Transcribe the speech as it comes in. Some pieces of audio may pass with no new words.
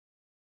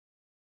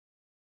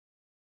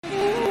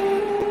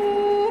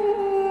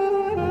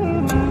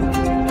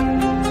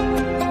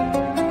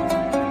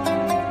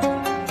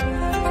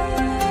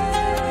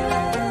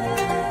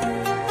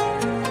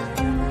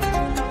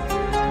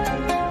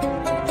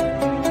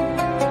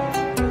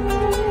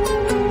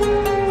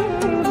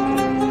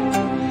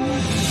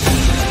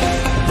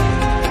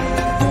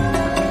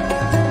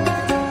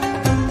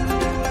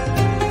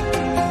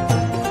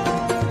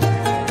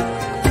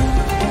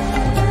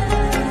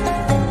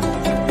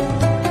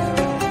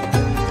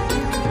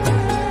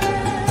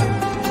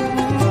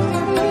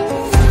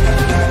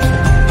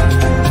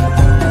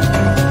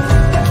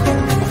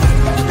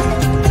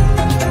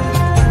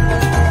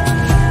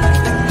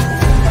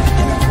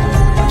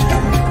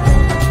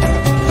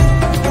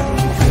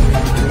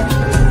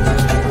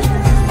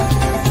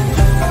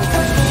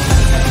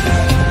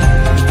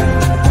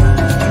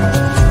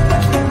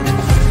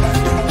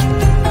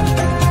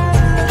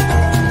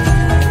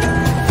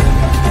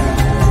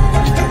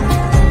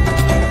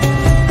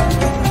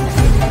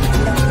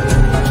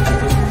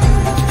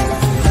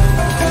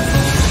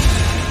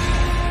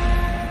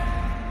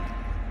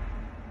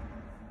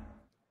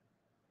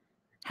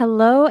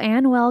Hello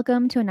and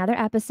welcome to another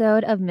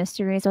episode of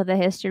Mysteries with a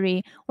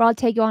History, where I'll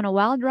take you on a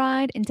wild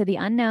ride into the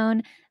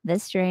unknown, the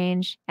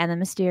strange, and the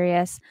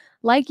mysterious.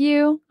 Like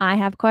you, I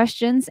have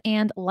questions,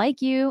 and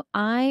like you,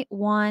 I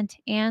want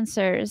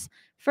answers.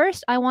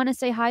 First, I want to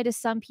say hi to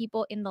some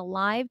people in the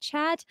live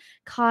chat: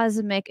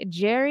 Cosmic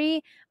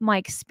Jerry,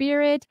 Mike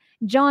Spirit,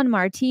 John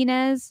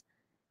Martinez,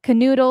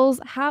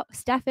 Canoodles.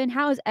 Stefan,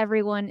 how is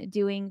everyone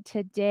doing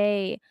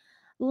today?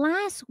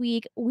 Last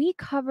week, we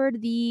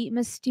covered the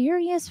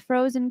mysterious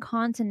frozen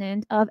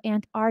continent of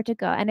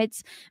Antarctica and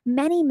its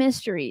many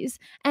mysteries.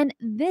 And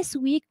this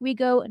week, we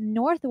go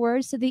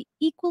northwards to the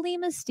equally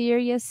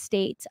mysterious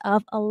state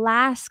of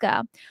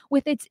Alaska,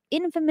 with its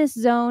infamous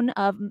zone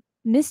of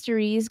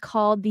mysteries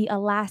called the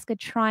Alaska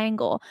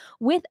Triangle,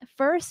 with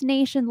First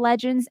Nation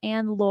legends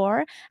and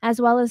lore, as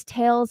well as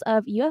tales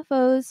of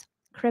UFOs,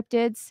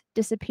 cryptids,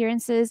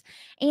 disappearances,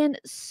 and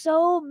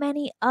so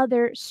many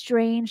other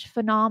strange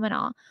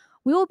phenomena.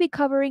 We will be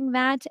covering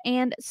that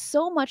and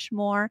so much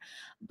more.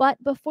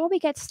 But before we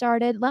get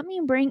started, let me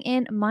bring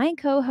in my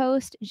co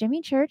host,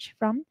 Jimmy Church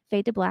from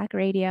Fade to Black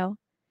Radio.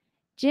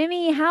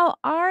 Jimmy, how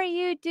are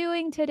you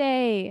doing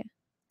today?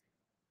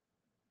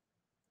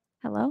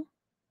 Hello?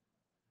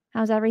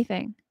 How's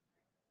everything?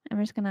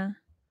 I'm just going to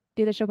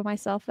do the show by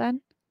myself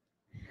then.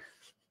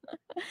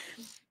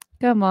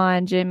 Come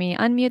on, Jimmy.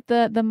 Unmute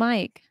the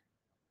mic.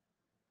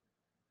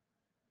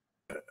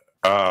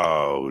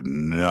 Oh,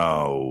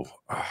 no.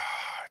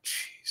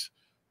 Jeez.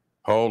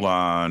 Hold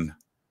on.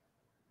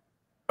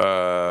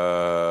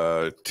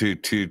 Okay,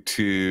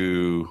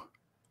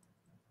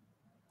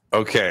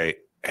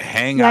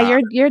 hang on. Yeah,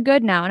 you're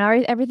good now. Now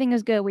everything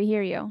is good. We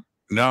hear you.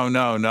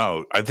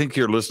 No. I think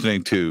you're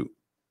listening to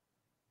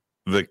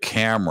the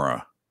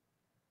camera.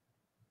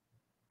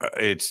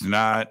 It's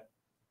not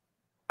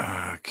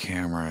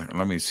camera.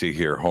 Let me see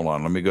here. Hold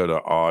on. Let me go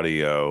to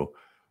audio.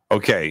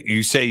 Okay,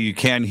 you say you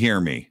can hear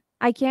me.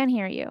 I can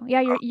hear you.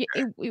 Yeah,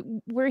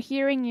 we're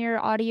hearing your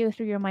audio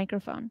through your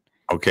microphone.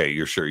 Okay,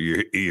 you're sure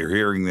you're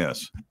hearing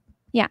this?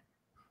 Yeah.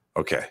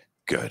 Okay,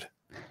 good.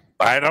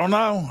 I don't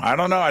know.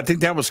 I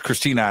think that was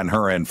Cristina on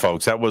her end,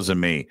 folks. That wasn't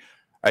me.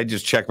 I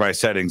just checked my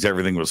settings.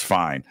 Everything was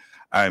fine.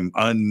 I'm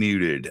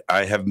unmuted.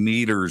 I have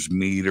meters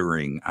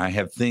metering. I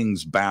have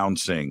things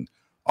bouncing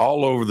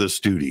all over the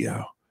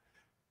studio.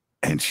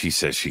 And she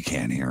says she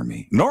can't hear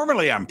me.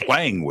 Normally, I'm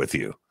playing with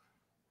you.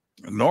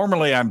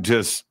 Normally, I'm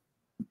just,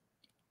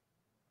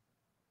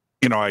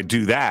 I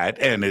do that,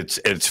 and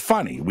it's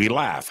funny. We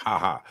laugh.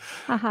 Ha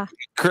ha.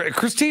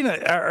 Cristina,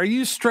 are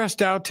you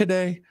stressed out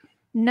today?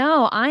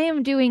 No, I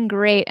am doing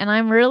great, and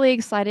I'm really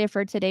excited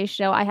for today's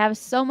show. I have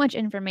so much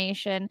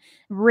information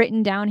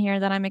written down here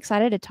that I'm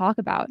excited to talk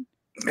about.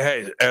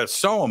 Hey,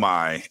 so am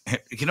I.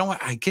 You know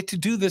what? I get to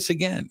do this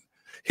again.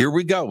 Here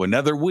we go.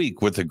 Another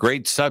week with a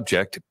great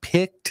subject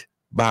picked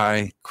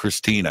by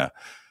Cristina.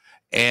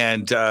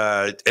 And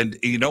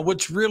you know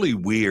what's really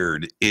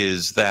weird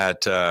is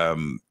that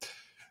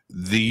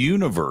the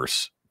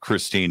universe,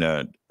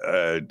 Cristina,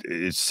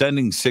 is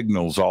sending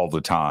signals all the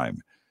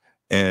time.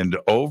 And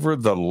over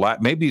the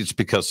maybe it's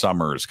because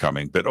summer is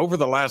coming, but over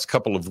the last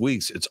couple of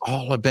weeks, it's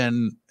all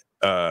been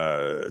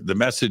the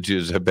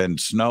messages have been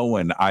snow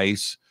and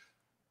ice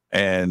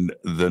and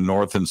the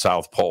North and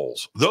South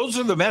poles. Those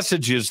are the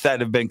messages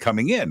that have been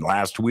coming in.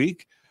 Last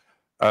week,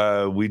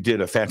 we did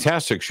a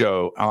fantastic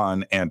show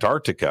on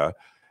Antarctica.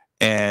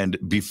 And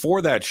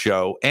before that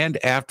show and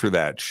after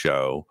that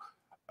show,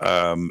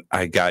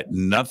 I got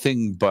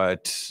nothing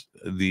but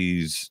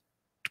these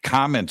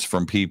comments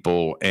from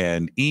people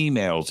and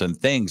emails and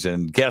things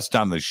and guests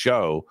on the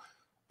show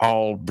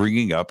all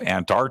bringing up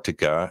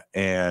Antarctica.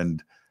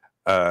 And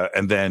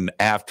then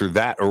after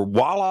that, or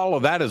while all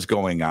of that is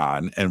going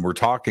on and we're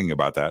talking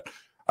about that,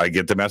 I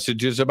get the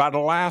messages about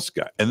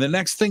Alaska. And the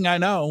next thing I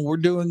know, we're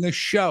doing a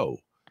show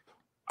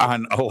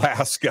on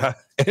Alaska.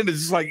 And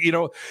it's like,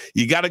 you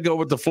got to go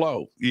with the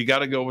flow.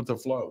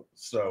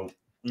 So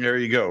there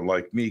you go.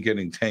 Like me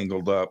getting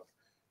tangled up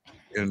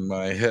in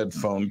my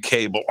headphone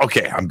cable.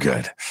 Okay, I'm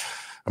good.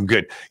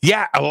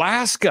 Yeah,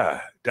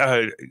 Alaska,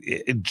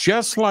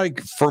 just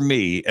like for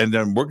me, and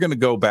then we're going to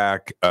go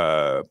back.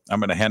 I'm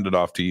going to hand it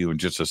off to you in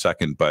just a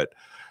second, but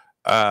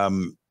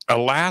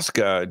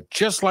Alaska,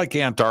 just like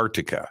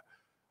Antarctica,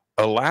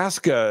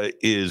 Alaska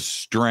is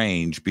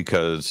strange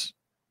because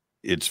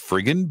it's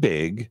friggin'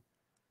 big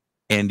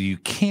and you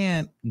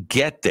can't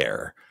get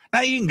there. Now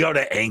you can go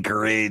to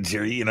Anchorage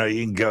or, you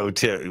can go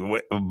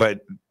to,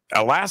 but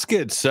Alaska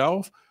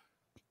itself,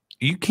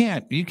 you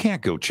can't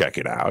go check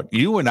it out.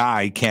 You and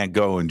I can't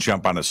go and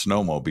jump on a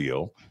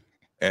snowmobile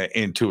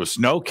into a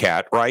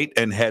snowcat, right,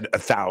 and head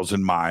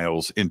 1,000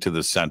 miles into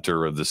the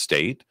center of the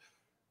state.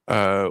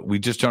 We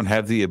just don't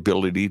have the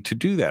ability to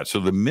do that. So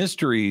the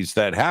mysteries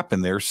that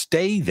happen there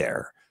stay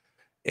there,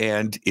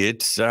 and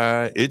it's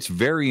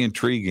very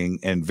intriguing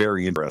and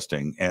very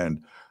interesting.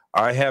 And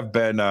I have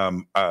been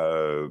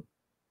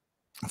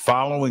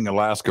following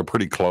Alaska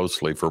pretty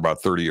closely for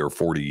about 30 or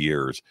 40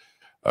 years.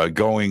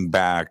 Going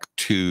back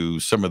to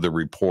some of the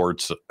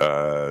reports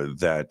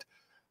that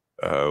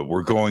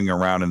were going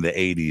around in the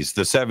 80s,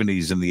 the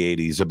 70s and the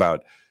 80s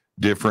about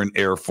different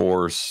Air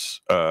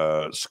Force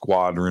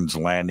squadrons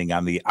landing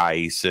on the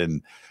ice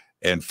and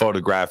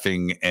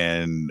photographing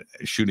and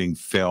shooting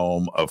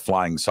film of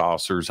flying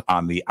saucers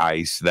on the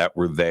ice that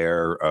were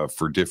there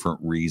for different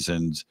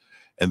reasons.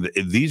 And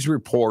these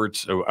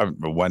reports,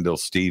 Wendell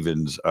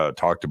Stevens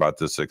talked about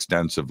this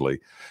extensively,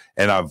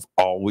 and I've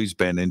always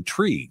been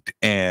intrigued.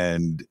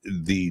 And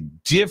the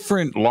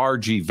different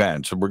large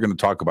events, and we're going to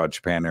talk about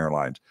Japan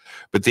Airlines,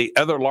 but the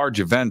other large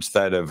events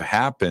that have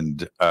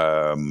happened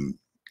that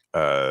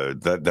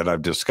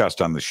I've discussed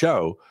on the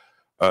show,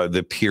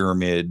 the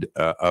pyramid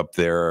up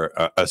there,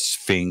 a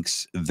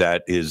sphinx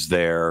that is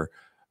there,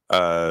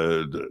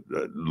 the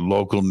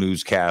local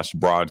newscast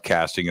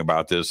broadcasting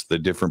about this, the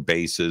different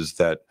bases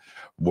that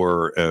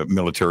were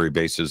military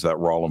bases that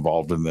were all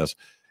involved in this.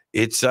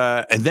 It's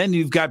and then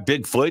you've got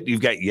Bigfoot, you've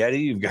got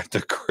Yeti, you've got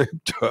the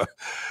crypto.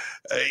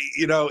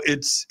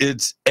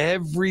 It's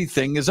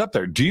everything is up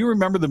there. Do you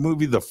remember the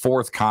movie The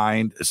Fourth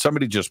Kind?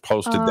 Somebody just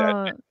posted that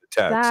in the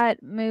text.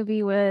 That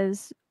movie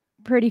was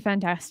pretty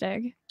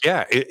fantastic.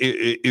 Yeah,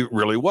 it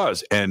really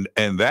was, and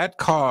that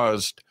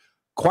caused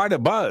quite a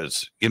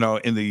buzz, in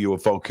the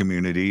UFO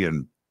community,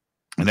 and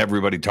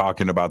everybody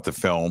talking about the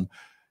film.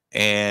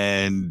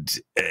 And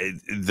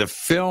the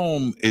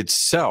film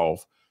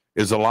itself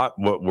is a lot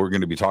what we're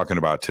going to be talking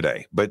about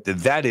today. But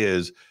that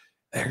is,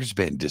 there's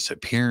been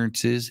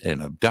disappearances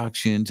and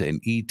abductions and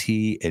ET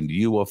and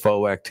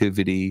UFO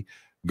activity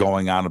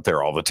going on up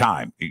there all the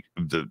time.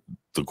 The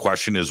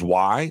question is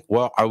why?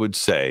 Well, I would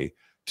say,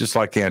 just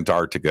like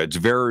Antarctica, it's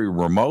very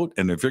remote.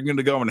 And if you're going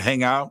to go and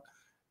hang out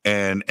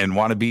and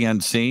want to be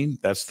unseen,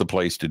 that's the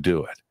place to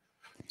do it.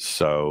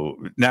 So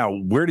now,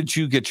 where did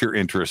you get your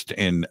interest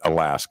in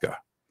Alaska?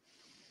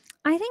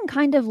 I think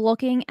kind of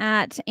looking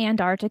at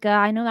Antarctica,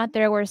 I know that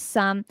there were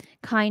some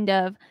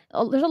there's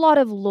a lot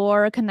of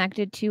lore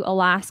connected to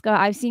Alaska.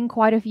 I've seen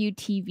quite a few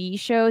TV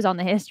shows on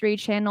the History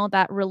Channel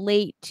that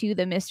relate to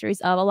the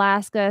mysteries of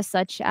Alaska,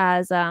 such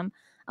as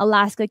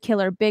Alaska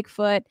Killer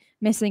Bigfoot,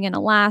 Missing in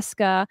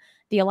Alaska,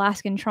 the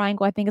Alaskan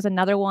Triangle, I think is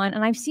another one.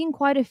 And I've seen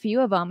quite a few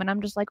of them. And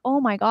I'm just like,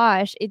 oh my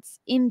gosh, it's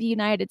in the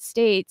United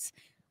States.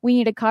 We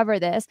need to cover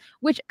this,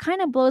 which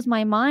kind of blows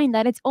my mind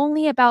that it's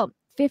only about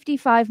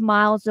 55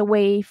 miles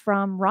away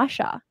from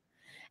Russia.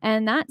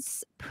 And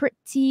that's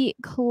pretty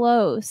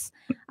close.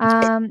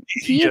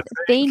 Keith,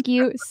 thank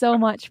you so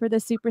much for the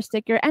super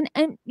sticker. And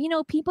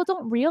people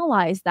don't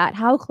realize that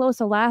how close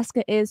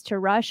Alaska is to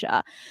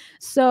Russia.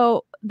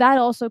 So that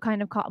also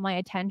kind of caught my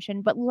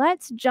attention. But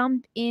let's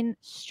jump in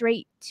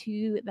straight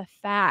to the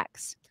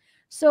facts.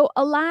 So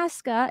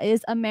Alaska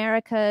is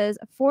America's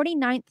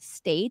 49th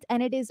state,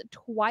 and it is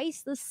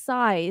twice the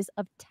size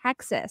of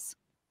Texas.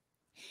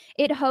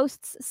 It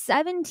hosts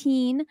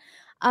 17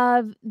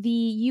 of the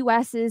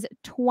US's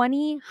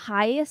 20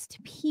 highest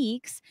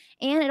peaks,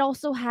 and it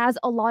also has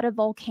a lot of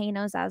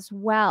volcanoes as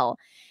well.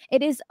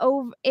 It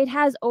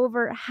has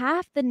over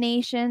half the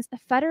nation's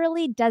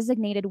federally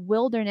designated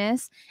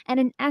wilderness and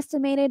an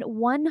estimated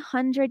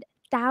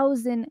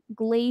 100,000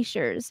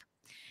 glaciers.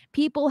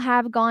 People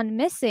have gone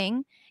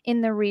missing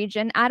in the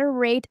region at a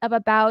rate of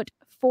about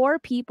 4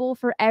 people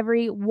for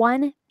every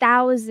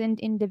 1,000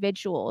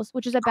 individuals,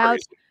 which is about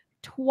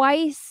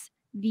twice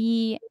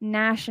the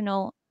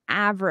national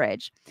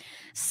average.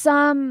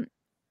 Some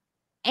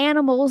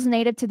animals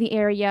native to the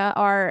area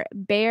are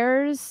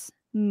bears,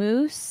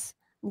 moose,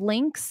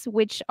 lynx,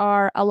 which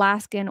are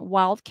Alaskan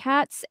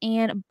wildcats,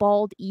 and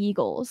bald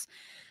eagles.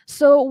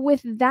 So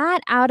with that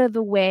out of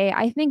the way,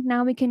 I think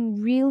now we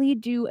can really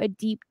do a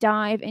deep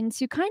dive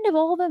into kind of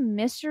all the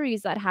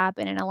mysteries that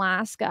happen in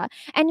Alaska.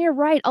 And you're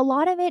right, a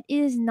lot of it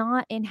is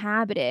not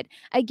inhabited.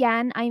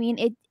 Again, I mean,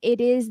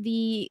 it is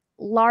the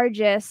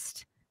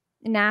largest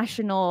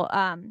national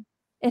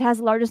it has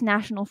the largest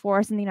national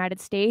forest in the United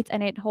States,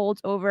 and it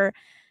holds over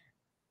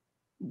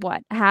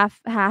half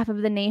of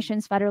the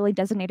nation's federally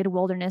designated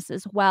wilderness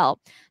as well.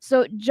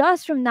 So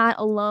just from that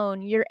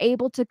alone, you're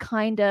able to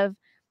kind of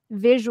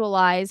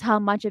visualize how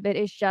much of it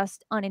is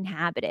just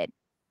uninhabited.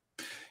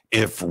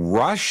 If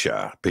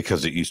Russia,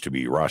 because it used to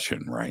be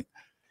Russian, right?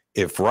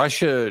 If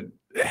Russia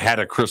had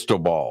a crystal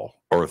ball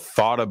or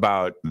thought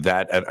about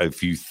that,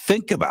 if you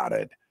think about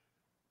it,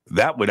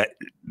 that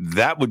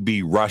would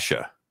be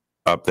Russia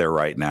up there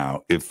right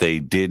now if they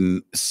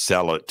didn't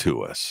sell it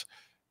to us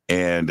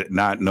and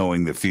not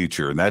knowing the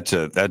future. And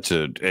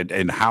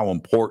and how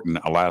important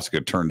Alaska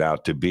turned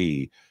out to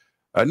be,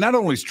 not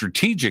only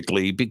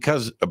strategically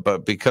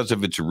but because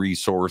of its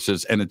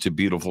resources, and it's a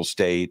beautiful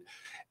state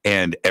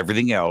and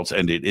everything else.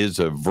 And it is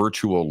a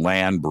virtual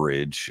land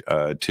bridge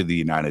to the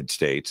United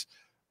States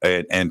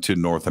and to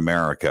North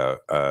America.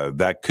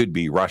 That could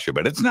be Russia,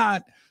 but it's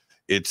not.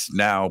 It's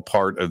now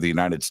part of the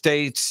United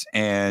States,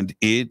 and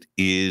it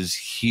is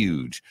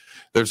huge.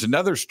 There's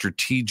another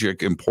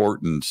strategic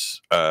importance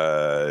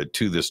to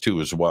this too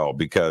as well,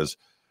 because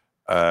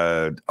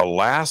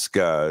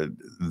Alaska,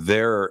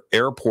 their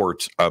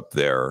airports up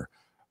there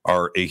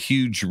are a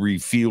huge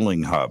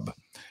refueling hub.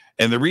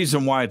 And the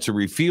reason why it's a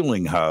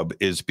refueling hub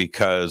is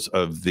because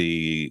of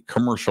the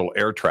commercial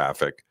air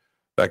traffic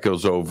that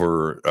goes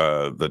over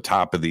the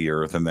top of the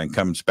earth and then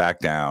comes back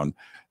down.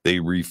 They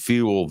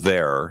refuel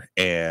there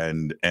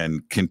and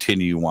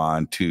continue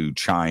on to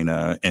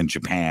China and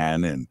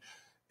Japan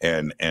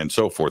and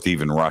so forth,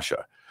 even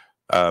Russia.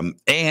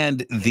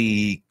 And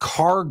the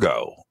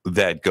cargo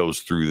that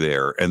goes through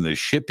there and the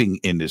shipping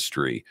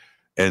industry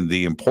and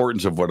the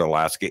importance of what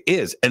Alaska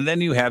is. And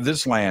then you have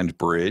this land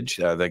bridge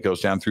that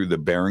goes down through the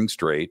Bering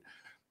Strait.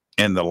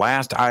 And the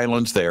last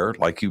islands there,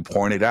 like you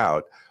pointed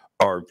out,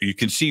 are you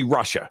can see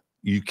Russia.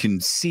 You can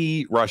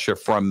see Russia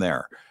from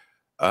there.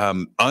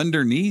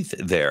 Underneath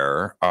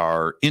there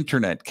are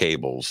internet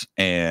cables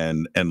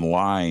and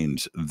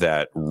lines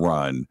that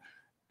run.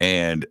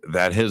 And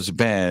that has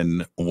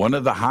been one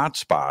of the hot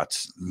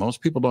spots.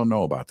 Most people don't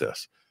know about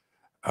this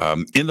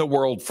in the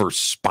world for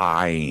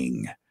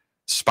spying,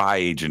 spy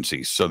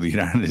agencies. So the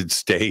United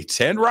States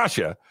and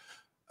Russia,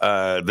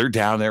 they're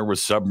down there with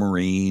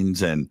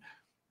submarines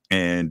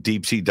and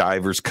deep sea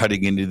divers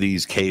cutting into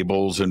these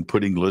cables and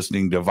putting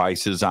listening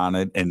devices on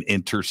it and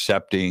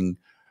intercepting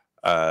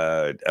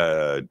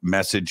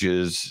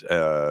messages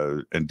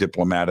and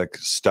diplomatic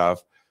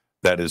stuff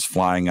that is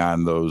flying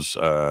on those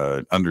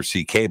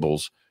undersea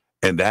cables.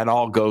 And that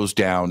all goes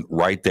down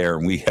right there.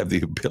 And we have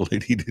the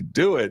ability to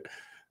do it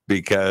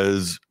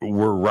because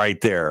we're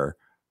right there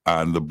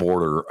on the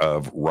border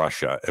of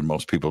Russia. And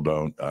most people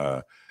don't.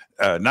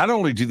 Not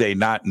only do they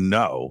not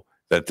know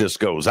that this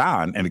goes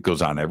on, and it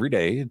goes on every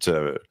day.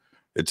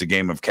 It's a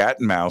game of cat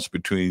and mouse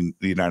between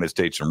the United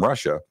States and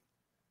Russia,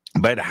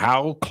 but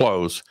how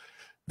close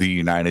the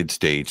United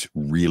States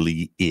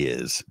really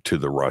is to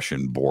the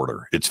Russian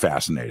border. It's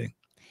fascinating.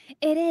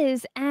 It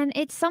is, and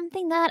it's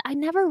something that I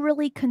never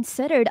really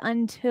considered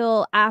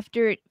until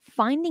after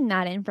finding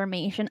that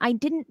information. I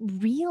didn't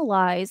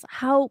realize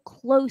how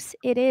close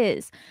it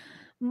is.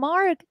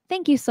 Mark,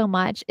 thank you so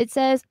much. It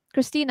says,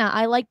 Christina,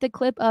 I like the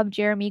clip of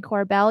Jeremy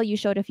Corbell you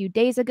showed a few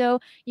days ago.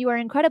 You are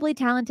incredibly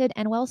talented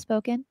and well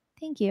spoken.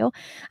 Thank you.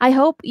 I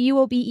hope you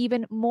will be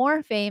even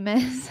more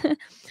famous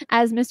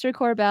as Mr.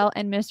 Corbell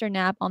and Mr.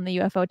 Knapp on the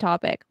UFO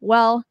topic.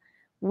 Well,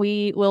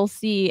 we will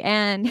see.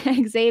 And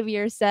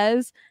Xavier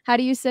says, how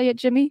do you say it,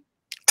 Jimmy?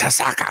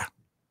 Tasaka.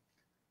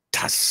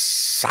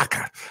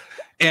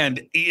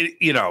 And,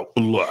 you know,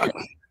 look,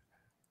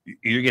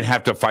 you're going to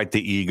have to fight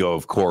the ego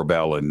of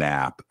Corbell and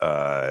Knapp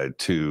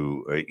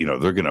you know,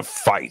 they're going to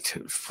fight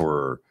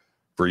for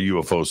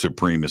UFO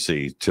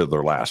supremacy to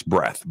their last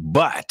breath.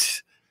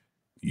 But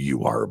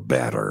you are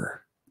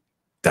better.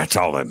 That's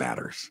all that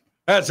matters.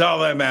 That's all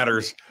that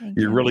matters.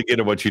 You're really good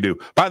at what you do.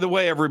 By the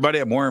way, everybody,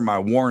 I'm wearing my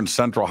Warren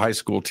Central High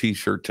School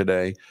t-shirt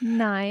today.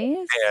 Nice.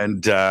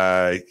 And,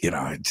 you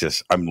know,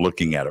 I'm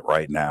looking at it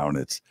right now,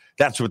 and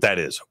that's what that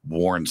is,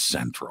 Warren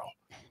Central.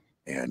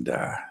 And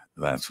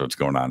that's what's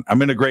going on.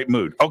 I'm in a great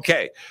mood.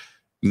 Okay.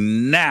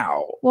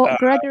 Now. Well,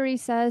 Gregory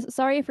says,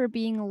 sorry for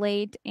being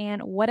late.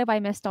 And what have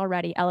I missed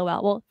already?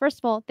 LOL. Well, first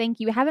of all,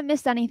 thank you. We haven't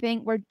missed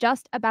anything. We're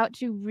just about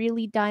to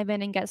really dive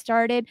in and get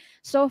started.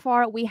 So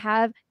far, we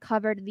have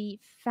covered the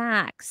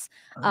facts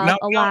of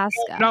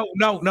Alaska.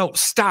 No.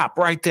 Stop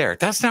right there.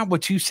 That's not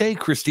what you say,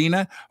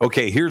 Christina.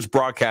 Okay, here's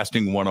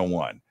Broadcasting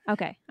 101.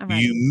 Okay, I'm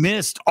ready. You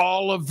missed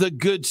all of the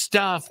good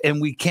stuff,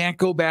 and we can't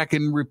go back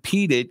and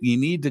repeat it. You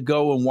need to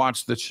go and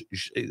watch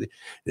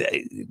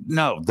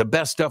no, the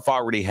best stuff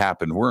already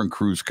happened. We're in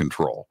cruise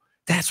control.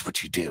 That's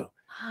what you do.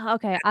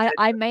 Okay,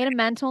 I made a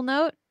mental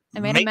note.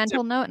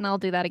 And I'll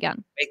do that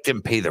again. Make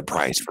them pay the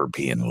price for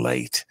being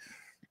late.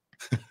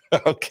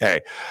 Okay.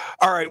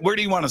 All right, where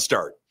do you want to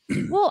start?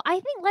 Well, I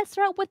think let's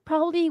start with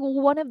probably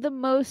one of the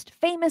most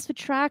famous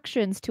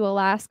attractions to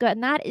Alaska,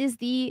 and that is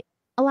the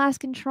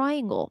Alaskan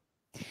Triangle.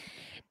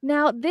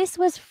 Now, this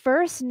was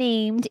first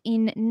named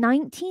in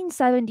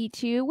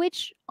 1972,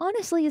 which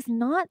honestly is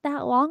not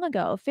that long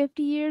ago,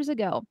 50 years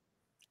ago.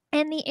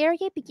 And the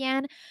area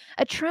began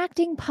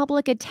attracting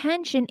public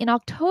attention in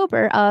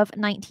October of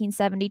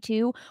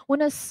 1972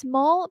 when a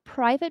small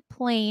private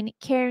plane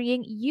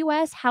carrying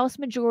U.S. House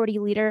Majority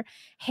Leader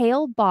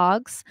Hale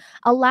Boggs,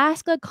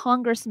 Alaska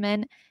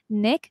Congressman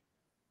Nick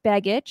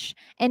Begich,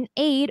 an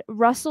aide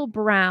Russell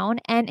Brown,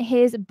 and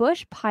his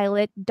bush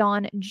pilot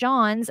Don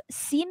Johns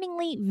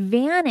seemingly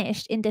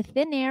vanished into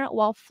thin air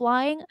while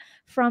flying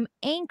from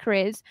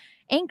Anchorage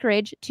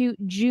to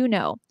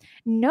Juneau.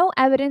 No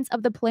evidence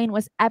of the plane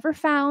was ever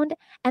found,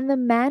 and the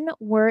men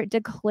were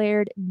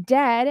declared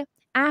dead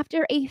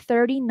after a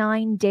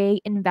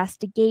 39-day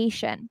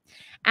investigation.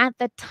 At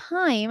the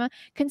time,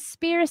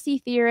 conspiracy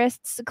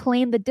theorists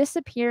claimed the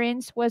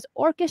disappearance was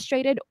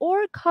orchestrated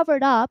or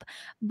covered up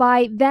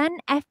by then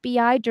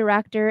FBI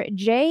Director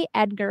J.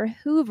 Edgar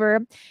Hoover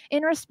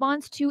in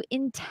response to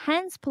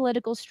intense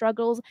political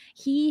struggles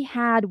he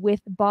had with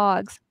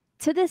Boggs.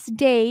 To this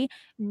day,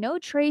 no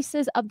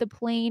traces of the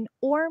plane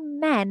or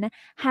men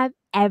have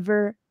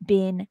ever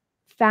been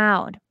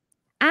found.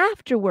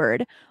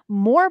 afterward,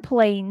 more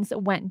planes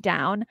went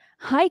down,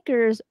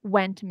 hikers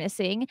went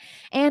missing,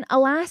 and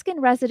Alaskan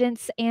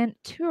residents and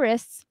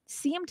tourists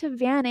seemed to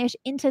vanish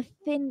into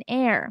thin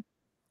air.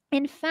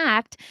 In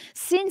fact,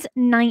 since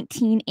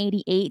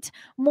 1988,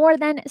 more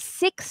than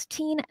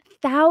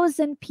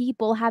 16,000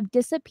 people have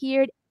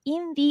disappeared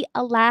in the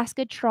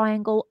Alaska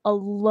Triangle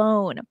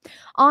alone.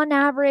 On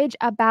average,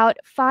 about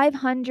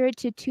 500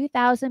 to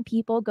 2,000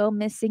 people go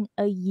missing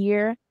a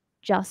year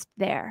just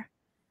there.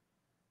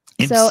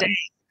 So Insane.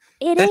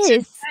 it That's is.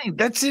 insane.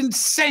 That's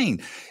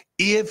insane.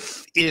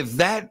 If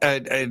that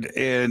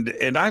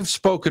and I've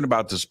spoken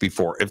about this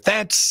before, if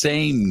that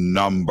same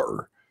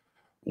number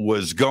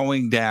was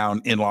going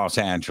down in Los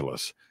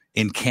Angeles,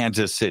 in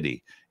Kansas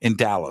City, in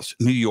Dallas,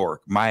 New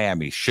York,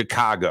 Miami,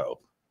 Chicago,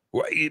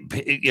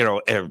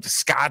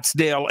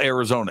 Scottsdale,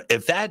 Arizona,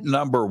 if that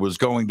number was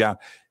going down,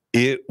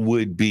 it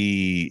would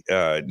be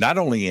not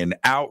only an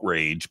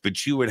outrage,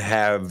 but you would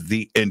have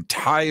the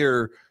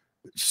entire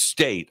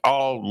state,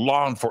 all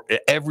law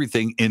enforcement,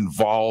 everything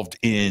involved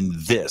in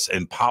this,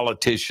 and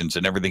politicians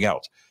and everything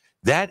else.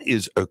 That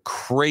is a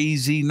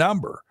crazy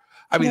number.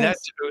 I mean,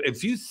 that's,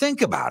 if you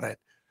think about it,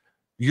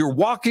 you're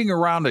walking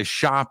around a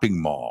shopping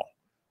mall,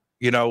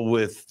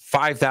 with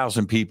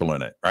 5,000 people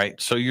in it, right?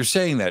 So you're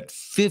saying that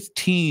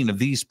 15 of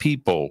these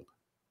people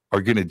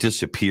are going to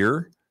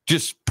disappear,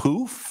 just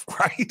poof,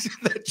 right?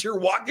 That you're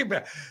walking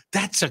back.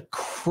 That's a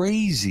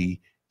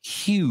crazy,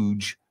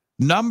 huge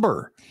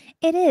number.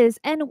 It is.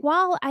 And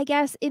while I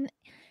guess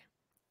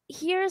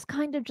here's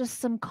kind of just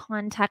some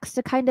context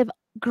to kind of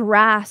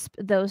grasp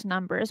those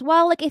numbers.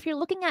 Well, like if you're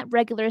looking at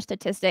regular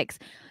statistics,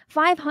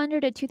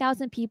 500 to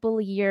 2,000 people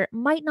a year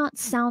might not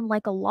sound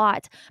like a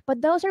lot,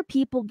 but those are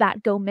people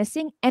that go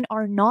missing and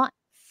are not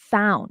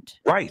found.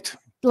 Right.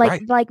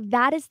 Like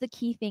that is the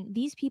key thing.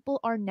 These people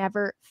are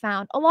never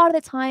found. A lot of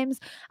the times,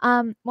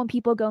 when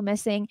people go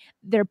missing,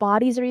 their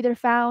bodies are either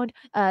found,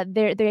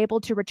 they're able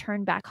to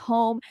return back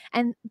home,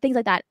 and things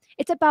like that.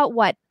 It's about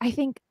what I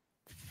think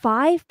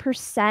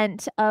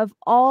 5% of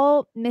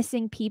all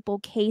missing people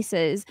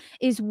cases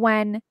is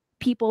when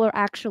people are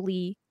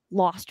actually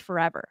lost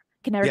forever,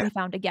 can never be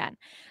found again.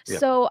 Yeah.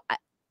 So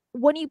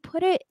when you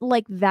put it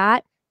like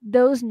that,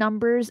 those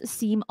numbers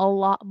seem a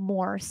lot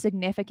more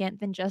significant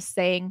than just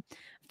saying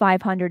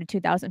 500 to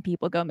 2,000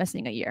 people go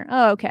missing a year.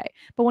 Oh, okay.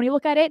 But when you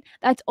look at it,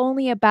 that's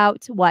only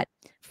about what,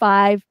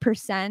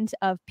 5%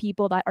 of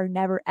people that are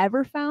never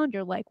ever found.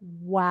 You're like,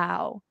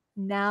 wow,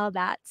 now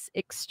that's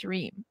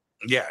extreme.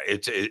 Yeah,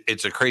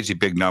 it's a crazy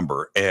big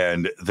number,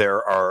 and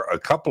there are a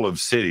couple of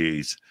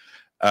cities.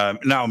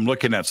 Now I'm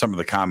looking at some of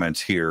the comments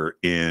here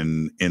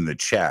in the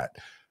chat.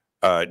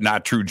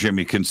 Not true,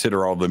 Jimmy.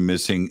 Consider all the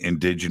missing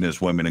Indigenous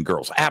women and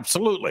girls.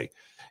 Absolutely,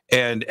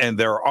 and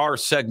there are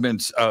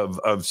segments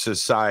of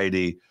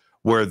society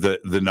where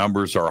the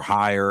numbers are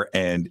higher,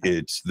 and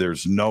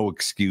there's no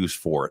excuse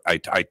for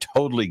it. I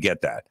totally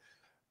get that.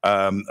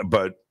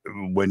 But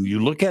when you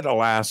look at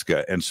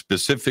Alaska and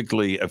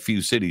specifically a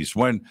few cities,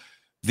 when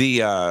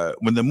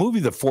the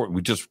movie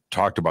we just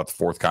talked about the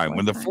fourth kind.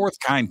 When the fourth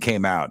kind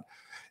came out,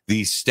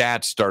 these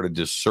stats started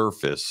to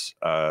surface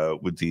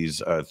with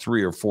these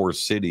 3 or 4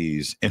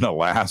 cities in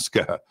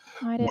Alaska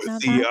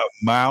with the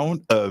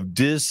amount of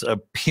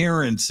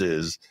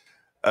disappearances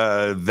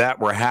that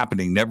were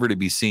happening, never to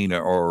be seen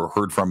or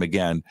heard from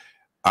again.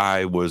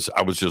 I was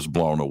just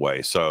blown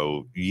away.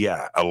 So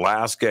yeah,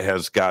 Alaska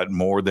has got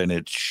more than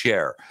its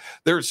share.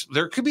 There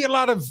could be a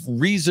lot of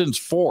reasons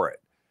for it.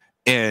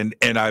 And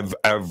I've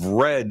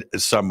read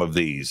some of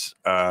these,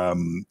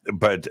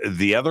 but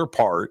the other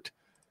part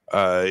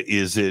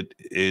is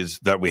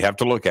that we have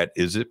to look at: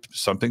 is it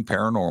something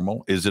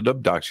paranormal? Is it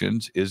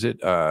abductions? Is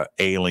it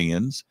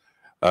aliens?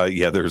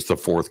 Yeah, there's the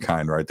fourth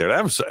kind right there.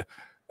 That was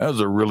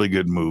a really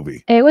good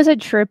movie. It was a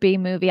trippy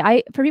movie.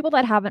 For people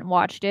that haven't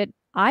watched it,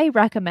 I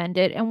recommend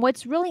it. And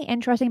what's really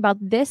interesting about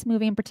this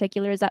movie in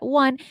particular is that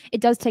one,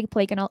 it does take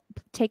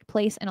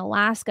place in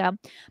Alaska.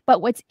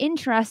 But what's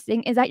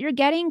interesting is that you're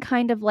getting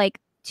kind of like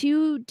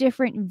 2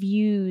 different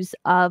views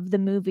of the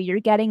movie. You're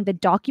getting the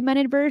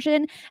documented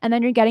version, and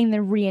then you're getting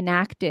the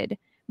reenacted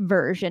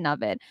version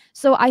of it.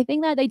 So I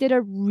think that they did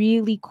a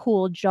really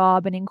cool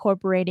job in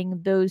incorporating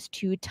those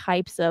 2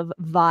 types of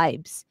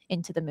vibes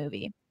into the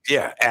movie.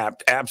 Yeah,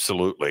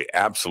 absolutely.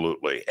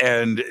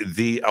 And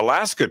the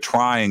Alaska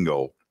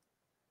Triangle,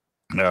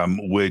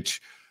 which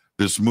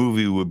this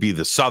movie would be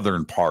the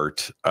southern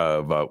part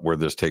of where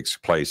this takes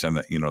place, and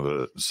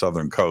the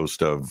southern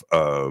coast of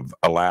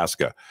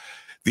Alaska.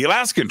 The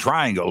Alaskan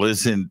Triangle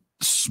isn't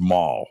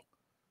small.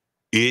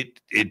 It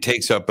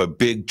takes up a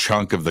big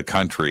chunk of the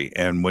country,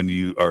 and when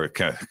you are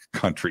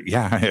country,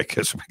 yeah, I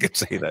guess we could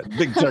say that,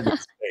 big chunk of the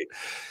state,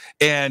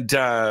 and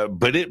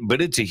but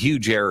it's a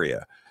huge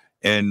area,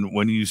 and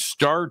when you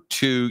start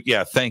to,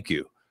 thank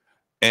you.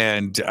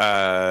 And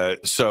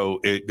so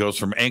it goes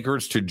from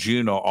Anchorage to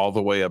Juneau all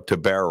the way up to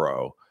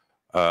Barrow,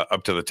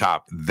 up to the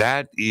top.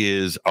 That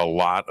is a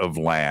lot of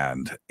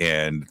land,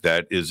 and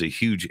that is a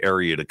huge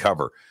area to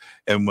cover.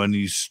 And when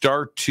you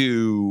start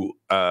to,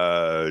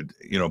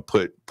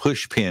 put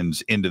push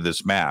pins into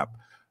this map,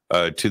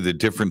 to the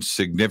different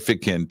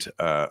significant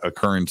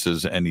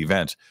occurrences and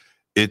events.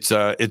 It's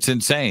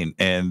insane,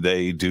 and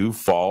they do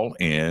fall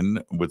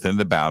in within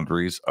the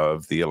boundaries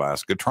of the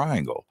Alaska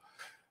Triangle.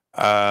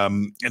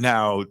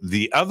 Now,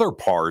 the other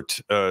part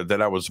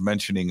that I was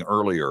mentioning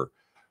earlier,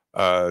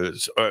 I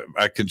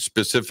can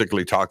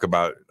specifically talk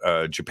about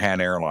Japan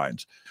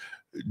Airlines.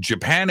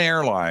 Japan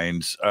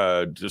Airlines,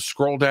 just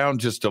scroll down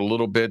just a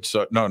little bit.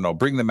 So, no,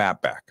 bring the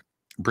map back.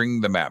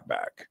 Bring the map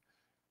back.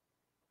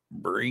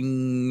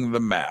 Bring the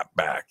map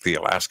back. The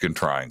Alaskan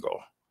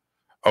Triangle.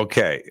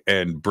 Okay,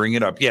 and bring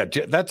it up. Yeah,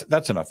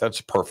 that's enough.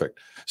 That's perfect.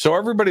 So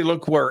everybody,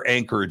 look where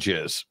Anchorage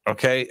is.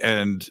 Okay,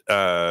 and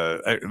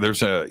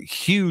there's a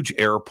huge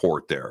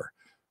airport there,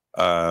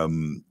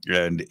 and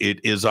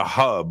it is a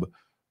hub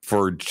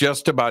for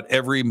just about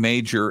every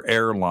major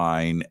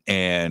airline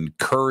and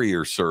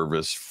courier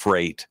service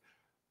freight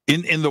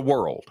in the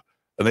world.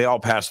 And they all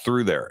pass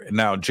through there.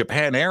 Now,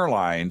 Japan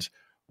Airlines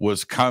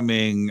was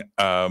coming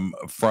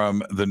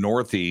from the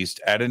Northeast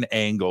at an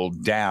angle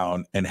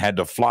down and had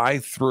to fly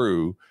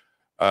through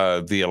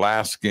the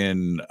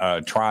Alaskan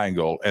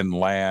Triangle and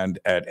land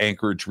at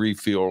Anchorage,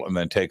 refuel, and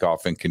then take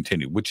off and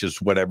continue, which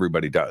is what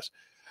everybody does.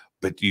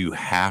 But you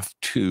have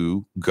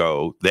to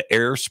go the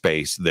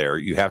airspace there.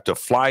 You have to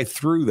fly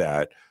through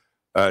that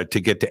to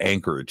get to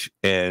Anchorage.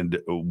 And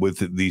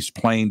with these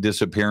plane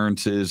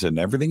disappearances and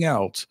everything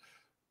else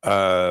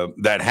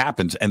that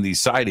happens, and these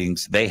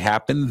sightings, they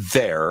happen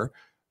there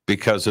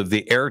because of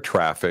the air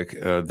traffic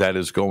that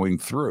is going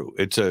through.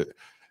 It's a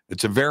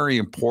very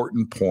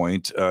important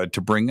point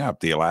to bring up.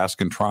 The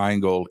Alaskan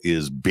Triangle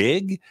is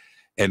big,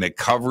 and it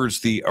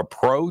covers the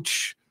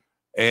approach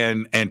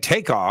and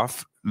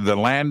takeoff, the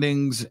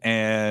landings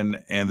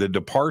and the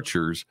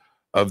departures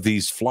of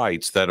these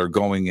flights that are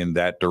going in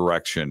that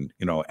direction,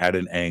 at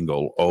an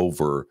angle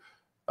over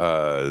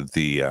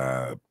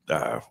the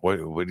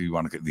what do you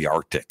want to get, the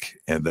Arctic,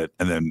 and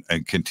then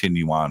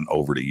continue on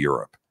over to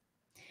Europe.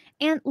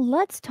 And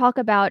let's talk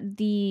about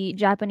the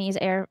Japanese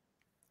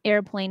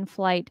airplane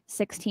flight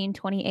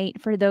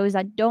 1628 for those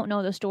that don't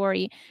know the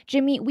story.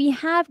 Jimmy, we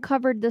have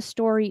covered the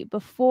story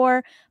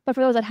before, but for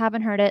those that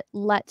haven't heard it,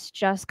 let's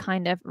just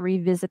kind of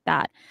revisit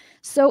that.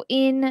 So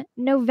in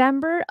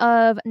November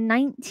of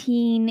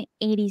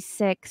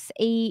 1986,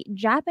 a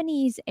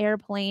Japanese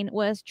airplane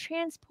was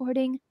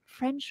transporting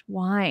French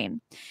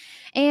wine.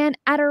 And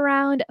at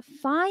around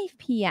 5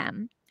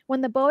 p.m.,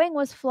 when the Boeing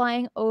was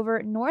flying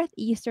over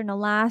northeastern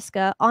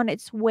Alaska on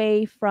its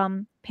way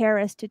from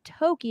Paris to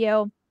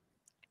Tokyo,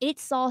 it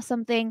saw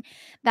something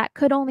that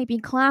could only be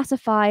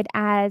classified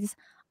as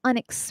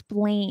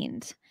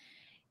unexplained.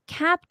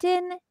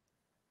 Captain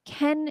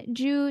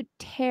Kenju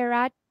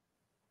Terachui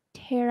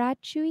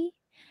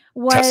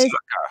was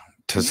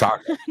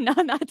Tasaka. no,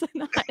 that's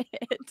not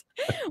it.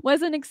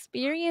 Was an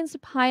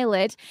experienced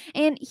pilot,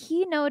 and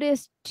he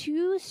noticed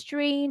two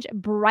strange,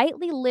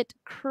 brightly lit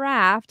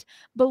craft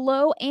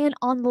below and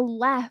on the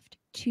left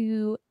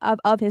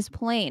of his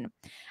plane.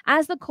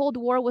 As the Cold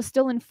War was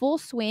still in full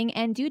swing,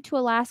 and due to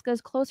Alaska's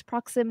close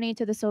proximity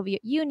to the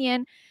Soviet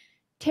Union,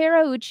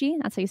 Terauchi,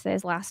 that's how you say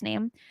his last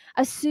name,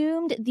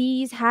 assumed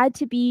these had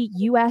to be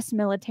U.S.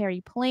 military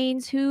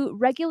planes who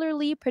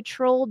regularly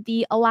patrolled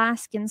the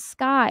Alaskan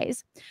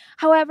skies.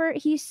 However,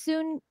 he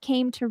soon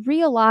came to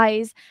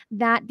realize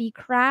that the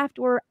craft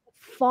were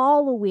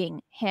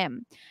following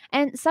him.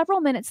 And several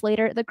minutes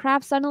later, the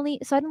craft suddenly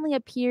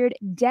appeared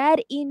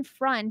dead in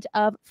front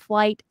of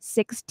Flight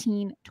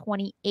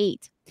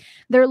 1628.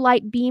 Their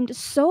light beamed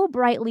so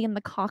brightly in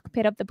the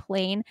cockpit of the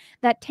plane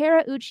that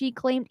Terauchi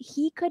claimed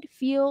he could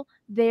feel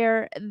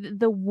the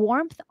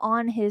warmth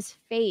on his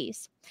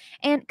face.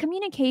 And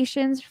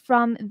communications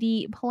from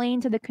the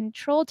plane to the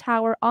control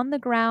tower on the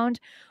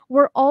ground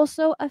were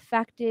also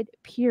affected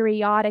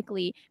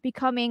periodically,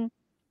 becoming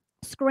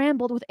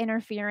scrambled with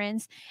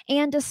interference.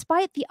 And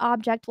despite the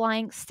object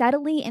lying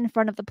steadily in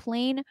front of the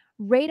plane,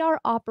 radar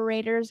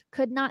operators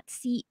could not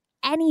see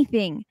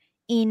anything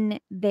in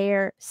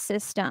their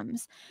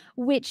systems,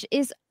 which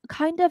is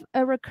kind of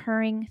a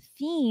recurring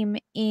theme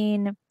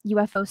in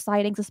UFO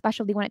sightings,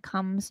 especially when it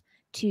comes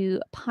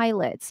to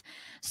pilots.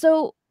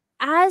 So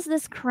as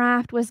this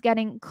craft was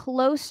getting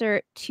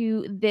closer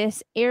to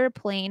this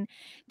airplane,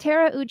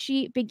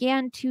 Terauchi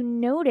began to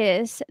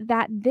notice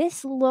that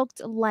this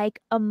looked like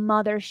a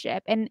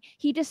mothership, and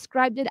he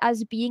described it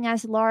as being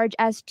as large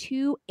as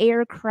two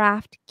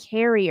aircraft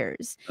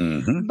carriers.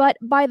 Mm-hmm. But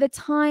by the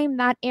time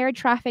that air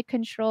traffic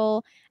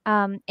control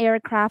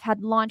aircraft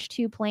had launched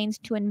two planes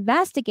to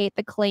investigate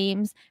the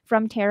claims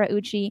from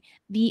Terauchi,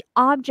 the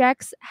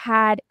objects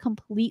had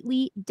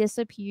completely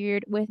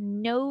disappeared with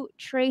no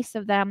trace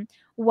of them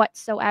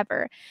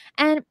whatsoever.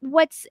 And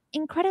what's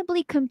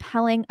incredibly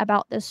compelling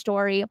about this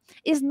story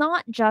is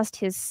not just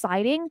his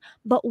sighting,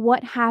 but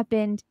what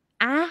happened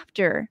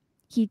after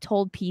he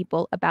told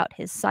people about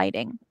his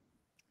sighting.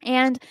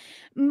 And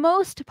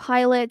most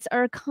pilots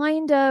are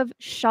kind of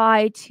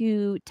shy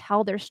to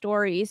tell their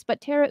stories, but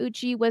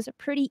Terauchi was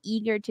pretty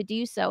eager to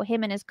do so,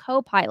 him and his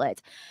co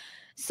pilot.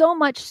 So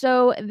much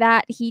so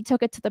that he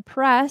took it to the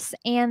press,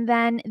 and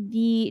then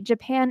the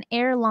Japan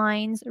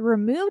Airlines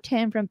removed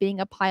him from being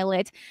a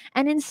pilot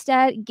and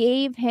instead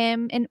gave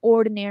him an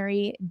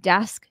ordinary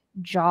desk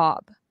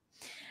job.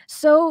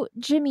 So,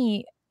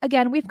 Jimmy,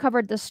 again, we've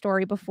covered this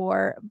story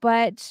before,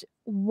 but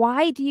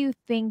why do you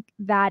think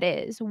that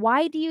is?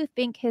 Why do you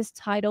think his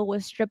title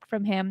was stripped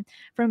from him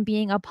from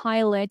being a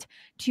pilot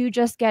to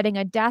just getting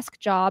a desk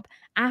job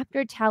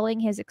after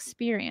telling his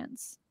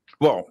experience?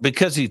 Well,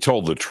 because he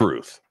told the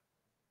truth.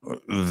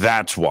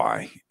 That's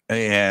why.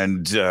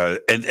 And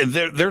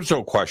there's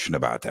no question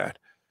about that.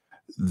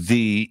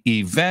 The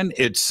event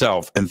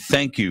itself, and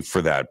thank you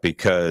for that,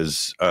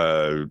 because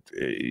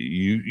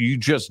you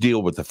just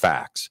deal with the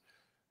facts.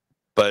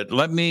 But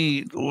let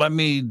me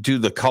do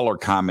the color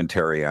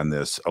commentary on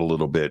this a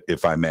little bit,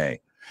 if I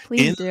may.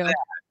 Please do.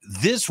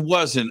 This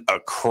wasn't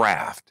a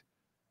craft.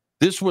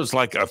 This was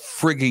like a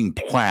frigging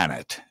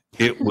planet.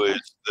 It was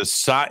the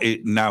size.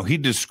 Now he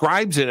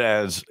describes it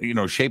as,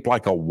 shaped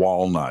like a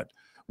walnut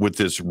with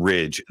this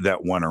ridge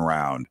that went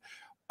around.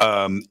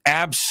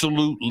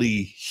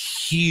 Absolutely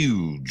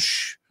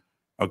huge.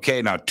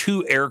 Okay, now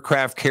 2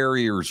 aircraft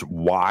carriers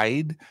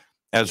wide,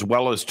 as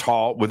well as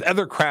tall, with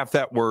other craft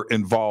that were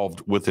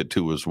involved with it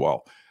too as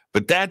well.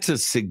 But that's a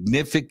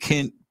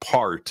significant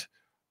part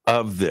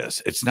of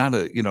this. It's not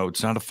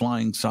a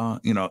flying saw.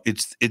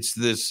 It's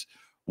this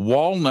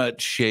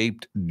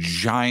walnut-shaped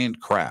giant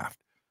craft.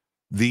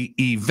 The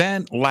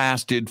event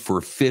lasted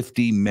for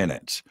 50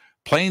 minutes.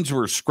 Planes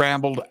were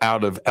scrambled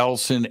out of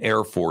Elson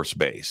Air Force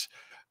Base.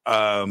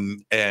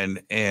 And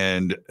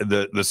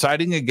the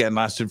sighting again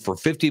lasted for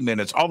 50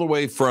 minutes, all the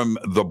way from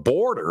the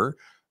border,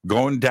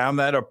 going down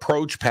that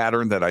approach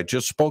pattern that I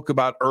just spoke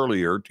about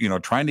earlier,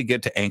 trying to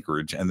get to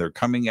Anchorage, and they're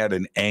coming at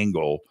an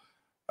angle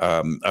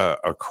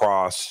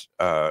across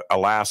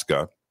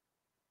Alaska,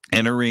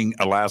 entering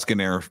Alaskan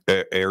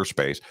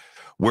airspace,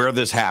 where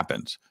this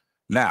happens.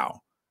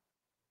 Now,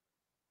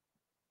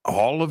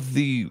 all of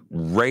the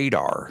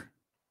radar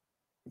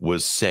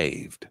was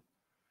saved.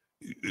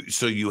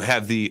 So you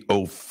have the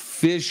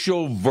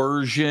official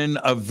version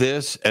of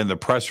this and the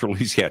press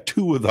release. Yeah,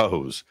 2 of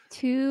those.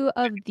 2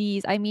 of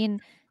these. I mean,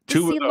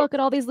 look at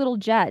all these little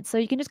jets. So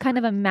you can just kind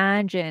of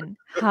imagine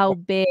how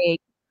big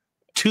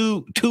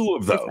two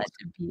of those.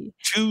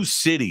 2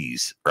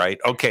 cities, right?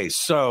 Okay,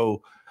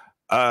 so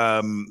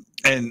so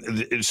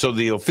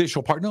the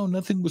official part, no,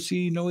 nothing was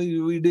seen. No,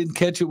 we didn't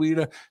catch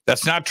it.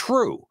 That's not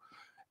true.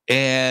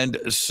 And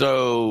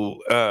so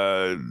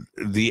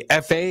the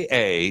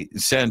FAA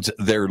sends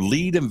their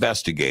lead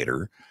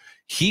investigator.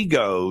 He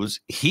goes,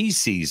 he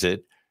sees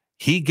it,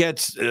 he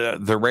gets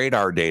the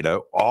radar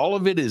data. All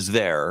of it is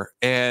there,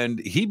 and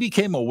he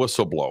became a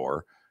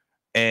whistleblower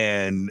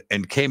and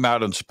came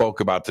out and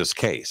spoke about this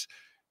case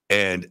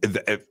and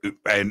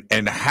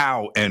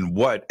how and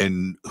what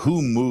and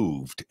who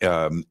moved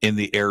in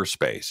the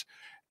airspace.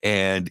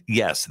 And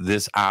yes,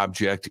 this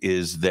object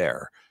is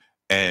there.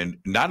 And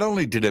not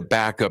only did it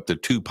back up the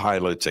 2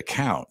 pilots'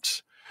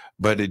 accounts,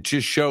 but it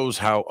just shows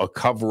how a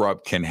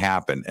cover-up can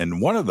happen.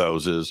 And one of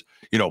those is,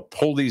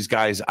 pull these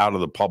guys out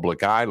of the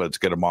public eye. Let's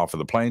get them off of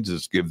the planes.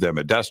 Let's give them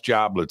a desk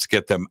job. Let's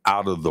get them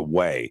out of the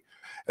way.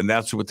 And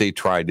that's what they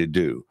tried to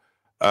do.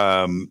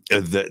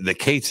 The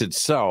case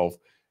itself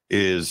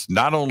is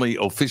not only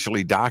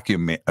officially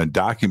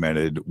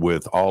documented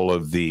with all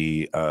of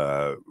the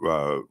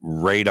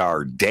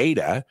radar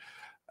data,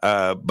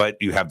 but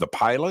you have the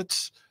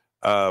pilots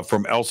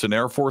from Elson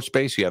Air Force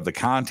Base. You have the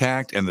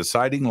contact, and the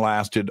sighting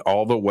lasted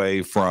all the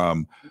way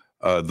from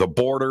the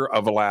border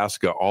of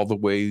Alaska all the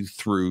way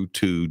through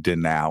to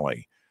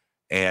Denali.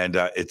 And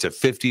it's a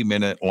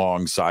 50-minute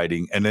long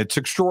sighting, and it's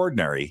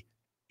extraordinary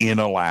in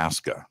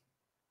Alaska.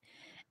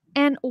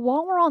 And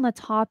while we're on the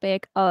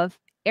topic of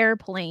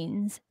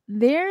airplanes,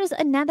 there's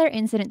another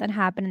incident that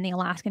happened in the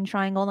Alaskan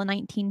Triangle in the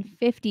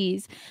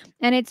 1950s,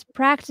 and it's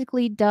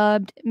practically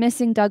dubbed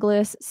Missing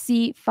Douglas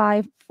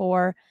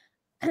C-54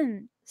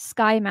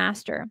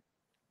 Skymaster.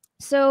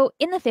 So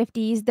in the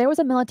 50s, there was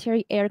a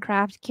military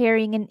aircraft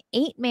carrying an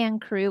 8-man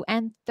crew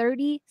and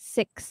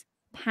 36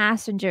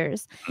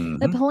 passengers.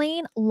 The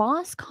plane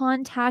lost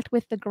contact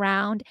with the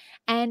ground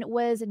and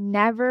was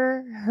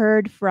never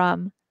heard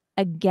from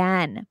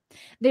again.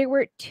 There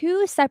were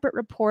 2 separate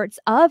reports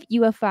of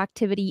UFO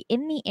activity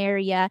in the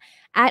area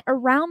at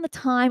around the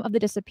time of the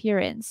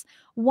disappearance.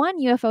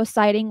 One UFO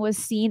sighting was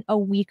seen a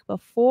week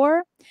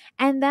before,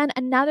 and then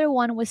another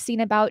one was seen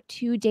about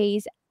 2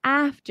 days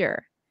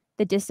after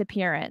the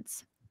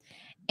disappearance.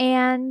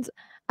 And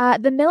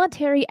the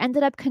military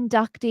ended up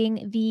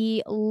conducting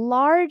the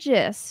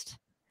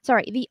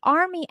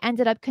Army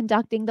ended up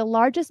conducting the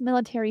largest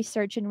military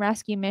search and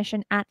rescue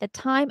mission at the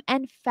time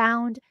and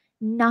found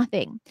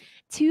nothing.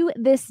 To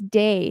this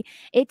day,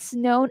 it's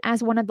known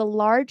as one of the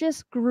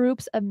largest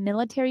groups of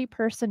military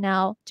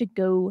personnel to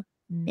go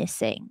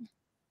missing.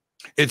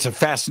 It's a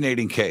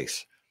fascinating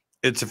case.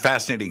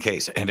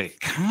 And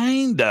it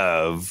kind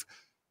of,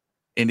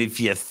 and if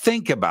you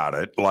think about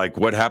it, like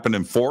what happened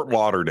in Fort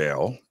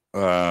Lauderdale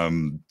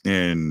in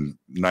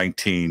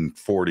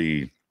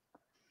 1940,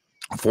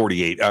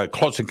 48,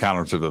 Close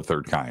Encounters of the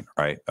Third Kind,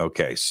 right?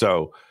 Okay,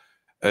 so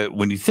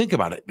when you think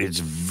about it, it's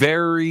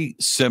very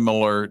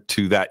similar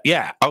to that.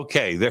 Yeah,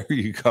 okay, there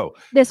you go.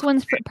 This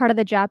one's part of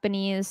the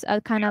Japanese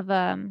kind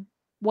of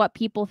what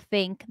people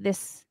think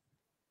this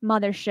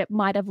mothership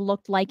might have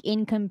looked like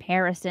in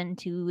comparison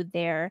to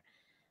their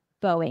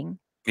Boeing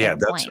Yeah,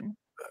 airplane.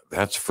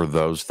 that's for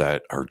those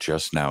that are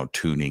just now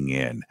tuning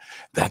in.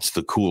 That's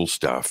the cool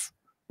stuff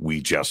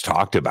we just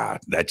talked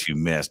about that you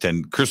missed.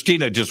 And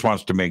Cristina just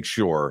wants to make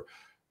sure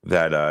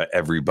that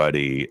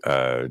everybody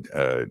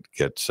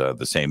gets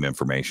the same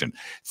information.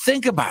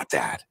 Think about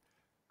that.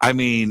 I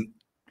mean,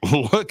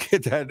 look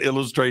at that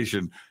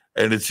illustration,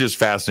 and it's just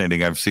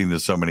fascinating. I've seen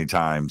this so many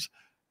times,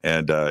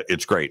 and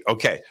it's great.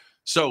 Okay,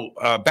 so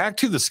back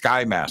to the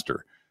Sky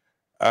Master.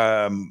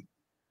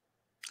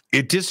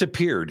 It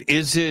disappeared.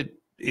 Is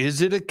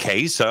it a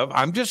case of,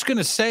 I'm just going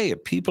to say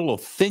it, people will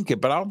think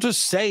it, but I'll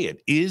just say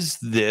it. Is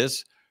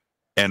this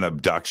an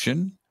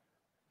abduction?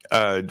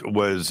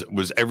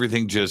 Was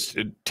everything just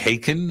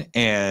taken,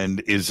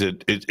 and is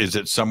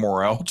it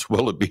somewhere else?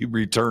 Will it be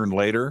returned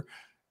later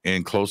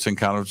in Close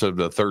Encounters of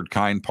the Third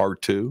Kind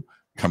Part 2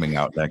 coming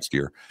out next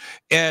year?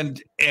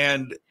 And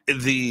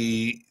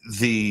the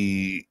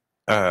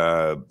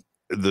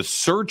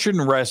search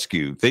and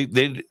rescue,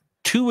 they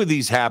two of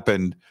these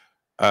happened.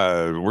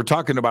 We're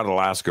talking about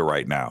Alaska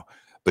right now,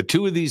 but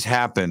two of these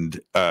happened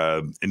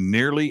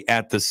nearly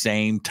at the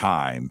same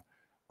time,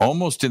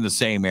 almost in the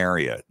same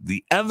area.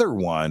 The other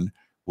one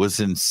was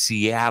in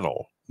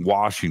Seattle,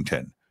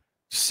 Washington.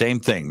 Same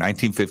thing,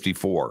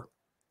 1954.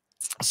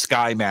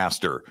 Sky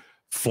Master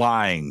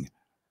flying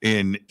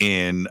in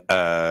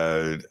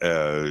the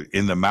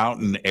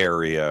mountain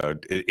area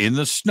in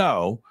the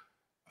snow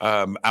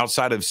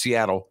outside of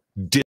Seattle,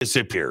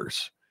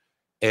 disappears.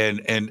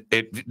 And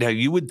now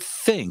you would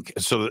think,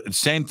 so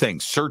same thing,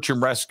 search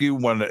and rescue.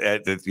 They're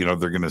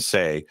going to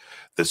say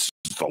this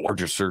is the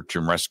largest search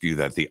and rescue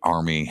that the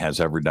Army has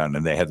ever done,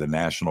 and they had the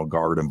National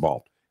Guard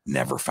involved.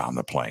 Never found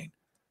the plane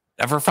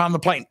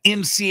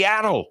in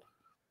Seattle,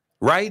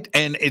 right?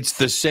 And it's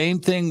the same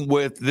thing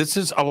with, this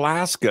is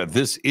Alaska.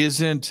 This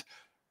isn't,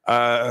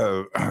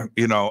 Africa.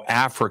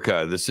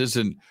 This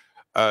isn't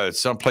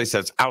someplace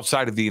that's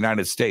outside of the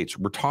United States.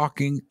 We're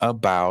talking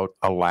about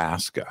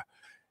Alaska.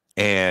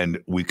 And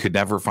we could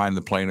never find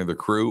the plane or the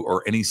crew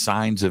or any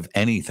signs of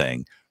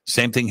anything.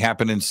 Same thing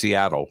happened in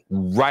Seattle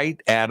right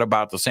at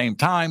about the same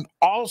time,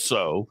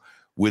 also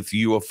with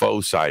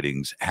UFO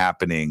sightings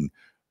happening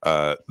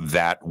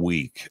that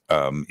week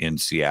in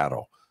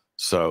Seattle.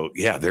 So,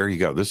 yeah, there you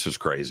go. This is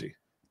crazy.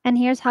 And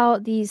here's how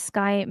the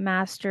Sky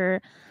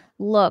Master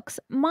looks.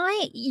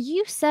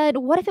 You said,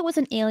 what if it was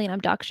an alien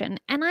abduction?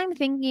 And I'm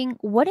thinking,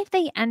 what if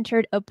they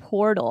entered a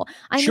portal?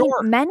 I mean,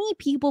 many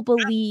people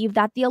believe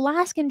that the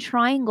Alaskan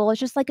Triangle is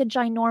just like a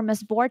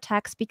ginormous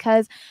vortex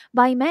because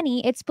by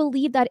many, it's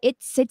believed that it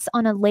sits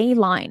on a ley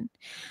line.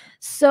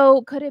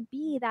 So could it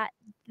be that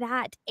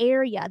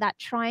area, that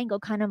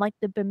triangle, kind of like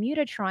the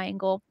Bermuda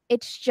Triangle,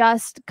 it's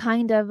just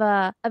kind of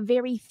a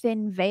very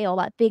thin veil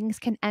that things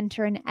can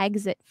enter and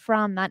exit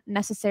from that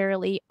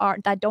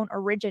don't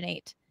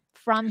originate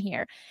from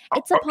here.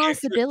 It's a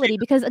possibility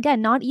because,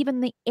 again, not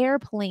even the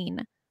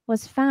airplane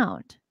was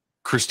found.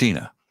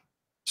 Cristina,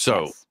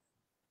 so yes,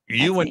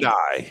 you and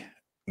I,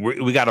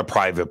 we got a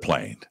private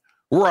plane.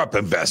 We're up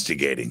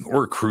investigating.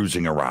 We're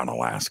cruising around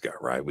Alaska,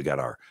 right? We got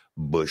our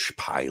bush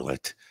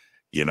pilot.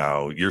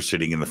 You're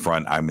sitting in the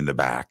front, I'm in the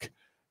back,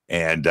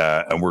 and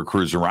we're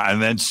cruising around.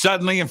 And then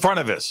suddenly in front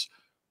of us,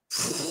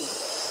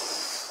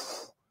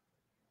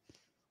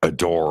 a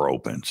door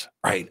opens,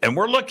 right? And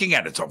we're looking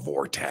at it. It's a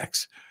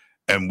vortex.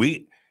 And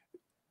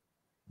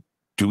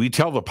do we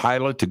tell the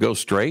pilot to go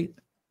straight?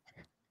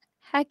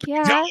 Heck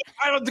yeah. Tell the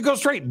pilot to go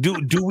straight. Do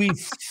we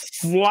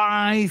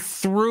fly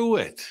through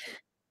it?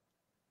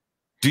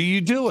 Do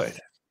you do it?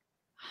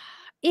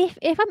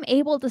 If I'm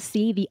able to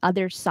see the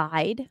other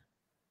side,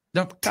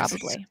 no,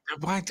 probably.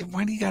 Why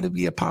do you got to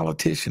be a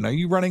politician? Are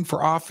you running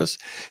for office?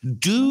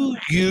 Do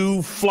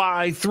you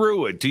fly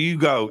through it? Do you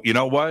go, you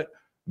know what,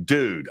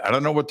 dude, I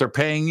don't know what they're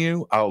paying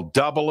you. I'll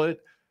double it.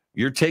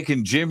 You're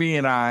taking Jimmy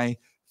and I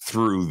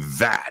through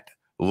that.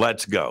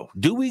 Let's go.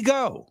 Do we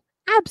go?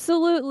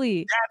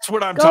 Absolutely. That's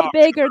what I'm talking about. Go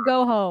big or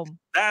go home.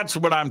 That's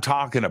what I'm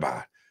talking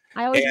about.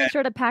 I always make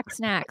sure to pack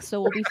snacks,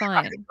 so we'll be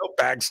fine.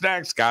 Pack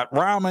snacks, got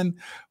ramen,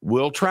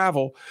 we'll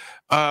travel.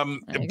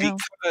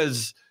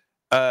 Because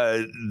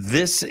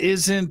this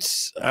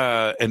isn't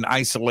an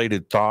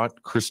isolated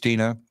thought,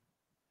 Cristina.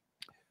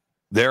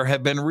 There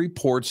have been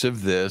reports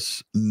of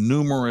this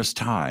numerous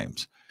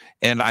times.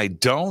 And I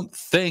don't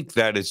think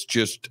that it's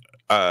just,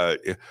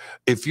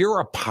 if you're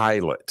a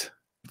pilot,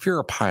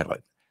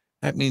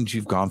 that means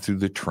you've gone through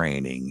the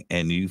training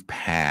and you've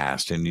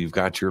passed and you've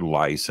got your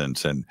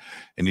license and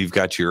you've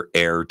got your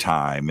air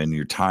time and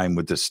your time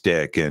with the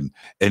stick and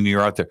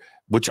you're out there,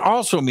 which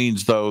also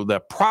means, though,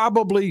 that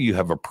probably you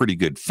have a pretty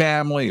good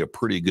family, a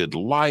pretty good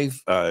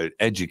life,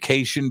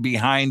 education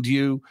behind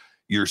you.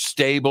 You're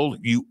stable.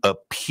 You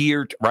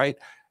appear, right?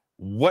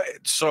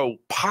 So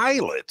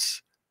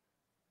pilots,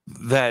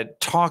 that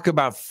talk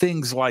about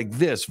things like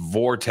this,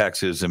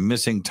 vortexes and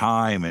missing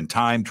time and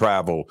time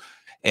travel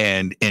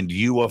and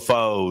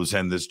UFOs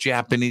and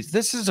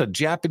this is a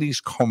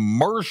Japanese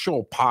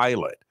commercial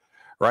pilot,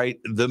 right?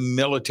 The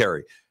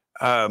military.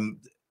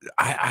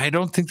 I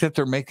don't think that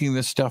they're making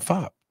this stuff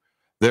up.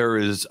 There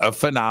is a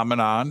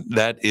phenomenon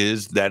that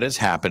is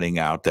happening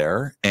out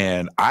there,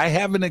 and I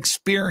haven't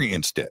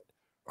experienced it.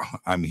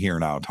 I'm here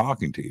now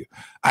talking to you.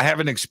 I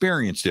haven't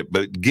experienced it,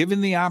 but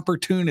given the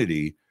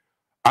opportunity,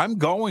 I'm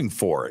going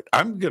for it.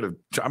 I'm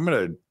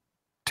gonna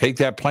take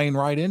that plane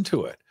right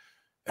into it.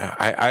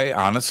 I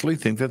honestly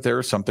think that there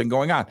is something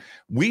going on.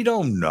 We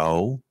don't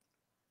know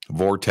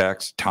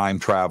vortex, time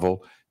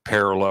travel,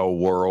 parallel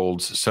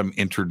worlds, some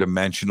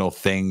interdimensional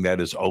thing that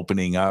is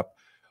opening up.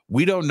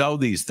 We don't know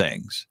these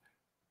things,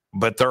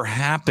 but they're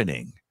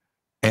happening.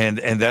 And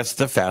that's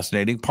the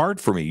fascinating part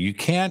for me. You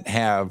can't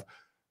have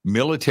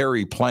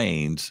military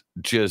planes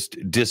just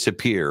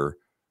disappear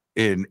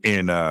in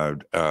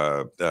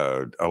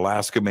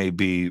Alaska may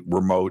be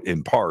remote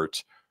in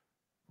parts,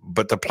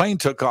 but the plane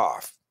took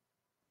off.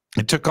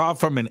 It took off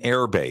from an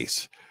air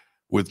base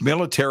with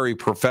military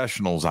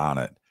professionals on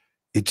it.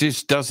 It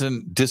just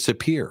doesn't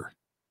disappear,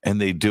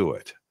 and they do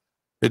it.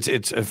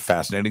 It's a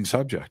fascinating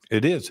subject.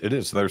 It is.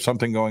 There's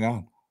something going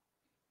on.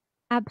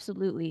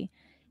 Absolutely.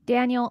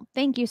 Daniel,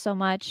 thank you so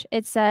much.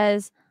 It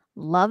says,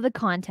 love the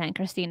content,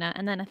 Cristina,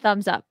 and then a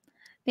thumbs up.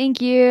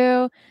 Thank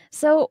you.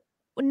 So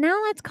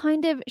now let's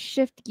kind of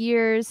shift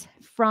gears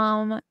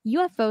from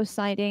UFO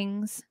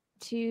sightings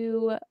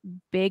to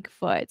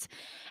Bigfoot.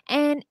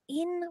 And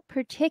in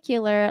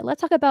particular, let's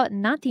talk about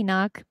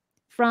Natinak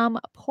from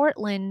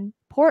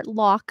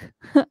Portlock,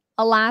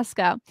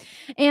 Alaska.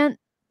 And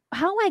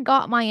how I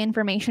got my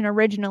information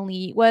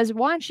originally was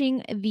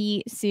watching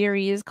the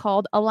series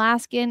called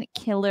Alaskan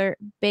Killer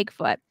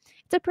Bigfoot.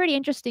 It's a pretty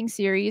interesting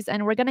series,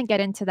 and we're going to get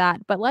into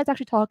that. But let's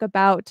actually talk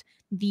about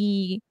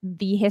the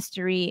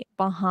history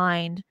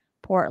behind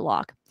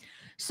Portlock.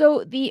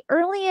 So the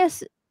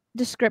earliest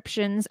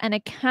descriptions and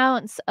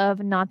accounts of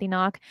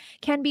Natinak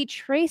can be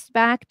traced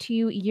back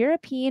to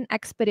European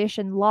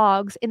expedition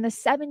logs in the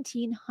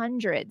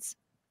 1700s.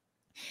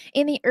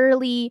 In the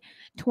early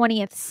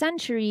 20th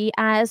century,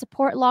 as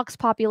Portlock's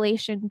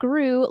population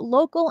grew,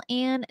 local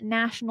and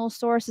national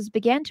sources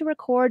began to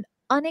record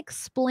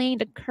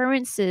unexplained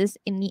occurrences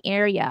in the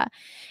area.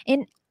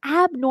 An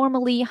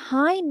abnormally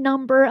high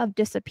number of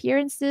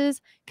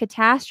disappearances,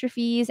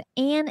 catastrophes,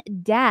 and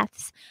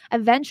deaths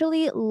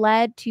eventually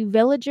led to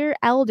villager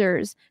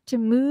elders to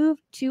move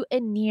to a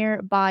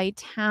nearby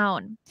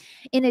town.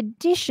 In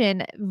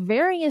addition,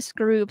 various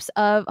groups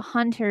of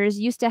hunters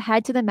used to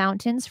head to the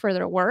mountains for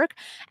their work,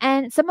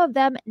 and some of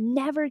them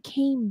never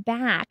came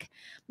back.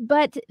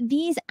 But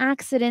these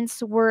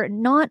accidents were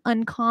not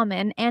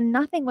uncommon, and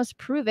nothing was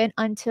proven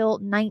until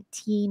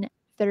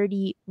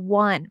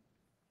 1931.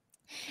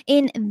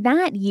 In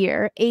that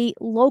year, a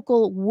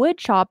local wood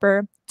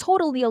chopper,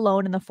 totally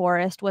alone in the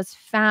forest, was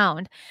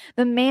found.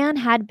 The man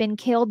had been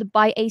killed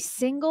by a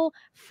single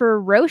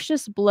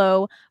ferocious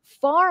blow,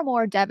 far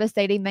more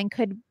devastating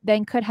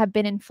than could have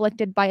been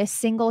inflicted by a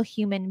single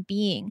human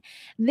being.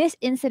 This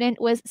incident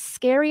was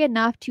scary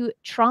enough to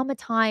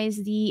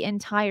traumatize the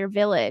entire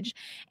village.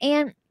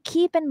 And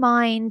keep in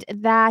mind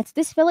that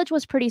this village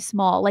was pretty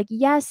small. Like,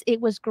 yes, it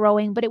was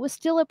growing, but it was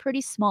still a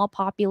pretty small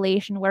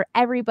population where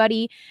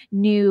everybody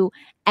knew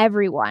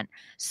everyone.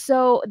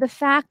 So the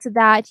fact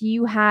that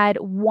you had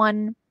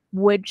one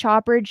wood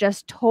chopper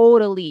just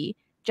totally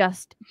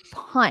just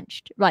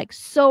punched like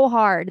so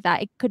hard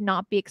that it could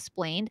not be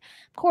explained,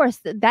 of course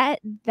that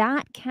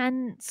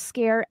can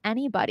scare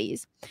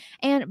anybody's.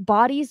 And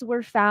bodies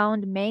were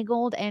found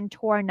mangled and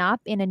torn up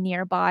in a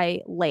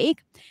nearby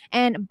lake,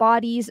 and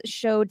bodies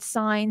showed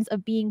signs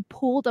of being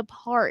pulled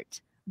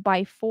apart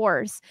by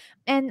force.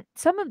 And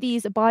some of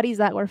these bodies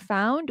that were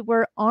found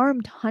were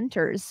armed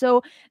hunters,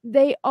 so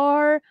they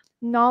are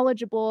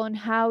knowledgeable on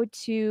how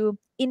to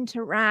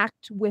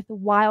interact with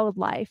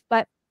wildlife.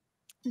 But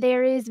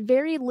there is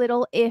very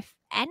little, if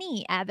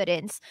any,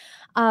 evidence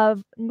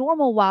of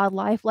normal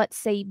wildlife, let's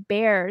say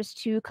bears,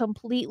 to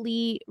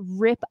completely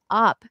rip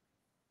up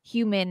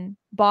human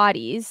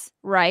bodies,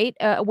 right?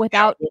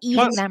 Without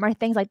eating them or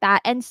things like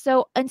that. And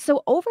so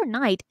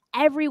overnight,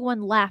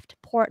 everyone left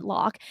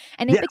Portlock,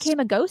 and it became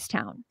a ghost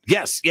town.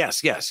 Yes.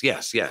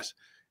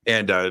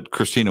 And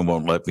Cristina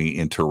won't let me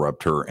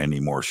interrupt her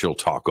anymore. She'll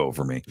talk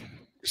over me.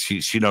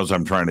 She knows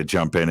I'm trying to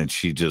jump in, and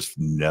she just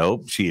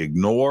she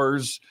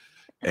ignores,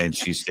 and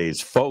she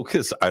stays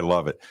focused. I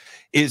love it.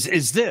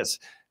 Is this?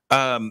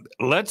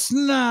 Let's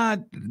not.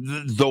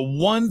 The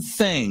one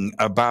thing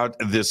about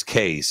this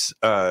case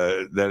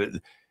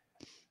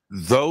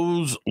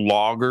those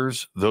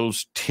loggers,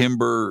 those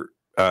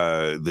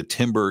the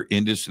timber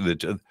industry,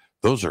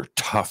 those are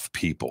tough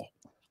people.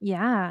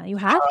 Yeah, you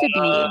have to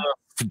be.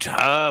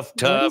 Tough.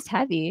 Wood is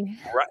heavy.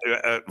 Right,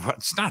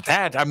 it's not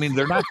that. I mean,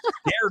 they're not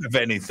scared of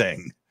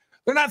anything.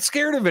 They're not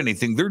scared of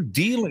anything. They're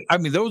dealing. I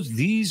mean,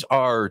 these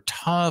are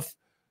tough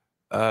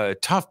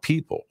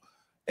people,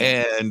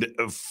 and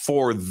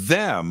for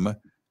them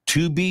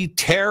to be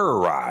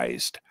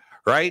terrorized.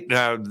 Right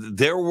now,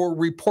 there were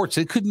reports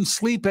they couldn't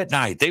sleep at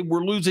night. They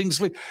were losing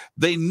sleep.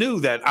 They knew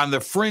that on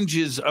the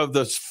fringes of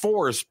this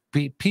forest,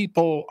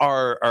 people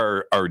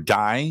are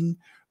dying.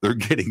 They're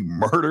getting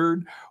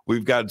murdered.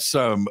 We've got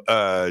some,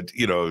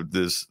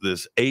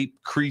 this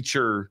ape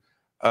creature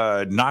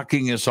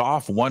knocking us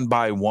off one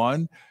by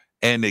one,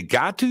 and it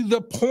got to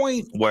the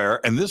point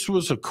where, and this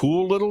was a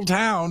cool little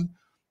town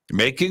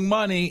making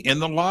money in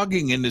the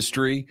logging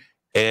industry.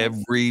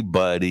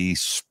 Everybody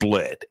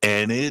split,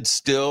 and it's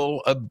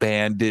still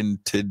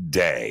abandoned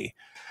today.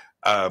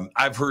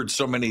 I've heard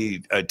so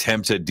many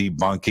attempts at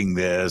debunking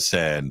this,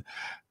 and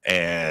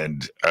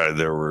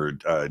there were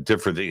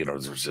different, there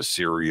was a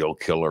serial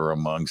killer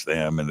amongst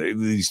them, and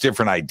these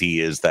different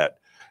ideas that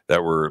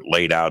were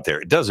laid out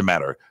there. It doesn't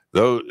matter.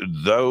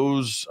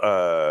 Those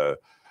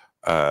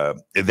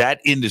that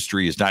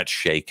industry is not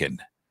shaken.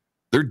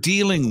 They're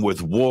dealing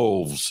with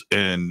wolves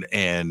and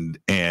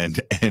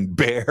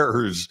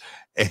bears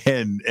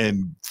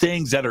and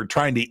things that are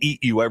trying to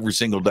eat you every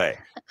single day.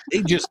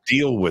 They just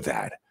deal with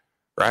that,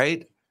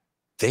 right?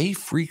 They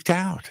freaked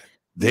out.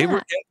 They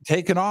were getting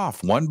taken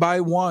off one by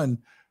one.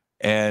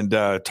 And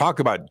talk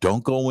about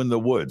don't go in the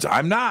woods.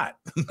 I'm not.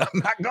 I'm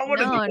not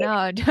going in the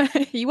woods.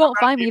 No. You won't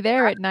find me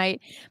there at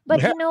night.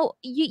 But,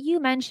 you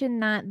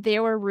mentioned that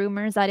there were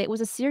rumors that it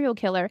was a serial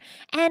killer.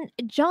 And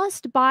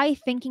just by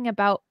thinking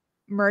about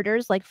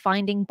murders, like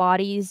finding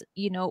bodies,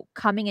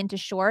 coming into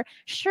shore,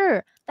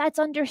 sure, that's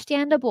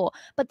understandable.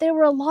 But there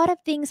were a lot of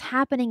things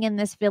happening in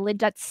this village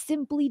that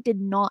simply did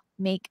not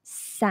make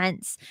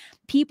sense.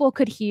 People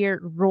could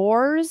hear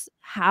roars,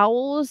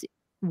 howls,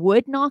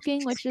 wood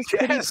knocking, which is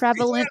pretty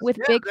prevalent with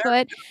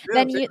Bigfoot.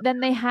 Then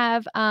they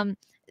have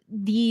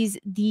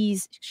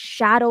these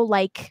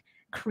shadow-like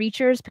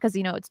creatures, because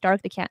it's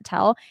dark, they can't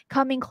tell,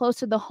 coming close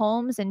to the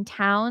homes and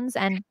towns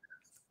and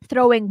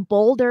throwing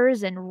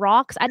boulders and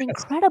rocks at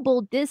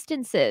incredible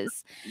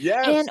distances.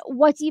 Yes. And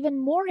what's even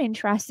more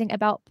interesting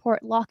about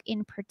Portlock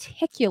in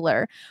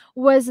particular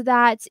was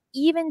that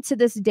even to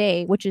this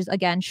day, which is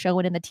again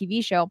shown in the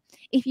TV show,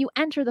 if you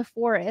enter the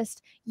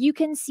forest, you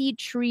can see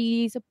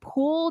trees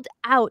pulled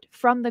out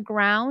from the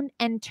ground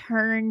and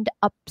turned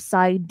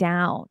upside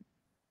down.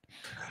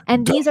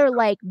 And these are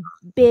like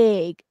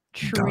big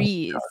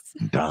trees.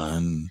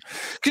 Done.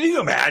 Can you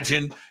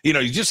imagine? You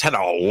just had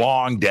a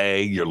long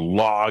day. You're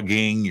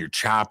logging, you're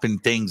chopping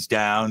things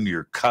down,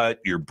 you're cut,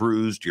 you're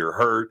bruised, you're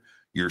hurt,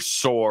 you're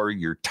sore,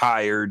 you're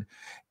tired,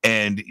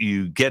 and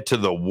you get to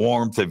the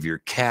warmth of your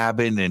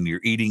cabin and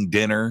you're eating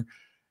dinner,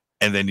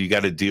 and then you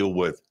got to deal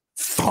with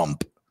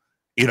thump,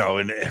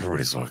 and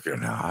everybody's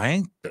looking,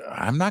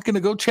 I'm not going to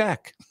go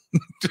check,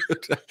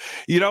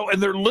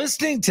 and they're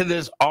listening to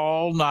this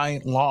all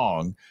night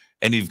long.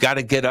 And you've got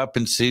to get up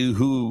and see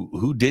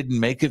who didn't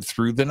make it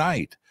through the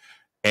night.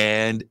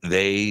 And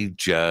they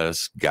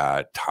just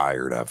got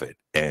tired of it.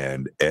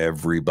 And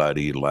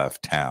everybody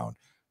left town.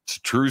 It's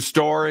a true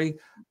story.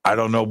 I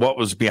don't know what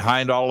was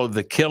behind all of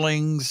the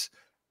killings.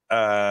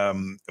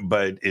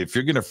 But if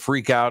you're going to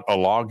freak out a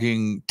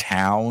logging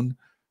town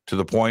to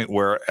the point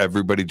where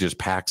everybody just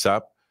packs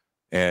up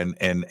and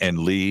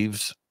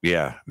leaves,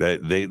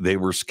 they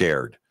were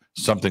scared.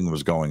 Something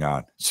was going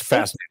on. It's a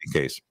fascinating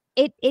case.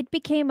 It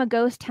became a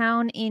ghost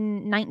town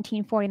in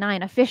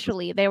 1949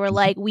 officially. They were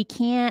like, we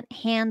can't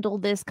handle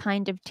this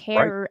kind of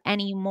terror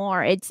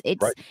anymore. It's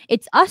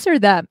us or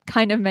them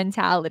kind of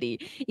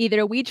mentality.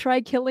 Either we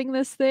try killing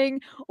this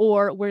thing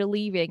or we're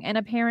leaving. And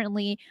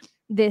apparently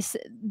the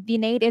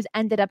natives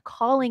ended up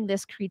calling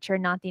this creature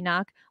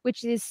Natinak,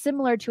 which is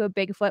similar to a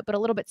Bigfoot, but a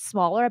little bit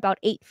smaller, about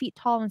 8 feet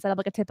tall instead of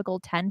like a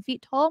typical 10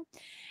 feet tall.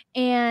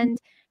 And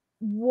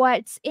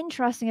what's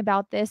interesting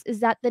about this is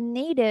that the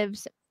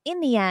natives in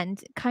the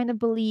end kind of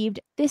believed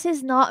this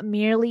is not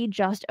merely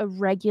just a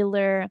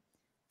regular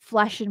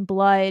flesh and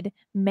blood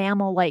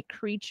mammal-like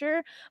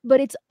creature, but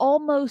it's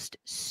almost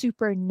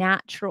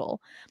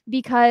supernatural,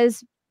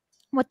 because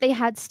what they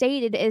had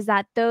stated is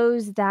that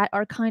those that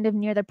are kind of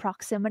near the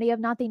proximity of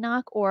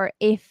Natinak, or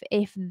if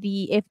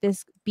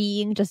this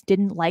being just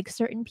didn't like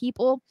certain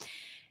people,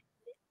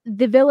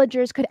 the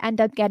villagers could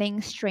end up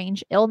getting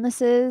strange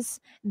illnesses.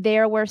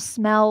 There were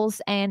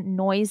smells and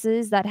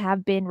noises that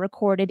have been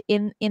recorded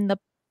in the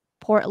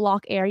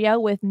Portlock area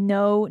with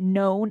no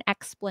known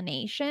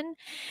explanation.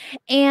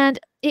 And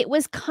it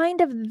was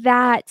kind of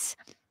that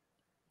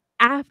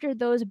after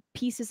those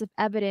pieces of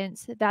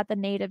evidence that the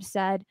natives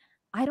said,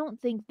 I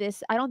don't think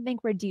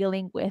we're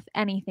dealing with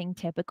anything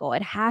typical.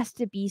 It has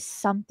to be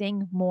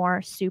something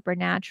more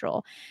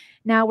supernatural.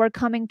 Now we're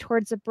coming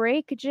towards a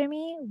break,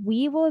 Jimmy.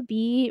 We will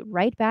be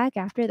right back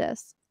after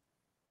this.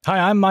 Hi,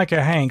 I'm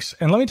Micah Hanks,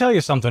 and let me tell you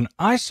something.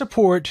 I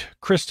support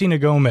Cristina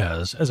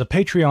Gomez as a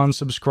Patreon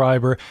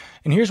subscriber,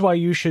 and here's why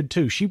you should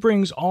too. She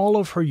brings all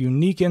of her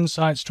unique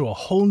insights to a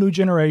whole new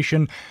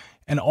generation,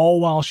 and all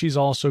while she's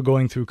also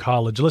going through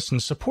college. Listen,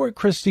 support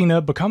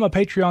Cristina, become a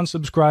Patreon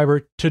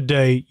subscriber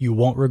today. You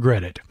won't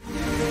regret it.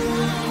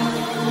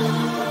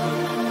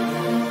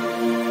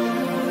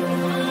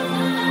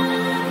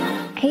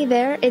 Hey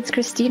there, it's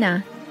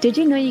Cristina. Did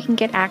you know you can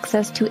get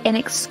access to an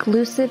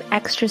exclusive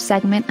extra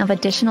segment of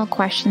additional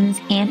questions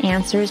and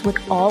answers with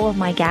all of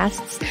my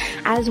guests,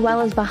 as well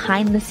as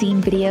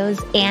behind-the-scene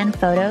videos and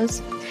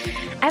photos?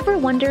 Ever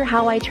wonder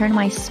how I turn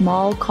my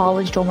small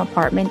college dorm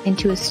apartment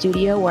into a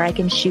studio where I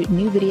can shoot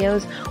new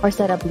videos or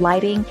set up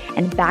lighting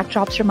and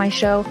backdrops for my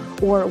show,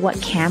 or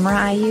what camera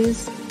I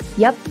use?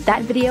 Yep,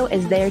 that video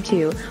is there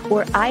too,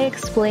 where I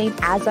explain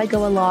as I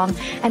go along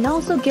and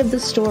also give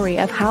the story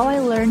of how I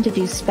learned to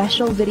do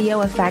special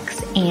video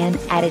effects and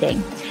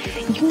editing.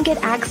 You can get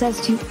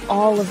access to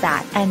all of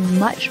that and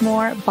much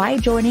more by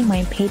joining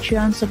my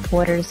Patreon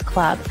Supporters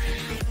Club.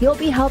 You'll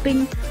be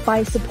helping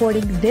by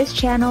supporting this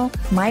channel,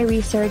 my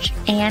research,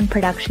 and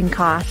production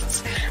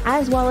costs,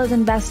 as well as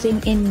investing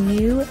in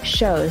new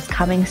shows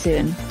coming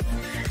soon.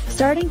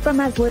 Starting from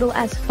as little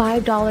as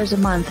 $5 a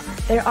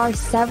month, there are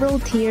several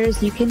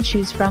tiers you can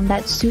choose from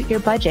that suit your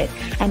budget,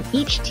 and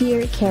each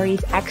tier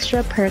carries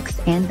extra perks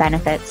and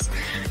benefits.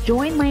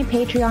 Join my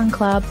Patreon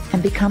club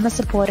and become a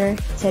supporter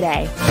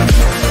today.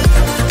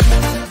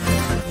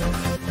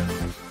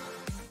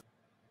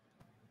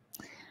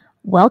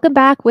 Welcome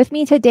back. With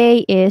me today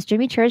is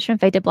Jimmy Church from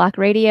Fade to Black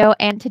Radio,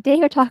 and today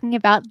we're talking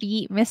about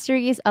the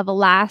mysteries of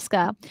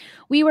Alaska.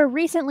 We were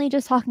recently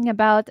just talking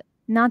about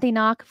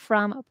Nantinaq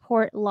from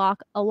Port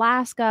Lock,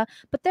 Alaska,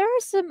 but there are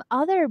some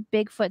other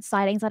Bigfoot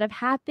sightings that have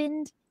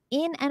happened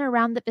in and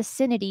around the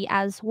vicinity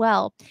as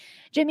well.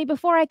 Jimmy,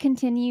 before I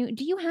continue,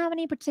 do you have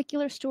any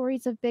particular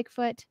stories of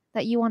Bigfoot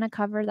that you want to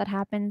cover that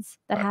happened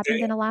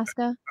in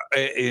Alaska?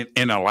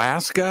 In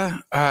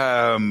Alaska,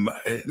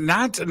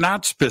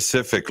 not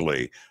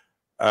specifically.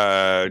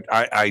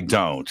 I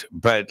don't.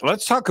 But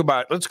let's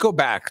go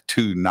back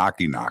to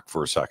Nantinaq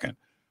for a second.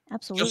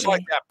 Absolutely. Just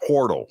like that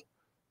portal,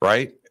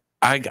 right?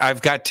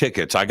 I've got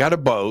tickets. I got a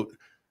boat.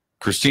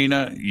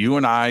 Cristina, you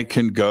and I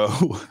can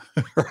go,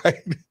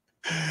 right?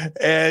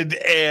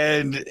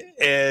 And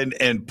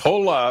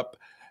pull up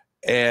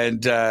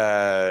and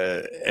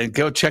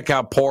go check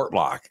out Port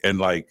Lock and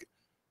like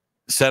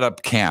set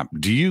up camp.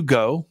 Do you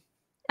go?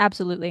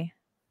 Absolutely.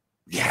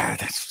 Yeah,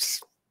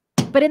 that's.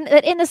 But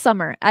in the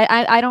summer,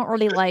 I don't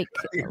really like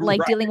Right.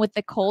 dealing with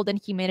the cold and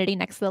humidity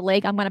next to the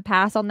lake. I'm gonna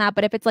pass on that.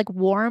 But if it's like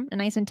warm and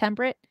nice and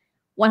temperate,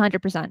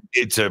 100%.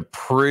 It's a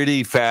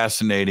pretty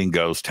fascinating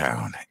ghost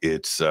town.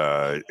 It's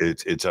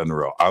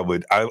unreal. I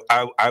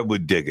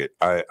would dig it.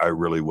 I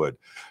really would.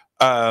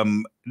 Now,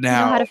 you know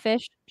how to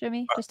fish,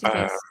 Jimmy? Just in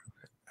case.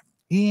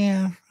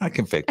 Yeah, I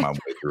can fake my way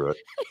through it.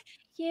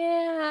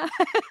 Yeah.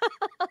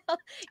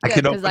 I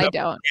can because open I up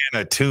don't. a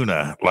can of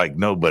tuna like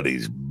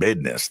nobody's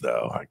business,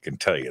 though. I can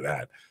tell you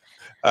that.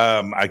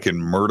 I can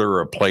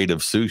murder a plate of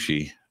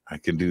sushi. I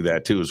can do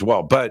that too as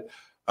well. But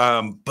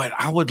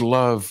I would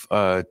love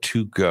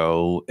to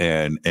go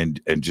and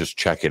just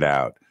check it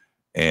out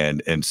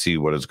and see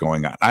what is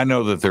going on. I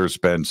know that there's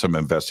been some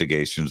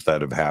investigations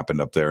that have happened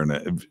up there,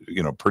 and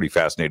pretty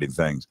fascinating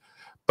things.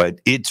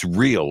 But it's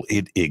real.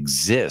 It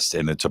exists,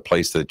 and it's a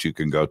place that you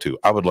can go to.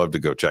 I would love to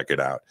go check it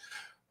out.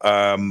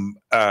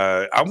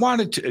 I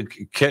wanted to.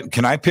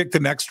 Can I pick the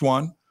next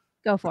one?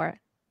 Go for it.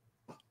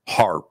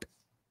 Harp.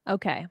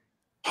 Okay.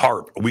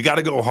 Harp. We got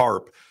to go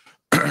harp.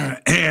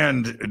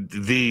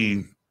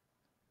 And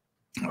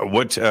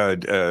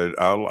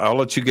I'll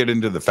let you get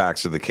into the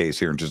facts of the case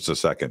here in just a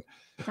second.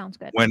 Sounds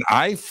good. When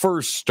I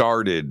first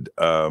started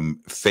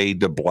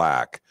Fade to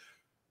Black,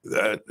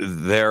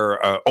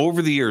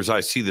 over the years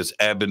I see this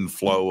ebb and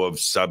flow of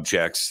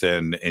subjects,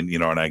 and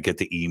I get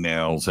the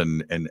emails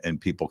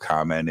and people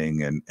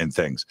commenting and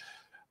things.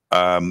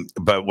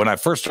 But when I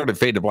first started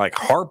Fade to Black,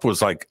 harp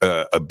was like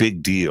a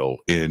big deal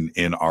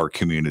in our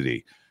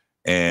community,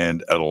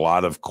 and a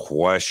lot of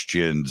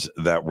questions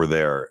that were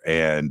there.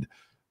 And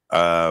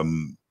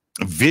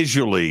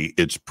visually,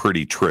 it's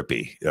pretty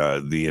trippy,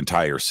 the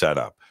entire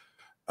setup.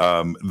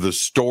 The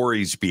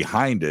stories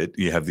behind it,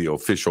 you have the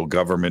official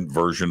government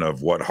version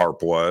of what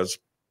harp was,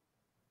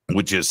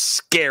 which is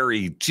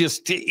scary.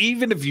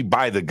 Even if you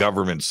buy the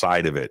government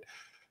side of it,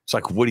 it's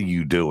like, what are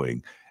you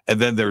doing? And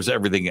then there's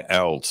everything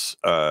else,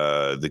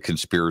 the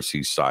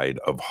conspiracy side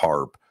of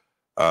harp.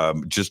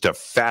 Just a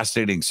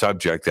fascinating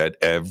subject that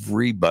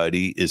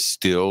everybody is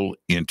still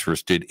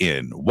interested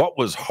in. What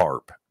was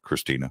harp,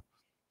 Cristina?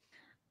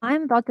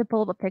 I'm about to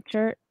pull up a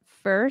picture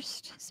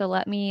first, so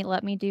let me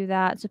do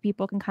that so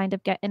people can kind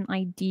of get an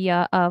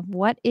idea of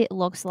what it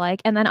looks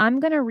like, and then I'm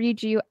going to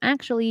read you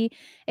actually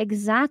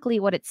exactly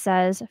what it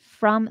says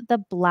from the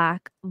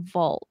Black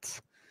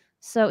Vault.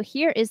 So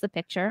here is the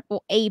picture,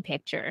 well, a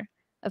picture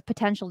of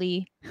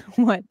potentially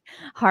what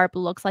harp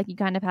looks like. You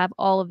kind of have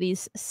all of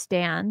these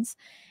stands.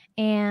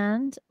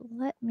 And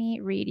let me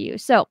read you.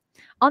 So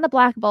on the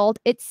Black Vault,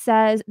 it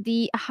says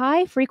the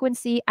High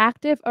Frequency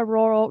Active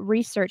Auroral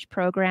Research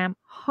Program,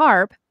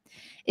 HARP,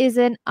 is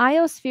an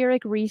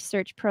ionospheric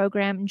research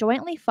program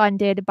jointly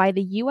funded by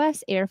the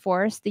U.S. Air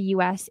Force, the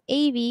U.S.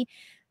 Navy,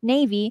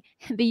 Navy,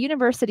 the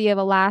University of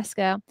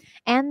Alaska,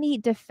 and the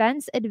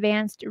Defense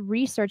Advanced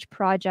Research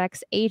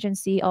Projects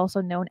Agency,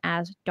 also known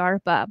as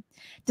DARPA.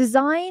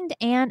 Designed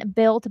and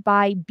built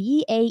by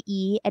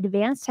BAE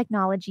Advanced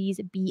Technologies,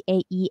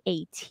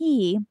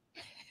 BAEAT,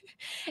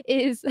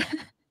 is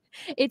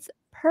its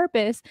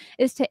purpose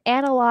is to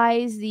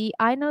analyze the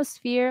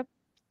ionosphere,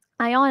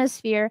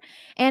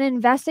 and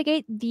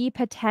investigate the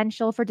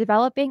potential for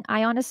developing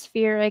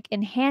ionospheric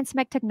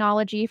enhancement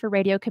technology for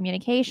radio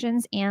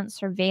communications and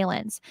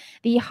surveillance.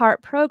 The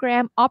HARP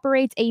program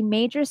operates a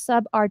major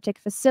subarctic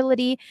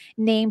facility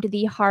named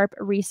the HARP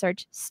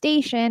Research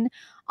Station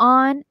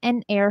on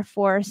an Air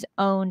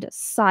Force-owned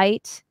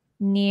site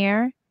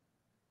near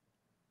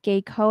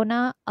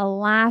Gacona,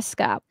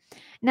 Alaska.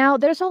 Now,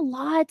 there's a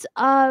lot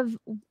of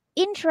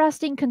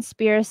interesting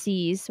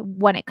conspiracies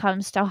when it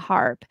comes to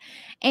HARP.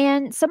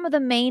 And some of the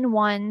main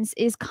ones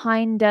is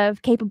kind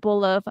of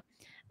capable of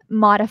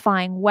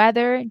modifying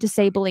weather,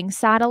 disabling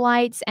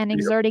satellites, and Yep.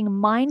 exerting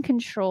mind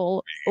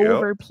control Yep.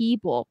 over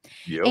people.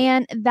 Yep.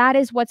 And that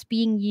is what's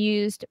being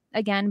used,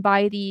 again,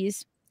 by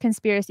these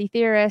conspiracy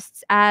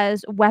theorists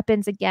as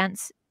weapons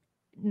against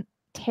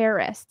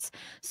terrorists.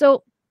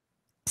 So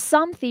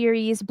some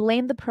theories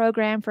blame the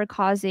program for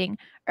causing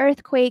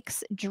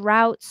earthquakes,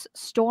 droughts,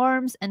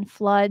 storms, and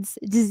floods,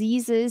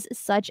 diseases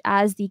such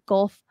as the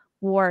Gulf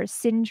War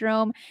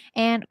syndrome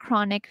and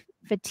chronic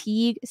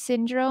fatigue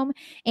syndrome,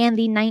 and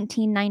the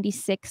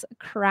 1996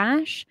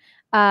 crash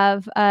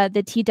of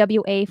the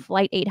TWA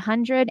Flight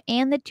 800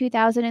 and the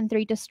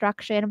 2003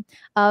 destruction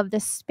of the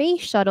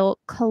space shuttle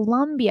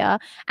Columbia,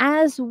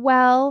 as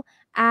well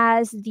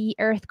as the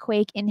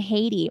earthquake in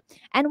Haiti.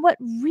 And what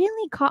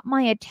really caught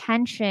my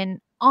attention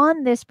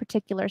on this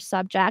particular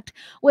subject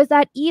was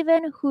that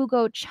even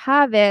Hugo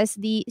Chavez,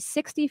 the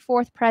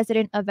 64th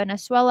president of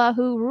Venezuela,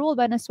 who ruled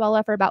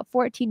Venezuela for about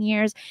 14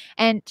 years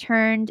and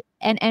turned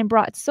and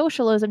brought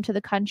socialism to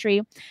the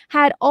country,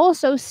 had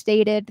also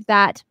stated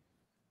that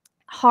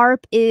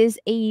HARP is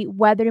a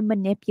weather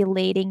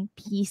manipulating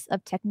piece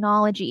of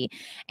technology.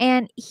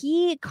 And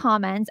he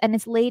comments, and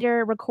it's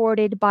later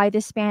recorded by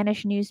the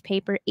Spanish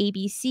newspaper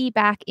ABC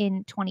back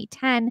in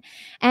 2010.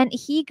 And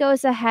he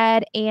goes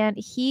ahead and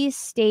he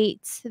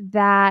states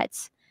that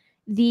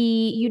the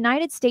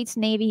United States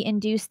Navy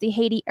induced the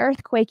Haiti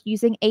earthquake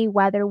using a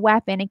weather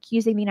weapon,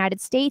 accusing the United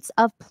States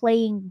of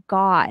playing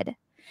God.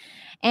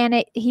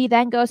 And he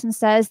then goes and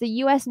says the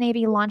U.S.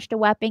 Navy launched a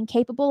weapon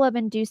capable of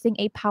inducing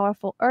a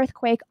powerful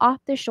earthquake off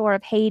the shore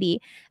of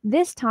Haiti.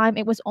 This time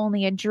it was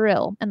only a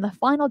drill, and the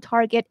final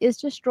target is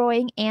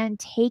destroying and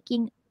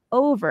taking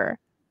over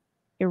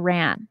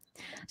Iran.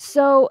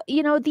 So,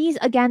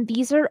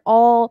 these are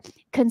all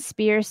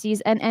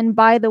conspiracies. And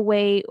by the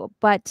way,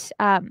 but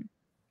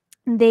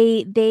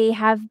they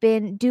have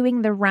been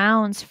doing the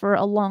rounds for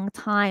a long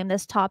time,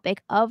 this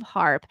topic of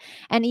HARP,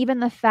 and even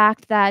the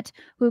fact that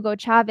Hugo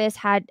Chavez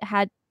had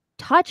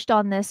touched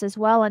on this as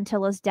well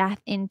until his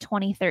death in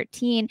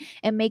 2013.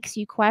 It makes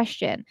you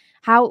question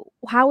how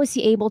is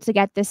he able to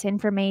get this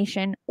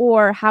information,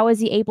 or how is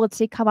he able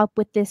to come up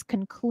with this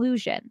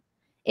conclusion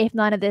if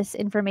none of this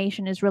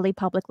information is really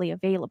publicly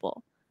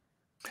available?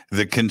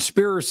 The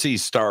conspiracy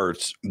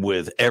starts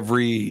with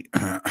every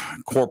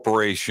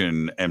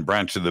corporation and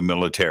branch of the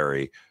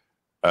military,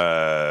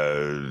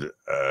 an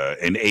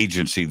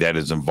agency that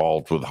is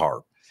involved with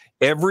HARP.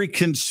 Every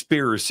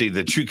conspiracy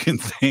that you can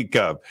think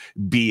of,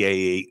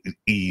 BAE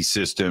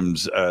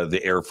Systems,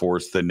 the Air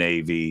Force, the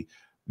Navy,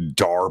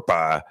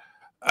 DARPA,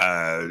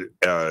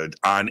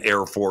 on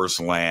Air Force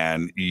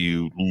land,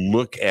 you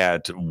look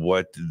at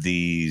what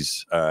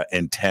these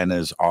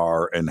antennas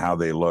are and how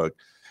they look,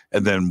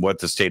 and then what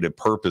the stated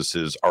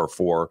purposes are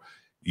for.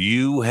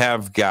 You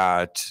have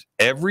got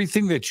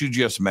everything that you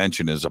just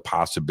mentioned as a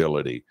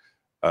possibility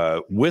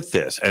with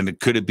this. And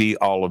could it be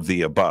all of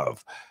the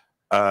above?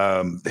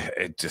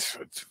 It's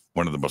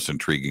one of the most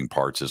intriguing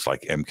parts is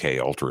like MK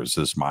Ultra. Is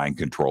this mind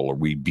control? Are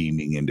we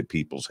beaming into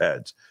people's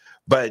heads?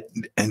 But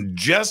and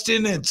just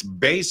in its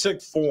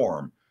basic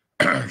form,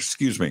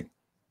 excuse me,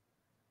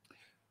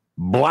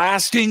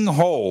 blasting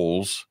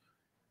holes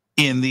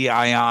in the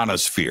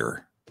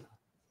ionosphere.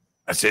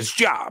 That's its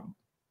job,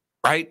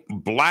 right?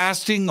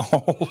 Blasting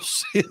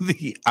holes in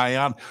the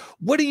ion.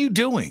 What are you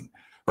doing?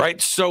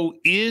 Right. So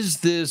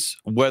is this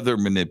weather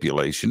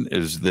manipulation?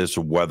 Is this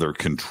weather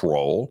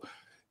control?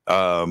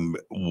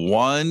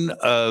 One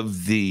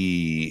of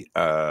the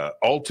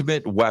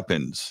ultimate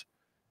weapons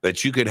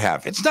that you could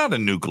have. It's not a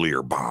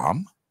nuclear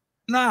bomb.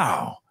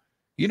 No.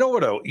 You know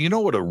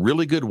what a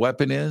really good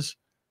weapon is?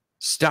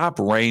 Stop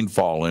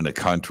rainfall in a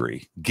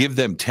country. Give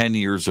them 10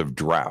 years of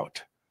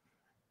drought.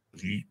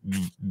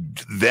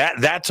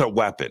 That's a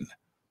weapon.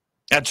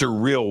 That's a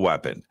real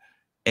weapon.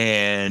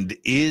 And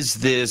is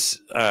this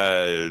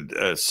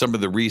some of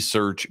the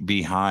research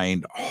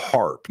behind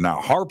HARP? Now,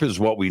 HARP is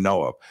what we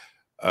know of,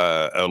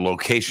 a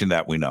location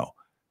that we know.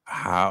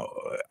 How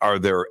are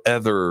there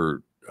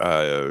other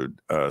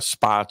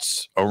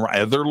spots or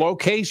other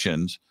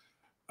locations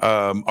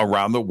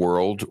around the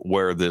world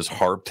where this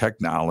HARP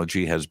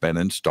technology has been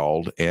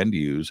installed and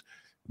used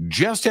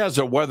just as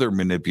a weather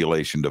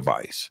manipulation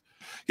device.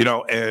 You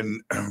know,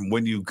 and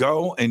when you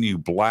go and you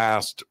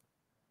blast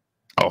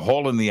a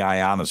hole in the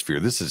ionosphere,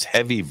 this is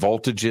heavy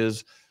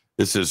voltages.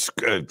 This is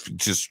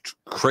just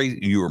crazy.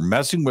 You are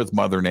messing with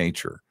Mother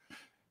Nature.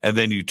 And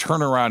then you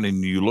turn around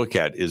and you look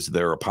at, is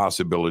there a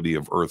possibility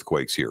of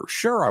earthquakes here?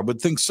 Sure, I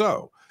would think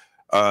so.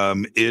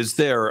 Is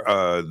there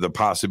the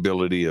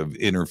possibility of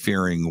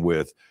interfering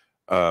with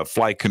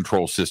flight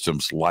control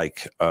systems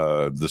like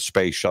the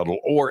space shuttle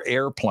or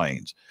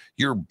airplanes?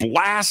 You're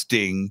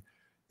blasting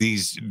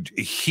these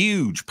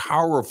huge,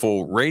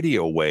 powerful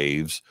radio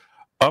waves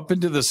up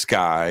into the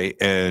sky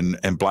and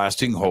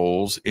blasting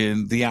holes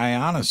in the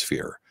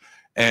ionosphere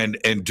and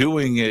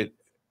doing it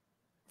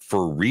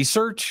for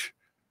research,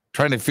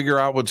 trying to figure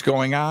out what's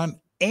going on.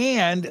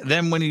 And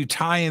then when you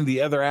tie in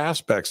the other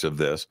aspects of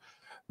this,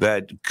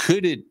 that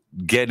could it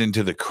get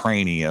into the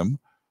cranium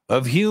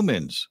of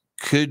humans?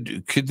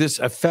 Could this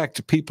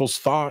affect people's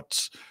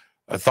thoughts,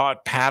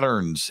 thought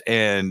patterns,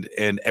 and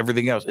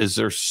everything else? Is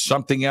there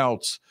something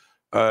else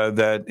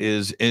that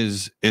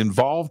is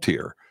involved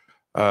here?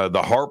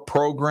 The HARP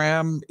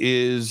program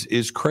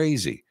is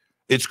crazy.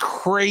 It's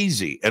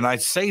crazy, and I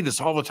say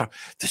this all the time.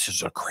 This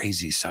is a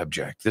crazy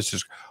subject. This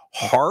is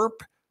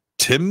HARP.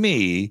 To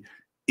me,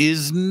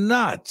 is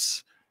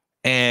nuts.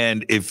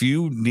 And if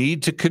you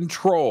need to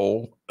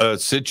control a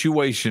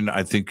situation,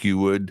 I think you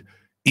would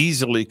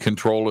easily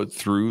control it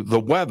through the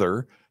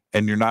weather.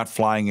 And you're not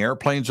flying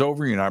airplanes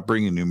over. You're not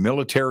bringing new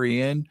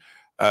military in.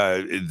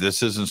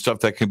 This isn't stuff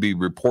that can be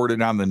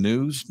reported on the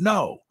news.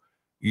 No,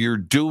 you're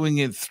doing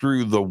it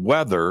through the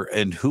weather.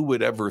 And who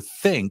would ever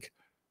think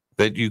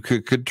that you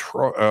could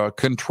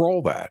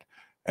control that?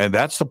 And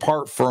that's the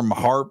part from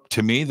HARP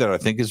to me that I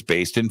think is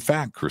based in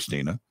fact,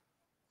 Cristina.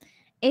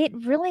 It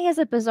really is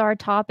a bizarre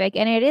topic,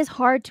 and it is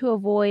hard to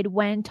avoid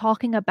when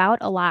talking about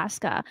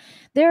Alaska.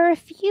 There are a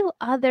few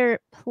other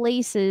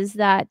places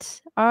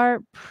that are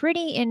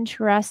pretty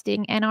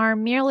interesting and are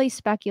merely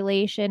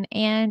speculation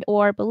and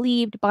or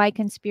believed by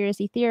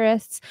conspiracy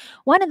theorists.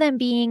 One of them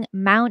being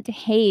Mount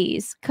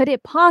Hayes. Could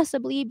it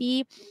possibly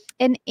be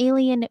an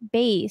alien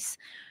base?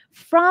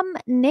 From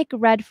Nick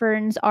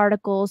Redfern's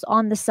articles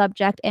on the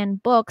subject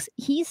and books,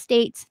 he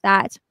states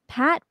that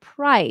Pat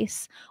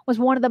Price was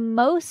one of the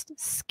most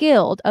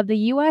skilled of the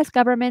U.S.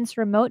 government's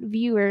remote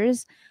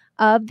viewers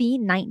of the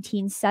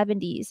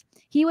 1970s.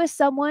 He was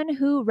someone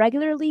who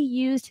regularly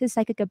used his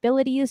psychic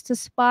abilities to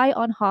spy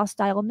on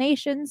hostile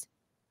nations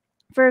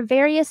for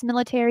various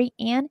military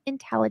and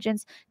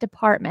intelligence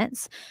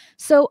departments.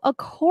 So,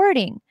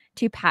 according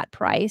to Pat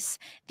Price,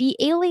 the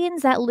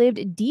aliens that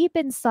lived deep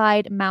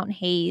inside Mount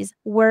Hayes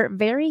were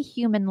very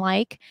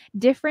human-like,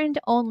 different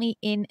only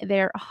in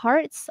their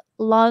hearts,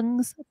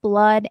 lungs,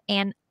 blood,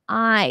 and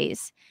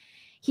eyes.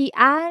 He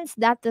adds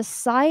that the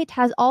site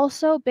has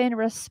also been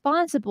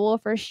responsible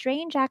for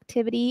strange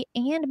activity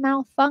and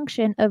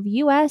malfunction of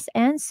US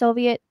and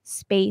Soviet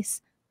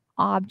space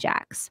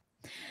objects.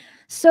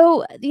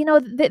 So,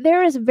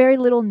 there is very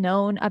little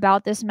known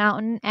about this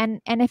mountain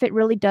and if it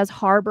really does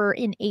harbor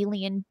an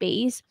alien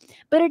base,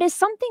 but it is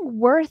something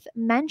worth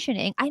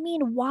mentioning. I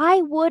mean,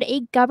 why would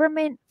a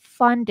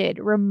government-funded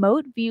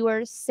remote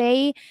viewer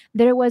say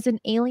there was an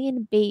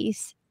alien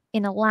base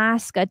in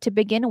Alaska to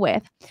begin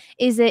with?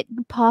 Is it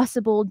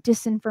possible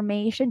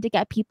disinformation to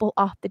get people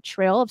off the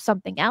trail of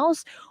something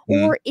else?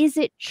 Or is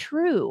it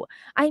true?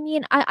 I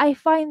mean, I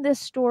find this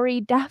story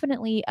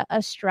definitely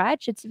a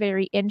stretch. It's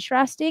very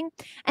interesting.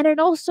 And it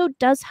also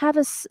does have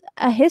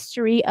a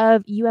history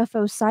of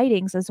UFO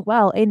sightings as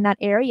well in that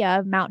area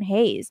of Mount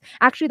Hayes,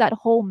 actually that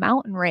whole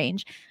mountain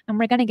range. And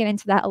we're going to get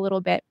into that a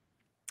little bit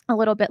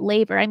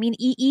later. I mean,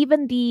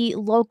 even the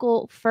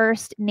local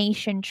First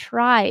Nation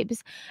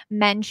tribes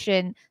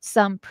mention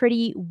some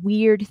pretty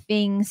weird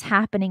things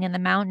happening in the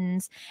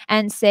mountains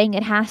and saying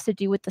it has to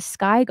do with the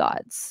sky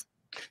gods.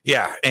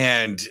 Yeah.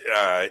 And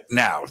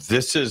now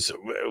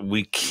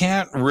we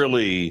can't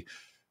really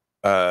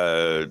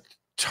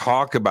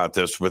talk about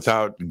this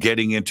without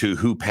getting into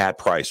who Pat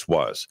Price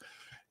was.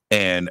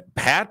 And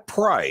Pat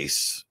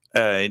Price,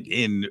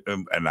 and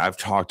I've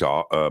talked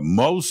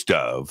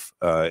to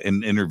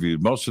and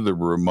interviewed most of the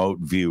remote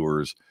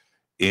viewers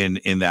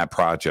in that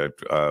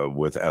project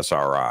with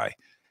SRI,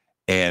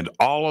 and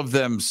all of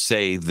them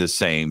say the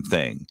same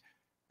thing.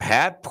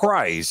 Pat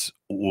Price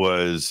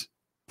was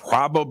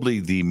probably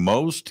the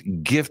most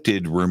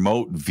gifted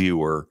remote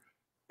viewer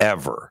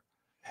ever.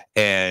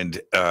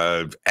 And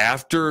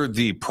after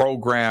the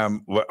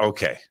program,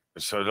 okay,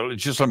 so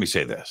just let me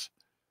say this.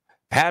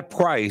 Pat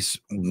Price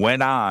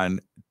went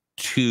on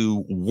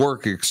to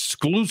work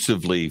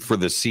exclusively for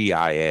the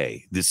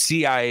CIA. The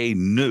CIA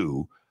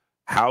knew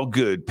how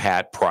good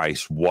Pat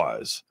Price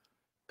was.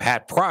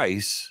 Pat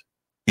Price,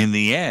 in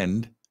the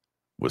end,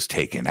 was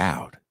taken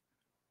out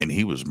and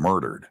he was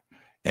murdered.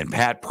 And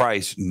Pat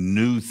Price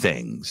knew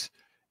things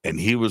and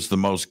he was the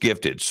most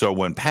gifted. So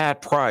when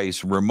Pat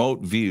Price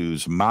remote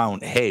views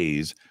Mount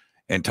Hayes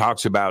and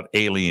talks about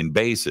alien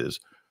bases,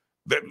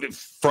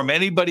 from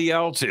anybody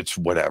else, it's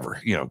whatever,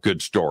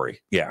 good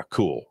story. Yeah,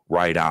 cool.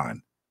 Right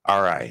on.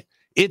 All right.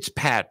 It's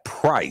Pat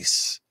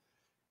Price,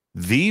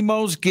 the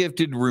most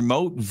gifted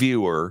remote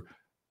viewer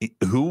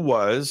who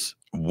was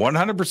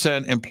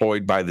 100%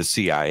 employed by the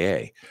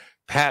CIA.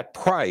 Pat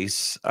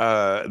Price,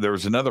 there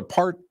was another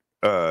part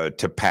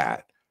to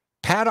Pat.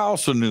 Pat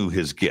also knew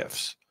his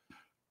gifts,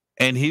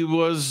 and he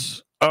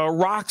was a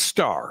rock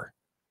star,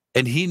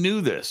 and he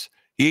knew this.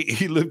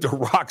 He lived a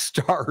rock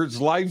star's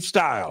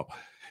lifestyle.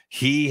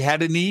 He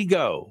had an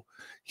ego.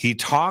 He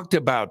talked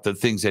about the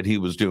things that he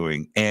was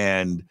doing,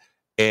 and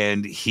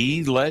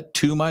he let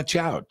too much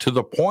out to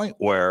the point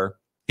where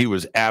he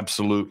was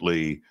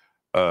absolutely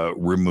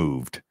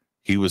removed.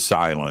 He was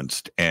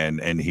silenced,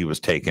 and he was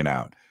taken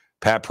out.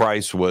 Pat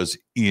Price was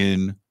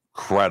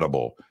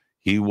incredible.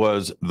 He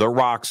was the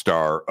rock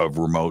star of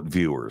remote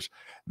viewers.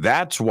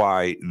 That's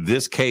why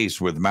this case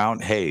with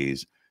Mount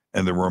Hayes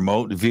and the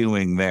remote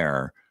viewing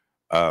there,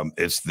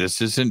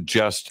 this isn't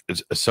just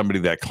somebody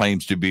that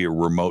claims to be a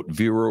remote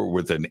viewer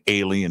with an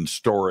alien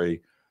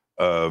story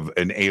of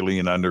an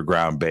alien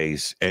underground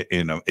base.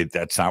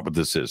 That's not what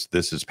this is.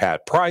 This is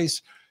Pat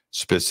Price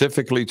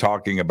specifically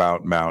talking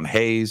about Mount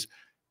Hayes.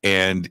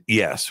 And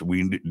yes,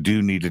 we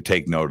do need to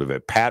take note of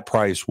it. Pat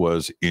Price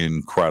was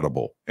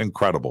incredible.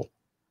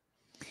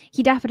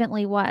 He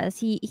definitely was.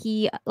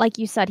 He, like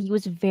you said, he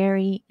was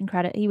very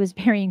incredible. He was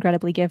very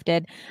incredibly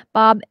gifted.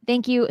 Bob,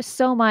 thank you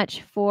so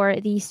much for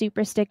the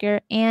super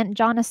sticker. And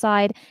John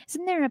aside,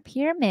 isn't there a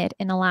pyramid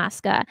in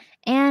Alaska?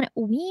 And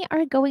we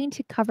are going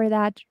to cover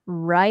that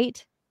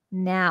right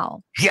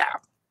now. Yeah.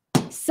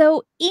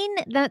 So in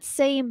that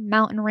same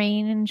mountain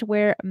range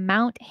where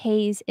Mount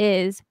Hayes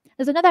is,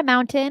 there's another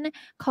mountain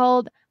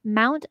called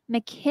Mount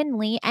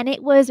McKinley, and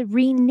it was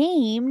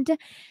renamed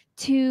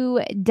to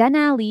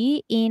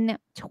Denali in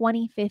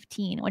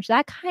 2015, which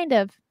I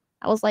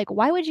was like,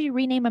 why would you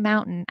rename a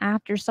mountain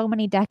after so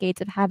many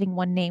decades of having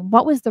one name?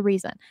 What was the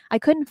reason? I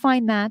couldn't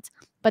find that,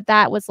 but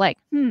that was like,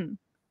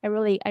 I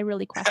really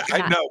questioned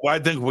that. I know. I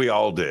think we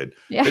all did.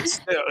 Yeah.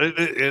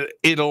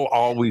 It'll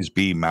always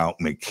be Mount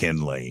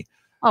McKinley.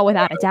 Oh,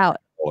 without a doubt.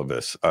 All of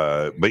us.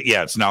 But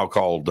yeah, it's now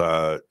called,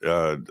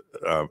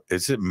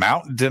 is it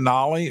Mount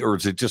Denali or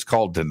is it just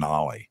called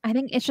Denali? I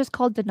think it's just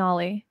called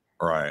Denali.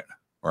 Right.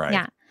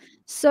 Yeah.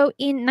 So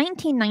in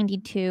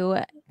 1992,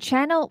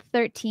 Channel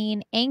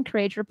 13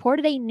 Anchorage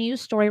reported a news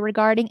story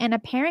regarding an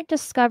apparent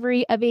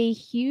discovery of a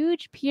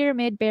huge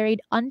pyramid buried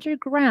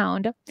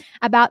underground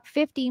about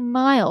 50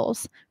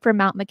 miles from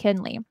Mount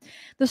McKinley.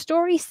 The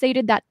story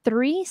stated that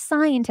 3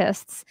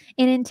 scientists,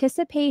 in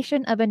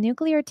anticipation of a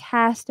nuclear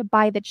test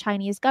by the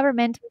Chinese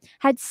government,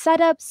 had set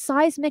up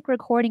seismic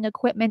recording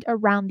equipment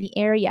around the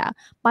area.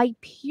 By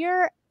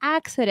pure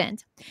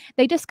accident,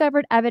 they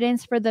discovered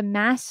evidence for the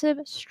massive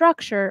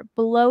structure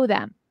below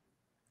them.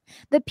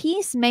 The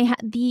piece may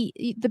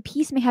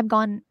have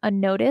gone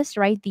unnoticed,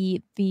 right?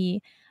 The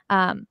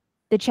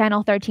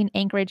Channel 13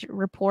 Anchorage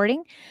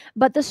reporting,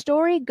 but the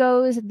story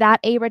goes that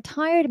a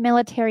retired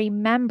military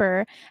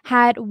member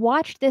had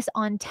watched this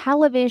on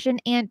television,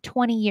 and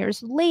 20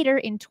 years later,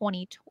 in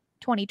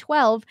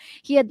 2012,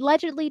 he had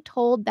allegedly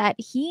told that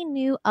he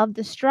knew of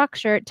the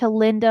structure to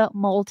Linda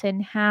Moulton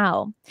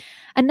Howe.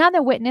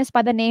 Another witness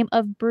by the name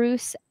of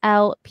Bruce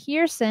L.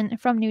 Pearson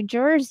from New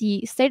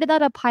Jersey stated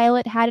that a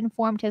pilot had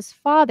informed his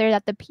father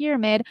that the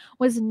pyramid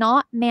was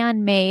not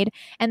man-made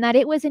and that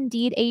it was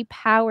indeed a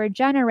power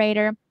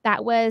generator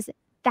that was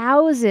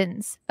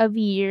thousands of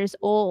years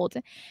old.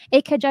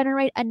 It could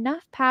generate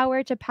enough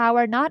power to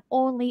power not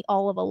only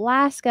all of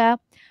Alaska,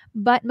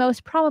 but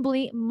most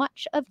probably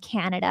much of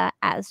Canada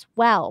as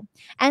well.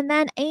 And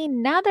then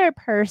another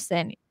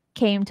person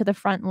came to the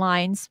front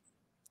lines,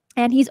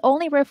 and he's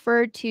only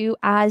referred to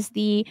as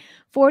the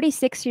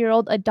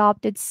 46-year-old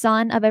adopted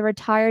son of a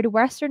retired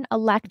Western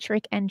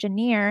Electric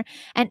engineer.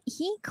 And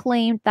he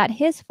claimed that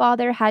his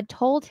father had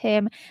told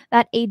him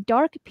that a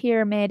dark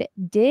pyramid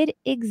did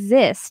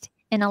exist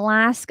in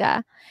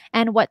Alaska.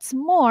 And what's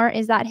more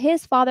is that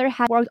his father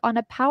had worked on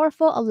a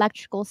powerful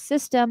electrical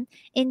system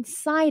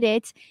inside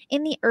it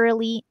in the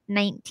early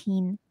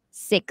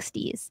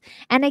 1960s.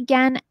 And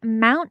again,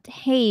 Mount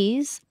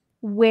Hayes,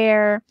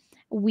 where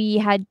we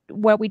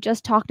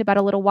just talked about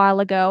a little while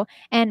ago,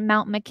 and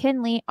Mount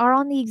McKinley are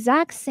on the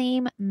exact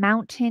same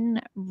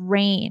mountain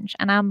range.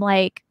 And I'm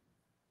like,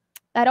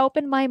 that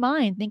opened my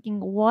mind thinking,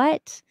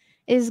 what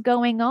is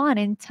going on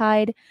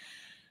inside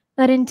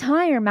that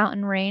entire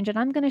mountain range? And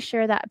I'm going to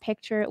share that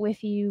picture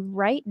with you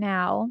right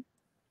now.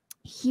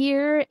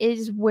 Here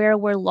is where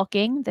we're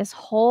looking. This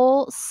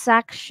whole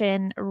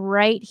section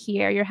right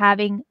here, you're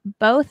having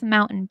both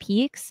mountain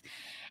peaks,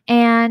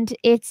 and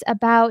it's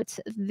about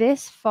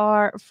this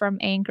far from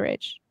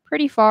Anchorage,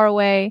 pretty far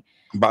away.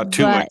 About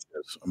 2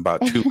 inches.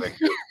 About 2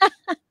 inches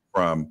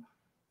from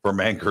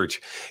Anchorage.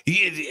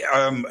 Is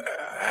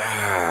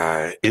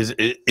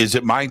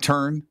it my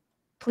turn?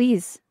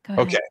 Please go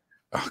ahead.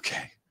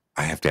 Okay.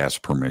 I have to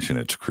ask permission.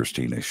 It's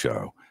Christina's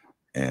show,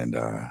 and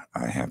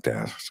I have to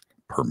ask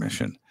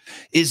permission.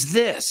 Is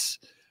this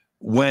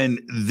when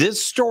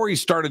this story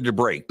started to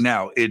break,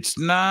 now it's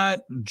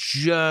not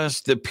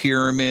just the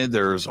pyramid.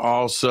 There's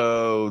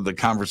also the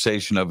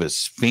conversation of a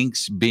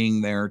sphinx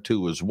being there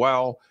too as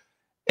well.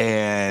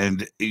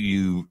 And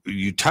you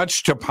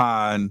touched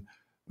upon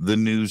the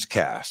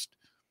newscast.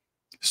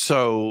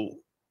 So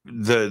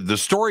the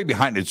story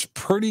behind it's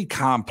pretty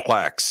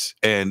complex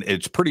and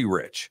it's pretty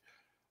rich.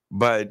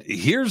 But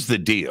here's the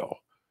deal.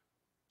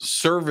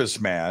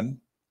 Serviceman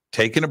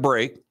taking a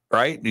break,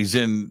 right? He's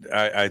in,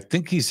 I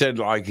think he said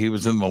like he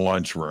was in the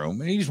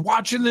lunchroom and he's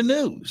watching the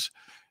news.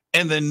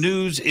 And the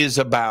news is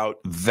about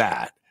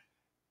that.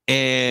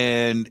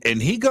 And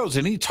he goes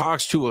and he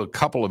talks to a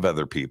couple of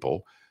other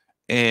people.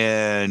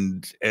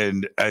 And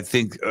I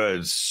think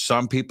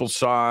some people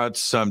saw it,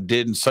 some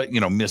didn't, so,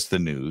 missed the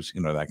news,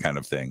 that kind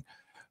of thing.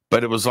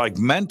 But it was like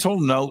mental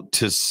note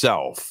to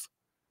self.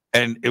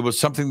 And it was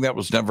something that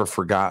was never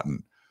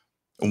forgotten.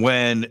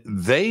 When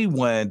they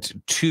went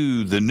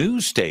to the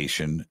news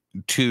station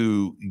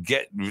to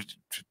get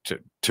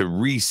to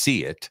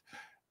re-see it,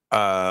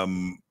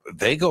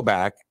 they go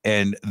back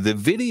and the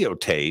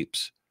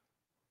videotapes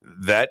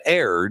that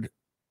aired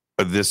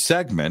this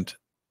segment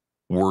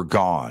were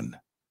gone.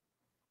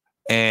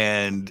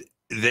 And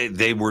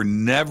they were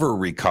never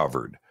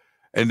recovered.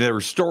 And there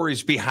were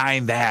stories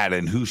behind that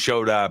and who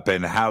showed up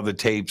and how the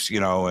tapes,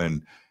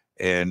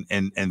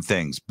 and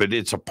things. But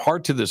it's a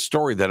part to this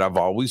story that I've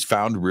always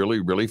found really,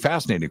 really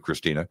fascinating,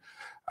 Cristina.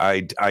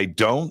 I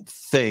don't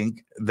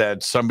think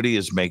that somebody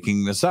is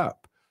making this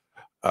up.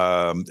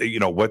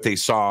 What they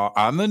saw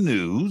on the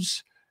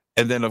news.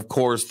 And then, of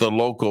course, the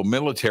local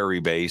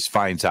military base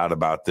finds out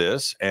about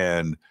this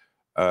and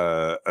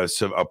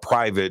a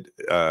private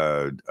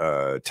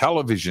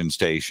television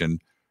station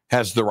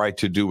has the right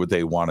to do what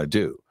they want to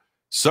do.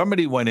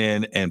 Somebody went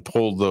in and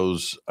pulled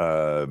those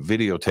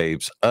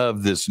videotapes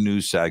of this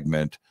news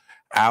segment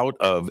out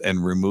of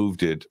and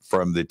removed it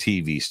from the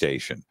TV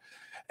station.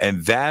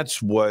 And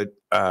that's what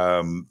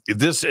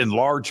this, in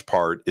large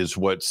part, is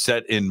what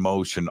set in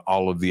motion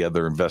all of the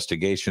other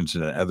investigations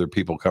and other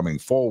people coming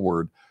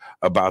forward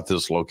about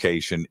this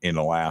location in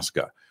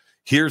Alaska.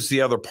 Here's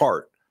the other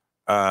part.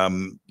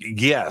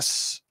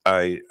 Yes,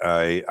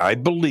 I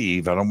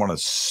believe, I don't want to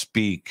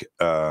speak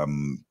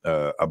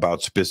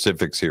about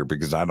specifics here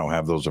because I don't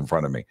have those in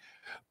front of me,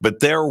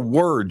 but there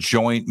were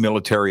joint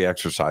military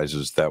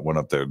exercises that went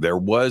up there. There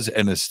was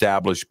an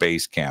established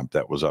base camp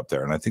that was up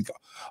there. And I think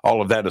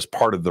all of that is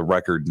part of the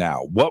record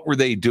now. What were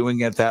they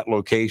doing at that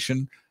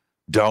location?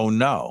 Don't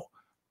know.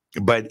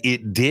 But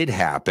it did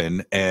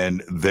happen,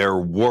 and there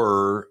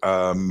were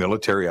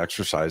military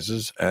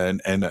exercises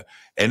and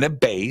a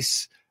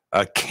base,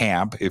 a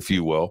camp, if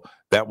you will,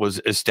 that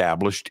was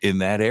established in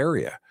that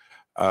area.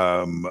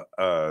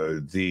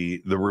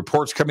 The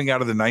reports coming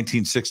out of the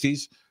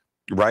 1960s,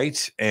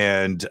 right,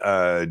 and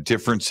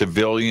different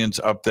civilians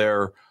up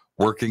there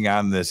working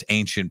on this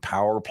ancient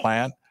power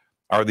plant.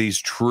 Are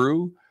these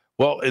true?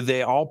 Well,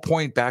 they all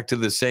point back to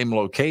the same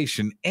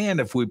location,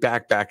 and if we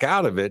back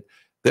out of it,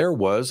 there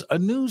was a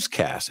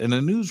newscast and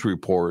a news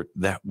report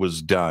that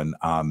was done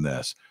on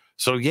this.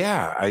 So,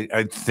 yeah,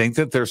 I think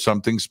that there's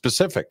something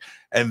specific.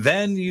 And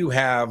then you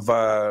have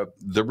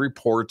the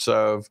reports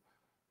of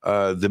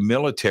the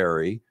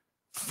military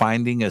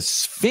finding a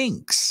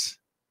sphinx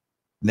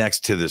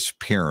next to this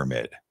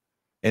pyramid.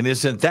 And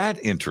isn't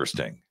that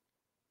interesting?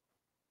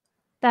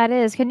 That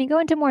is. Can you go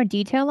into more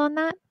detail on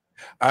that?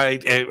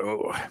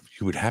 You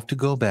would have to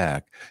go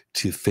back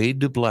to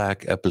Fade to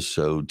Black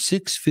episode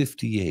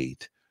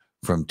 658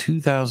 from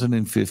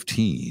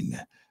 2015.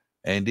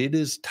 And it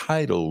is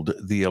titled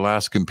The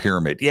Alaskan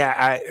Pyramid.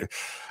 Yeah,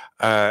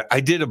 I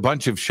did a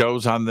bunch of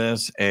shows on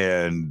this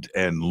and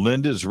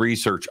Linda's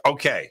research.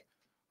 Okay.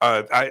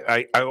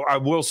 I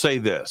will say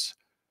this.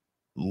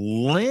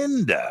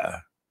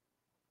 Linda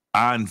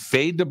on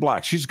Fade to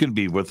Black. She's going to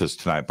be with us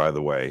tonight, by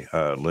the way.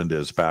 Linda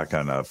is back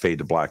on Fade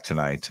to Black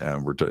tonight.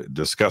 We're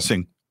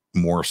discussing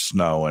more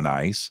snow and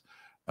ice.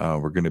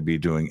 We're going to be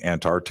doing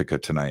Antarctica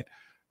tonight.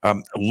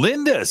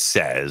 Linda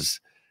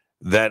says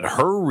that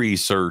her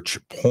research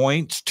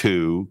points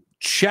to,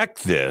 check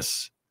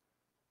this,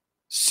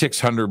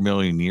 600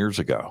 million years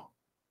ago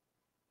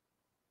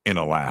in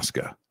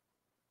Alaska.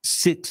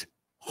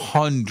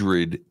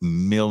 600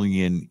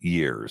 million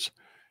years.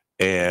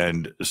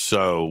 And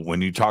so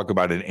when you talk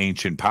about an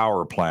ancient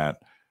power plant,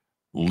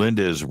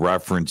 Linda is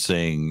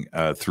referencing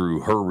through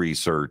her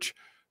research,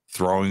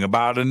 throwing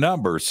about a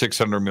number,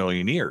 600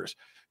 million years.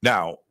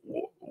 Now,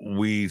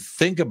 we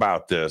think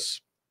about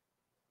this,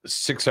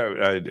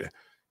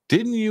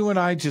 didn't you and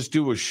I just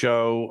do a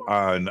show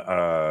on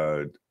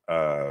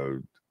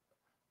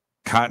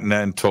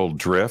continental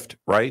drift,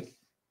 right?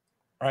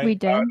 Right. We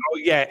did. Oh,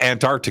 yeah,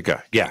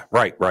 Antarctica. Yeah,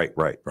 right.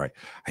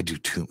 I do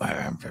too.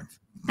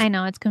 I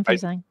know, it's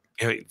confusing.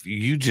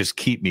 You just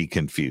keep me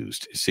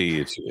confused.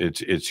 See,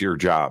 it's your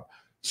job.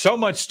 So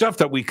much stuff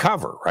that we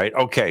cover, right?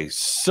 Okay,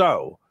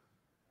 so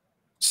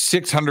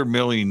 600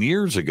 million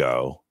years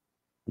ago,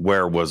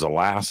 where was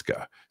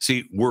Alaska?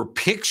 See, we're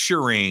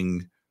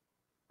picturing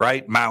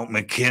right? Mount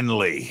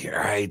McKinley,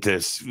 right?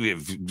 This, the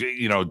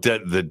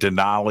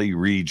Denali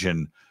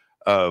region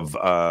of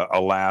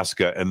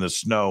Alaska, and the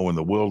snow and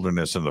the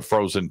wilderness and the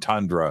frozen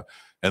tundra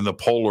and the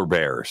polar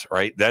bears,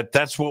 right?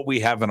 That's what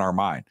we have in our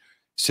mind.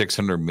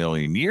 600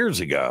 million years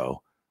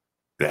ago,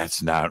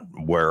 that's not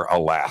where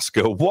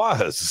Alaska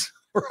was,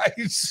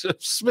 right?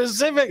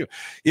 Specific,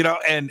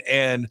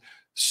 and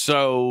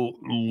so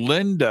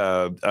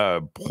Linda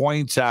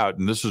points out,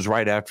 and this is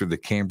right after the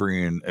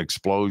Cambrian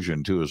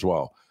explosion too, as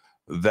well,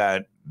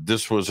 that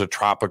this was a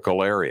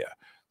tropical area.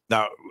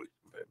 Now,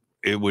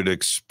 it would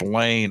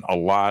explain a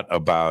lot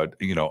about,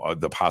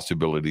 the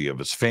possibility of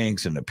a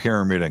sphinx and a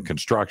pyramid and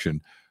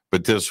construction,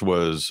 but this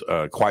was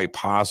quite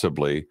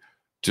possibly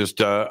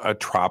just a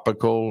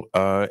tropical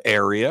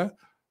area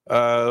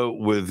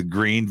with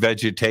green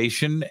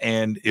vegetation,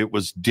 and it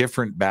was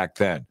different back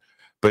then.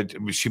 But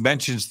she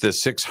mentions the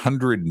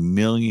 600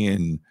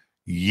 million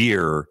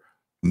year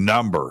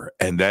number,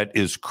 and that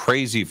is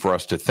crazy for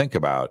us to think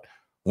about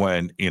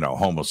when,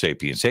 Homo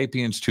sapiens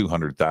sapiens,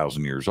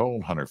 200,000 years old,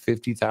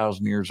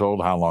 150,000 years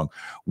old, how long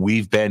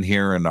we've been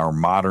here in our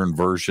modern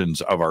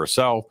versions of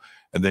ourselves.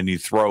 And then you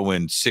throw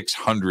in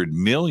 600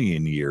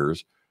 million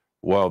years.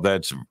 Well,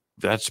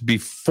 that's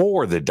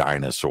before the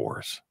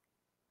dinosaurs,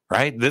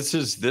 right? That's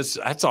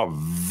a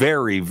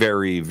very,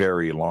 very,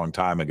 very long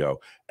time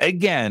ago.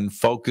 Again,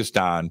 focused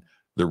on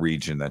the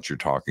region that you're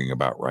talking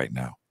about right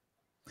now.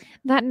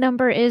 That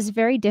number is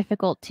very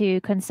difficult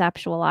to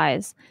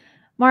conceptualize.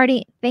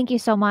 Marty, thank you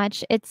so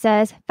much. It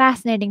says,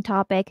 fascinating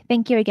topic.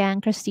 Thank you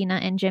again, Cristina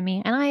and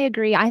Jimmy. And I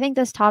agree. I think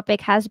this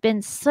topic has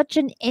been such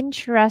an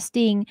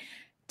interesting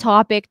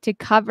topic to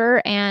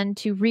cover and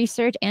to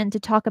research and to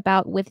talk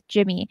about with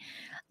Jimmy.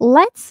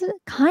 Let's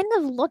kind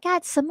of look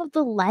at some of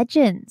the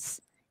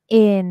legends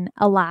in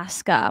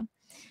Alaska.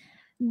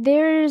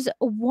 There's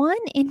one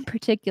in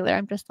particular.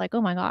 I'm just like,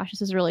 oh my gosh,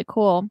 this is really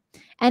cool.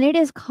 And it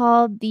is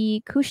called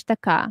the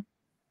Kushtaka.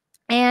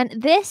 And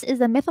this is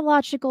a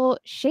mythological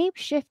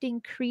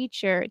shape-shifting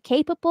creature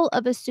capable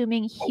of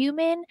assuming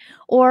human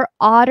or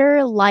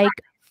otter-like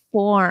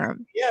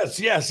form. Yes.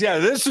 Yeah.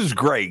 This is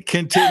great.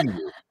 Continue.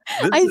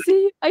 I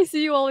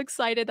see you all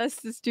excited. That's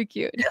just too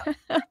cute.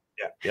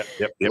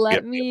 Yep.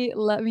 Let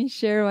me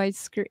share my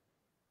screen.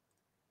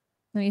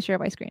 Let me share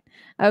my screen.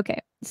 Okay,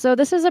 so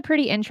this is a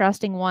pretty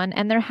interesting one,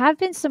 and there have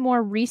been some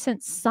more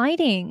recent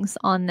sightings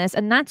on this,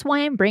 and that's why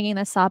I'm bringing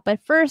this up.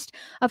 But first,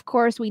 of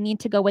course, we need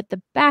to go with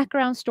the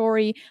background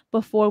story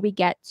before we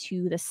get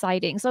to the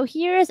sighting. So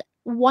here's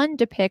one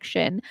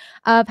depiction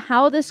of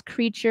how this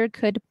creature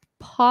could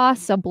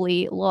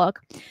possibly look.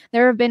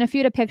 There have been a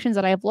few depictions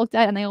that I've looked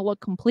at, and they all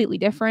look completely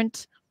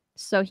different.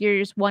 So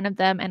here's one of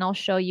them, and I'll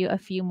show you a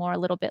few more a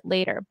little bit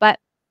later. But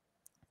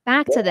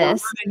back to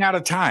this. We're running out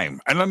of time,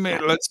 and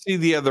let's see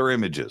the other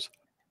images.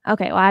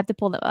 Okay, well, I have to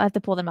pull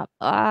them up.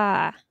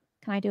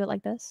 Can I do it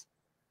like this?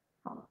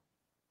 Oh,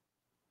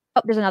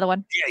 there's another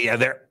one. Yeah,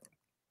 there.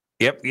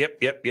 Yep.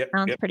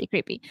 Sounds pretty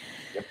creepy.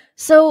 Yep.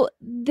 So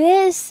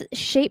this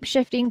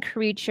shape-shifting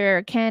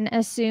creature can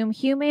assume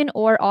human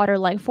or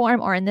otter-like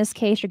form, or in this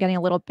case, you're getting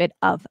a little bit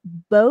of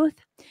both.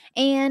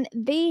 And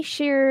they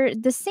share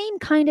the same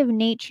kind of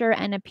nature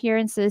and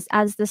appearances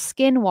as the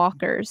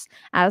skinwalkers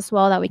as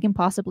well that we can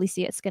possibly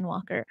see at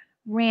Skinwalker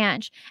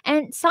Ranch.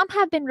 And some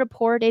have been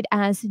reported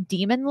as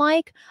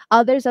demon-like,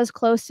 others as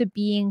close to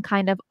being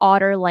kind of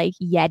otter-like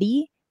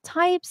Yeti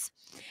types.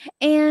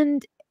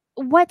 And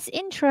what's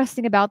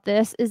interesting about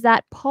this is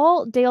that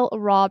Paul Dale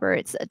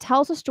Roberts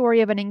tells a story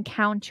of an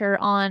encounter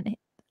on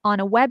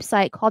a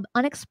website called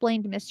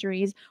Unexplained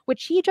Mysteries,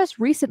 which he just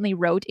recently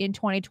wrote in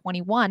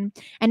 2021,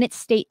 and it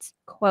states,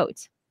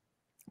 quote,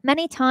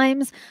 "Many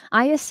times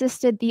I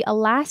assisted the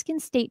Alaskan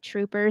state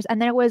troopers,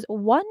 and there was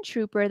one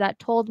trooper that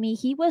told me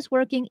he was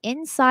working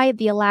inside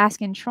the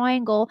Alaskan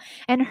Triangle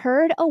and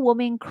heard a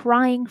woman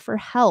crying for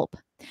help.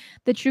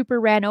 The trooper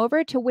ran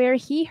over to where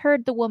he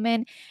heard the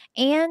woman,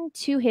 and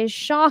to his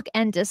shock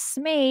and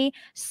dismay,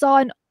 saw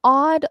an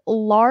odd,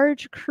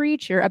 large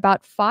creature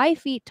about 5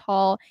 feet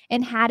tall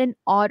and had an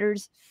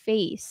otter's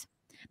face.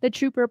 The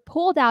trooper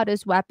pulled out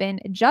his weapon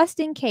just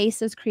in case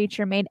this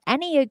creature made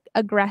any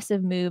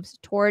aggressive moves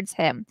towards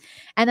him.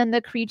 And then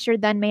the creature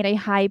then made a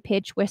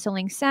high-pitched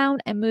whistling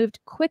sound and moved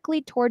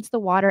quickly towards the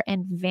water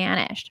and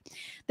vanished.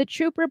 The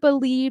trooper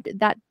believed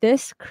that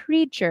this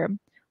creature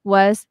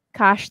was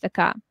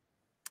Kashtaka."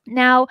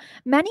 Now,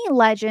 many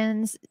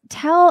legends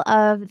tell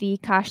of the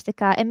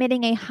Kashtaka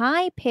emitting a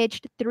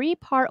high-pitched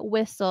 3-part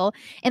whistle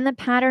in the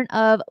pattern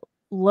of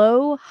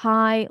low,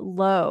 high,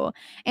 low.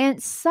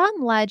 And some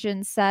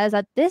legend says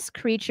that this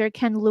creature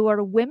can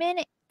lure women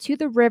to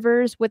the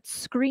rivers with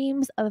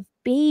screams of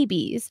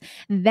babies.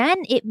 Then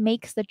it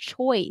makes the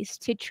choice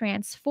to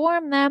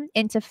transform them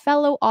into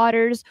fellow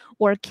otters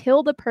or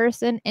kill the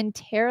person and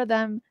tear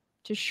them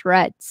to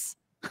shreds.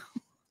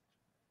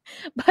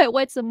 But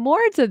what's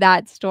more to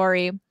that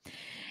story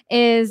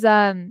is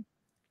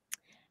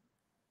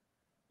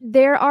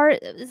there are,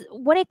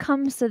 when it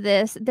comes to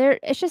this,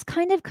 it's just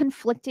kind of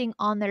conflicting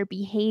on their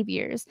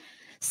behaviors.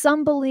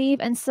 Some believe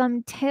and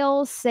some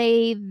tales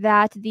say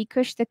that the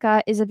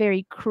Kushtaka is a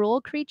very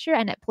cruel creature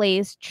and it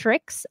plays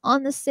tricks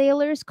on the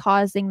sailors,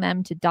 causing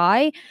them to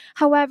die.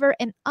 However,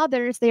 in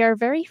others, they are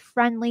very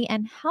friendly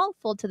and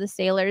helpful to the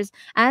sailors,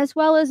 as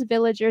well as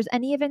villagers,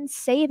 and even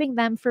saving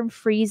them from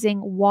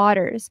freezing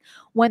waters.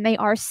 When they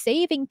are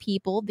saving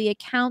people, the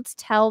accounts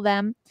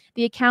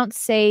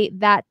say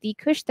that the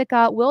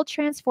Kushtaka will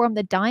transform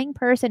the dying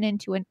person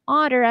into an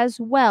otter as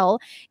well,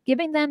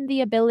 giving them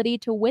the ability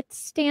to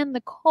withstand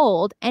the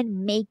cold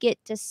and make it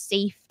to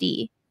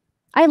safety.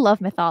 I love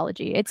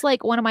mythology. It's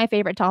like one of my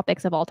favorite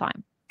topics of all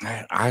time.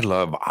 I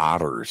love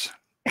otters.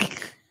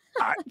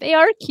 They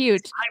are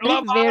cute. I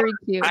love very otters.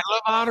 cute. I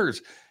love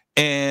otters.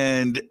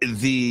 And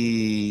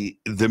the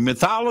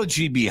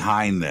mythology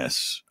behind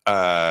this,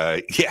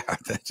 yeah,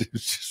 that's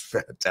just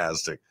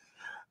fantastic.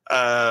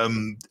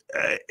 And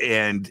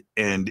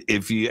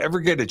if you ever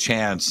get a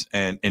chance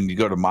and you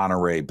go to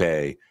Monterey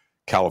Bay,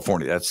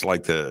 California, that's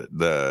like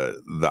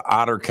the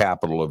otter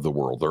capital of the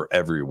world. They're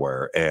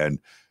everywhere, and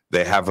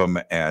they have them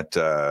at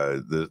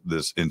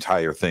this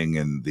entire thing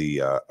in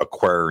the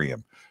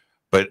aquarium.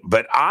 But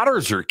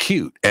otters are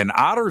cute and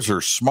otters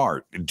are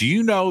smart. Do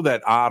you know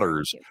that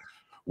otters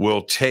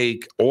will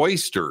take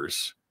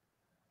oysters,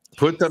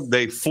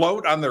 they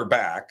float on their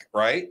back,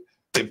 right?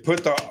 They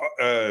put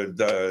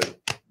the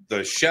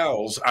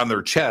shells on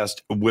their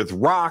chest with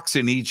rocks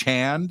in each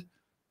hand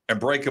and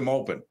break them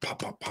open. Pop,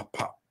 pop, pop,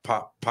 pop,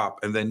 pop, pop,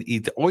 and then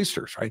eat the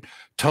oysters, right?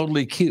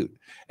 Totally cute.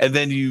 And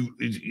then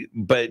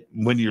but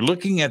when you're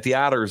looking at the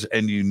otters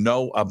and you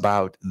know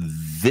about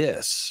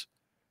this,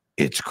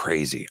 it's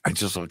crazy. I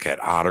just look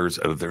at otters.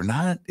 They're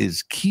not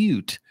as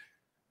cute,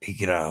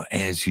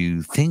 as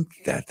you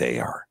think that they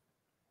are.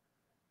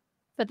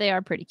 But they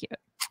are pretty cute.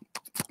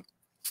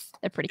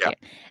 They're pretty cute.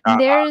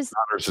 Otters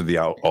are the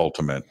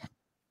ultimate.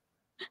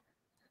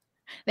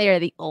 They are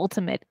the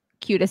ultimate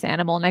cutest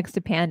animal next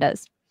to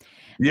pandas.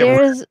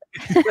 Yeah,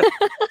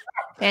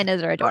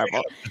 pandas are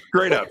adorable.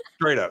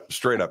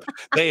 Straight up.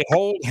 They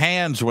hold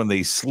hands when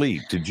they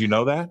sleep. Did you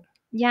know that?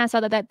 Yeah,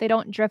 so that they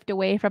don't drift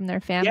away from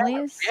their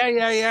families.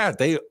 Yeah.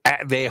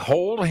 They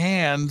hold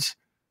hands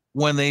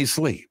when they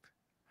sleep,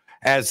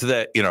 as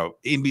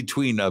in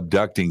between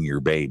abducting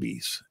your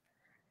babies.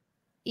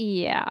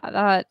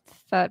 Yeah,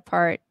 that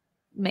part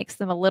makes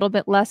them a little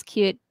bit less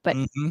cute, but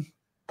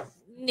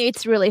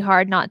it's really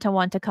hard not to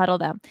want to cuddle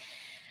them.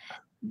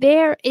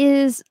 There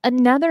is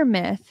another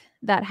myth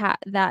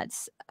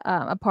that's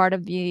a part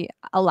of the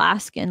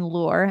Alaskan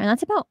lore, and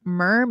that's about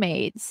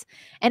mermaids.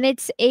 And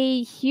it's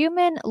a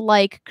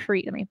human-like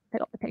creature. Let me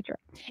put up the picture.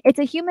 It's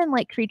a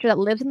human-like creature that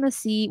lives in the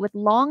sea with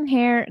long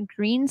hair,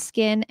 green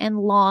skin,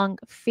 and long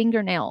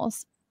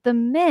fingernails. The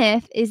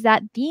myth is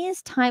that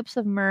these types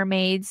of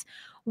mermaids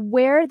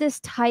wear this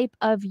type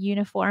of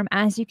uniform,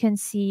 as you can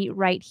see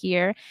right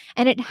here,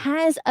 and it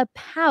has a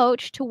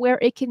pouch to where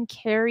it can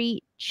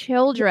carry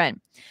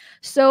children.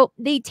 So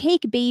they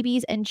take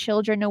babies and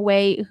children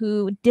away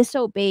who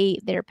disobey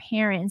their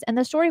parents, and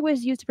the story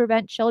was used to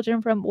prevent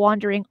children from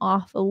wandering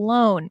off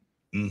alone.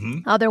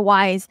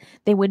 Otherwise,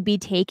 they would be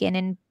taken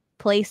and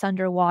placed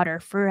underwater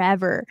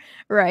forever,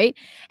 right?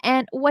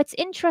 And what's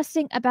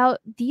interesting about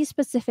these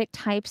specific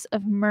types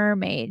of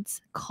mermaids,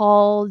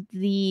 called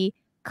the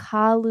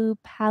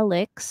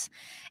Kalupalix,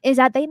 is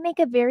that they make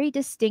a very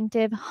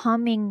distinctive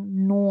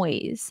humming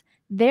noise.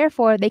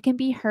 Therefore, they can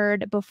be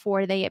heard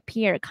before they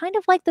appear, kind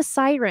of like the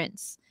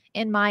sirens,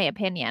 in my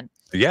opinion.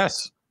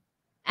 Yes.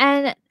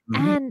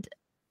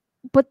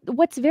 But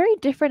what's very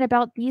different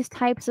about these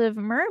types of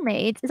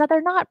mermaids is that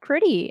they're not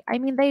pretty. I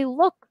mean, they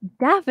look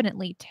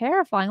definitely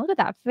terrifying. Look at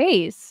that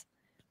face.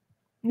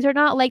 These are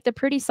not like the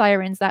pretty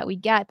sirens that we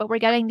get, but we're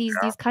getting these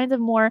kinds of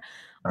more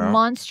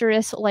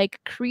monstrous like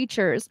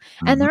creatures.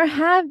 And there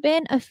have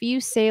been a few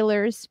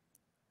sailors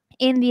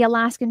in the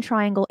Alaskan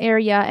Triangle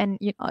area and,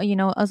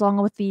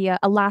 along with the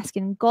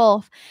Alaskan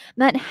Gulf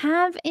that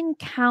have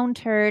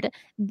encountered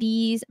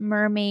these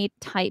mermaid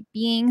type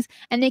beings,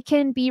 and they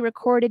can be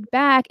recorded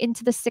back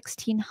into the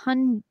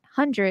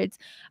 1600s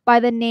by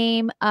the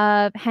name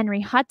of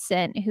Henry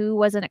Hudson, who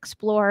was an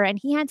explorer, and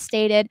he had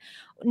stated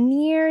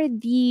near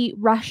the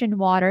Russian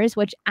waters,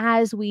 which,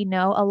 as we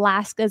know,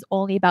 Alaska is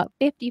only about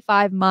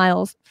 55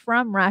 miles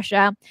from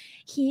Russia,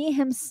 he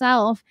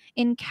himself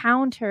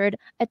encountered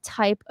a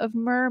type of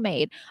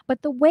mermaid.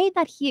 But the way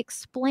that he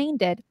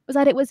explained it was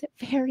that it was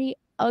very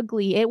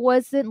ugly. It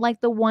wasn't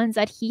like the ones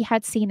that he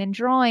had seen in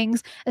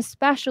drawings,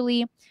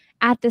 especially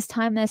at this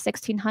time in the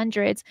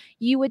 1600s.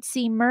 You would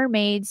see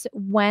mermaids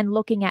when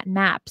looking at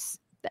maps.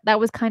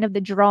 That was kind of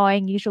the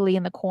drawing. Usually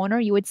in the corner,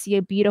 you would see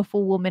a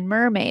beautiful woman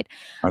mermaid.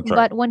 That's but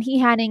right. when he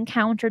had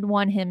encountered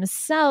one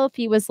himself,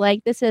 he was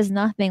like, this is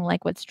nothing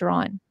like what's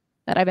drawn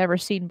that I've ever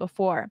seen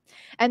before.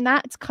 And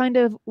that's kind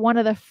of one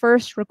of the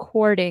first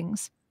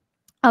recordings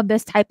of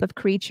this type of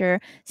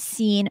creature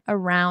seen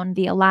around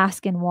the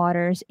Alaskan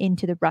waters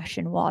into the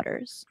Russian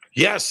waters.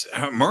 Yes,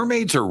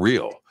 mermaids are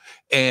real,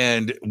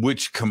 and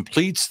which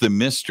completes the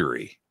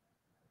mystery.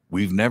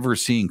 We've never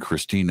seen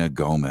Cristina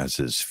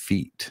Gomez's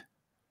feet.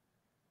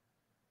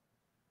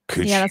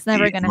 Could Yeah, she that's be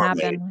never a going to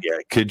mermaid? happen. Yeah.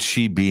 Could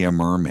she be a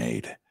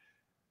mermaid?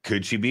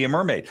 Could she be a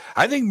mermaid?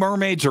 I think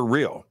mermaids are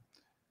real.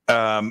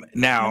 Now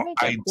Mermaids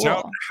are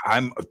don't. cool.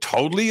 I'm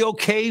totally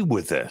okay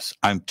with this.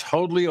 I'm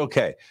totally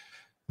okay.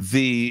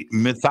 The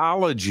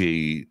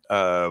mythology,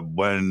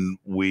 when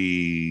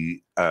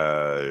we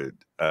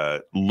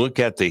look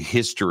at the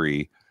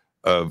history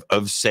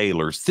of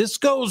sailors, this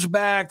goes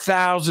back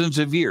thousands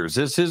of years.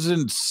 This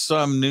isn't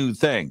some new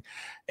thing.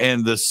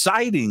 And the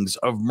sightings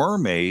of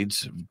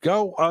mermaids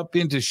go up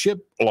into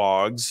ship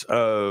logs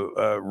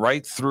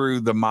right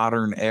through the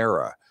modern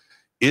era.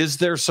 Is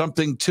there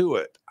something to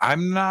it?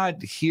 I'm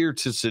not here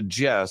to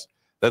suggest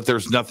that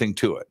there's nothing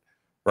to it,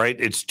 right?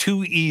 It's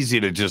too easy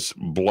to just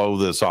blow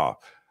this off.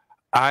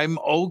 I'm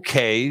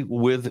okay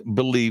with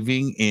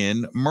believing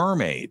in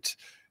mermaids.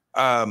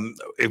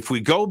 If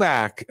we go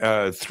back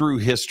through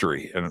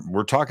history, and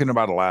we're talking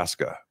about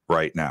Alaska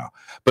right now,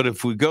 but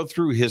if we go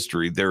through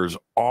history, there's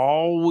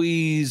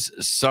always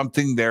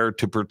something there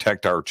to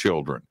protect our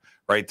children,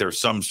 right? There's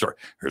some story.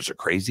 There's a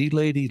crazy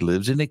lady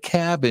lives in a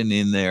cabin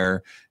in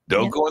there.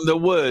 Don't go in the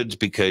woods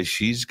because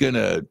she's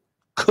gonna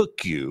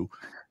cook you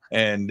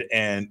and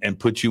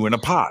put you in a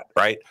pot,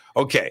 right?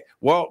 Okay,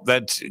 well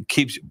that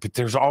keeps, but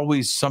there's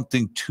always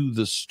something to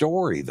the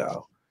story,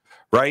 though,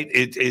 right?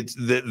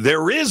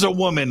 There is a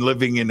woman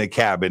living in a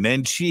cabin,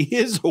 and she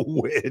is a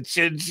witch,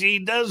 and she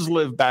does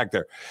live back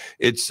there.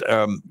 It's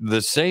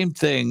the same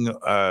thing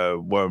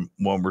when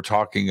we're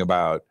talking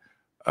about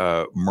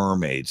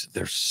mermaids.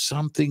 There's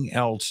something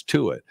else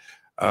to it.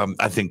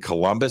 I think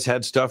Columbus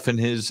had stuff in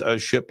his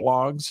ship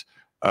logs,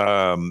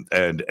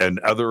 and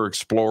other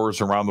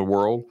explorers around the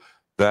world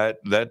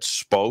that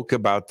spoke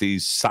about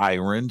these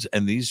sirens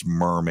and these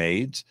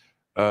mermaids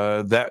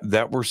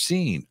that were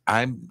seen.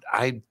 I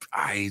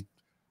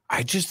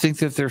just think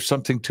that there's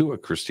something to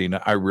it,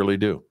 Cristina. I really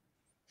do.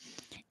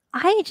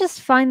 I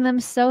just find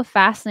them so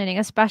fascinating,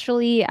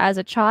 especially as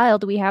a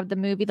child. We have the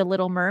movie The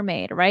Little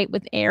Mermaid, right,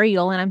 with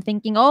Ariel, and I'm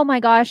thinking, oh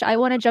my gosh, I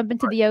want to jump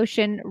into the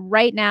ocean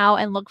right now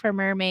and look for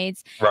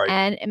mermaids, Right.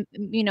 and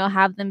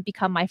have them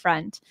become my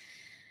friend.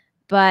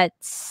 But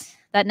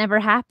that never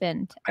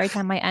happened every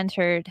time I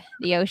entered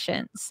the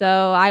ocean.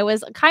 So I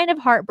was kind of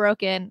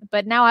heartbroken,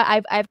 but now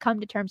I've come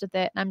to terms with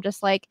it. And I'm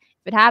just like,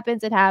 if it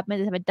happens, it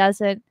happens. If it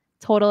doesn't,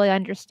 totally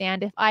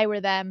understand. If I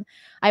were them,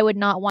 I would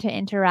not want to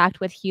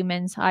interact with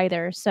humans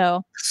either. So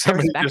I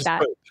Somebody respect just that.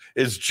 put,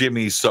 is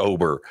Jimmy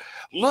sober?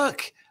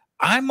 Look,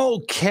 I'm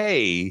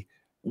okay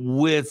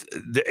with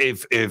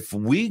if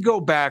we go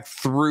back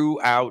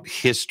throughout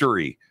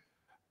history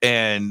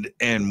and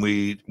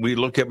we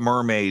look at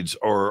mermaids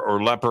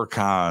or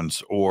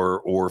leprechauns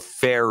or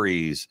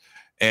fairies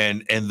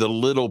and the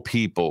little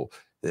people.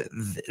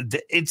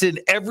 It's in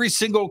every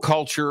single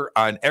culture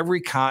on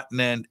every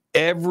continent,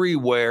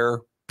 everywhere,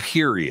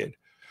 period.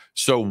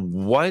 So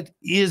what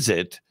is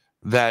it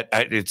that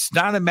it's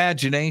not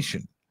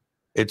imagination?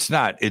 It's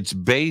not. It's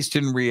based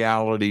in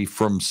reality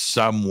from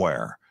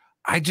somewhere.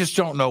 I just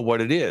don't know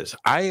what it is.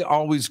 I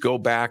always go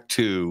back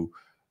to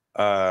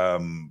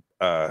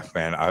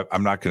man,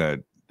 I'm not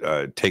going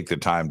to take the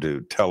time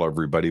to tell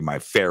everybody my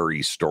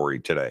fairy story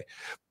today,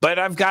 but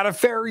I've got a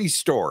fairy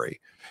story.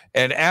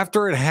 And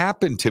after it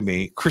happened to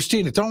me,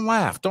 Cristina, don't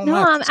laugh. Don't No,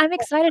 laugh. I'm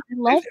excited. I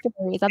love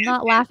fairies. I'm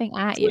not laughing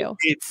at you.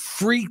 It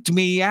freaked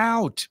me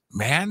out,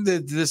 man,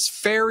 this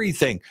fairy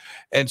thing.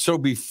 And so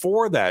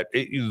before that,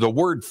 the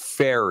word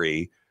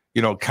fairy,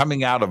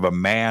 coming out of a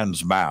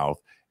man's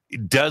mouth,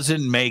 it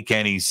doesn't make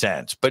any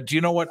sense. But you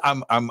know what?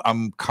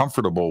 I'm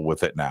comfortable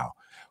with it now.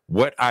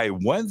 What I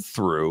went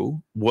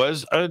through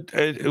was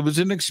it was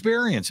an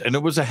experience, and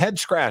it was a head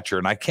scratcher,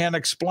 and I can't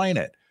explain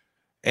it.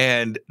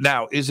 And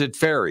now, is it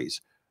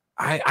fairies?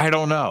 I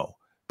don't know.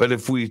 But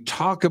if we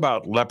talk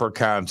about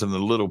leprechauns and the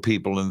little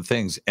people and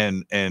things,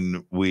 and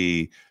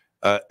we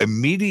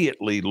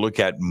immediately look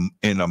at,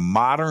 in a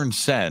modern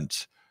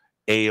sense,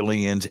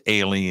 aliens,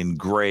 alien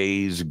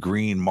grays,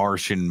 green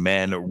Martian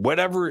men, or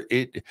whatever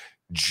it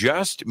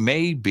just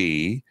may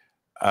be,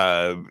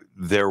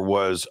 there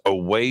was a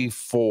way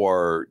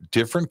for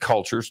different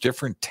cultures,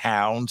 different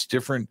towns,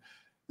 different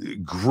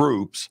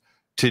groups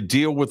to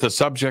deal with a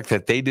subject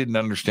that they didn't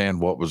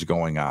understand what was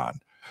going on.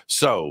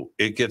 So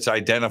it gets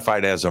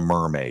identified as a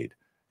mermaid.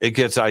 It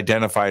gets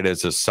identified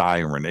as a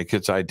siren. It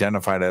gets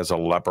identified as a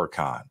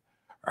leprechaun,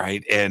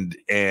 right? And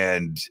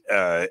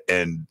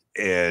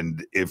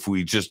if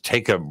we just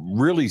take a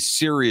really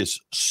serious,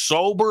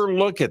 sober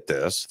look at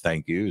this,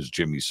 thank you, is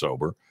Jimmy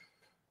sober,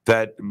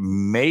 that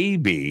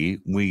maybe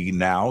we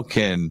now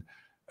can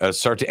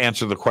start to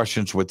answer the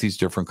questions what these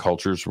different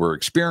cultures were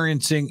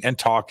experiencing and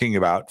talking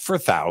about for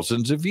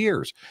thousands of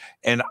years.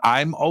 And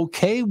I'm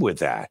okay with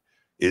that.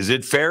 Is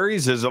it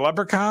fairies? Is it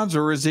leprechauns?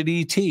 Or is it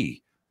ET?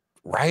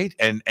 Right?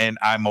 And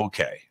I'm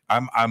okay.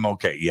 I'm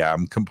okay. Yeah,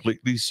 I'm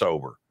completely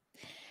sober.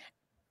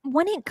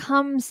 When it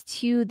comes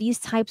to these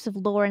types of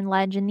lore and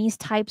legend, these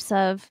types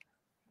of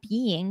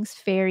beings,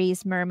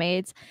 fairies,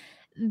 mermaids,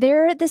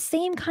 they're the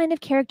same kind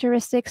of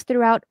characteristics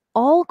throughout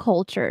all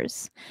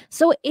cultures.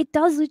 So it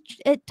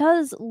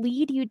does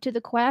lead you to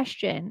the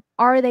question,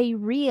 are they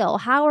real?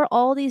 How are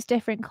all these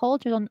different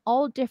cultures on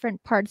all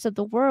different parts of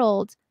the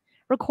world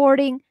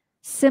recording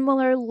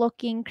similar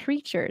looking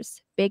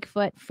creatures,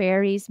 Bigfoot,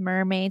 fairies,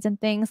 mermaids, and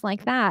things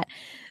like that?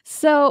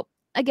 So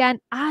again,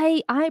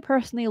 I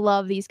personally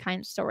love these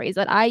kinds of stories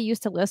that I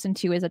used to listen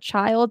to as a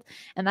child,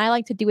 and I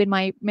like to do in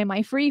my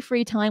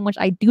free time, which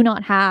I do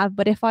not have,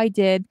 but if I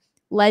did,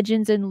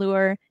 legends and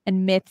lure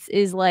and myths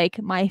is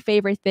like my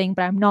favorite thing,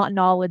 but I'm not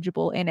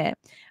knowledgeable in it.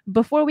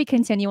 Before we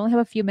continue, we only have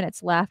a few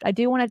minutes left. I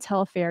do want to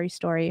tell a fairy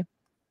story.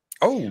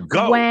 Oh,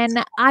 go.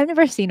 When I've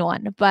never seen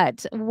one,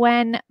 but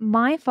when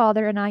my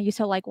father and I used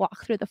to like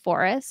walk through the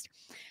forest,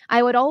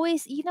 I would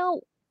always,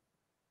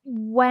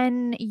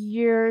 when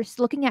you're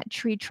looking at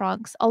tree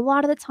trunks, a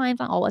lot of the times,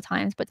 not all the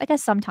times, but I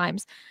guess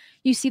sometimes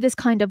you see this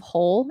kind of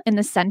hole in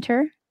the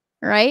center,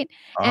 right?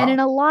 And Uh-huh. in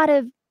a lot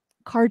of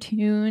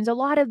cartoons, a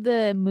lot of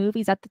the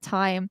movies at the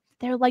time,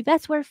 they're like,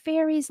 that's where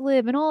fairies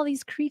live and all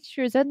these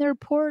creatures and their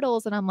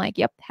portals. And I'm like,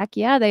 yep, heck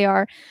yeah, they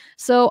are.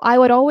 So I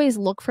would always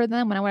look for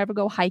them when I would ever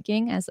go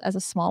hiking as a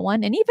small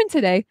one. And even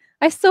today,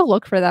 I still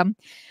look for them.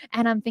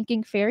 And I'm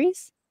thinking,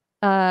 fairies,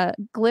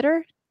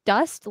 glitter,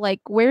 dust,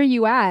 like, where are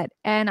you at?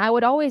 And I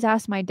would always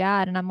ask my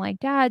dad, and I'm like,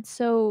 Dad,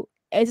 so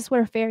is this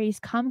where fairies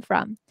come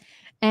from?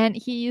 And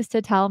he used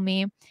to tell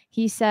me,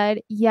 he said,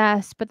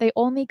 yes, but they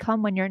only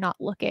come when you're not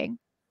looking.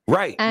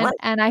 Right, right.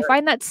 And I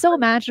find that so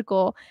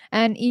magical.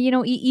 And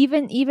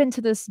even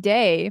to this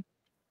day,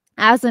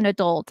 as an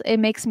adult, it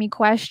makes me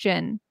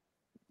question,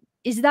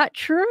 is that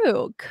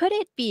true? Could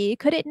it be?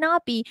 Could it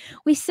not be?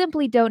 We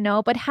simply don't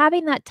know. But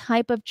having that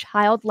type of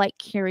childlike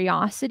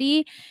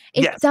curiosity,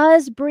 it Yes.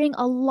 does bring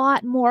a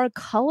lot more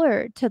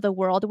color to the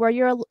world, where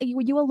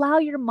you allow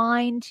your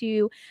mind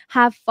to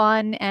have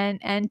fun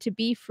and to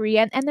be free.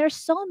 And there's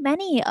so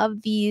many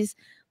of these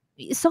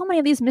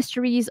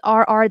mysteries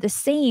are the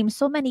same.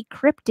 So many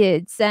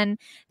cryptids and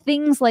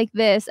things like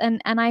this,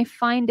 and I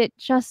find it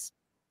just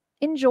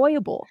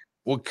enjoyable.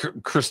 Well,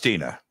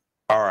 Christina,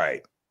 all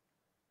right.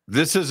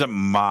 This isn't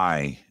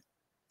my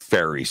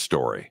fairy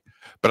story,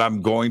 but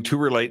I'm going to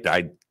relate.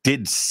 I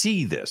did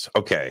see this.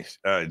 Okay.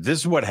 This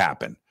is what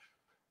happened.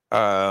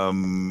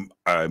 I'm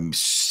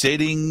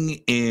sitting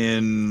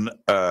in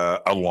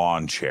a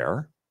lawn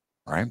chair,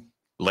 right?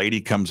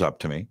 Lady comes up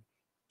to me,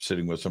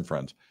 sitting with some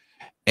friends,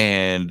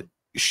 and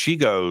she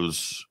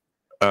goes,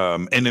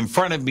 and in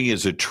front of me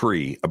is a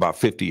tree about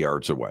 50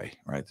 yards away,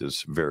 right?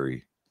 This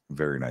very,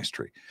 very nice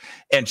tree.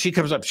 And she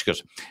comes up, she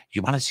goes,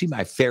 you want to see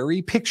my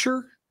fairy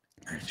picture?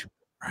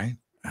 Right?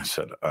 I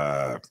said,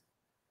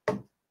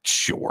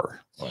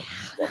 sure. Well,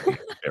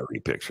 fairy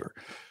picture.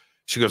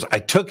 She goes, I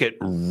took it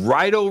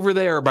right over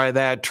there by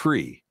that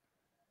tree.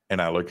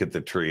 And I look at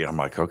the tree and I'm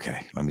like,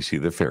 okay, let me see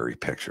the fairy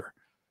picture.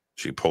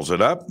 She pulls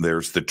it up.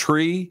 There's the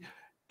tree.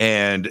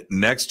 And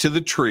next to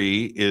the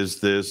tree is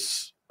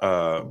this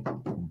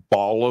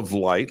ball of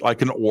light,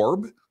 like an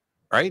orb,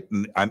 right?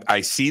 And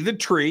I see the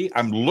tree.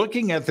 I'm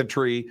looking at the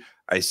tree.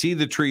 I see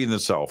the tree in the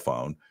cell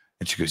phone.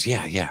 And she goes,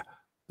 yeah,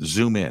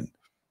 zoom in.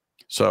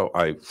 So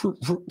I,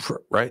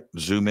 right,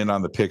 zoom in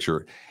on the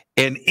picture.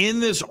 And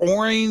in this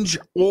orange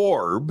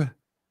orb,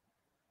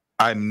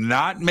 I'm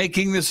not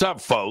making this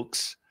up,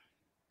 folks.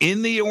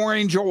 In the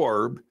orange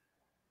orb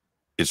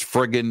is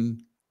friggin'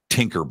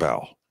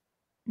 Tinkerbell.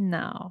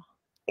 No.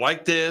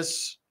 Like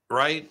this,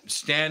 right?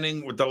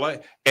 Standing with the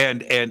light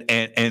and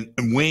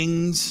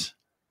wings.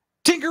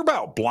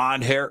 Tinkerbell,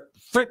 blonde hair,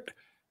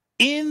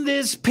 in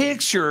this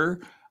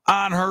picture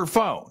on her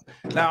phone.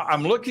 Now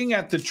I'm looking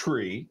at the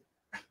tree,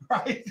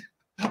 right?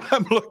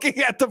 I'm looking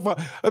at the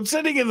phone. I'm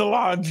sitting in the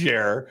lawn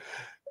chair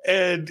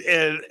and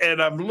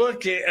I'm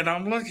looking and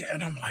I'm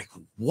like,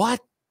 what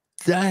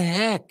the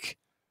heck?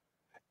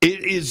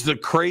 It is the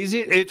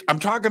crazy. I'm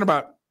talking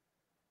about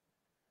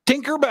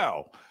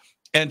Tinkerbell.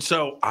 And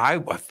so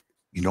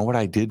you know what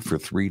I did for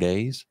 3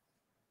 days?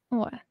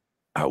 What?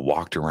 I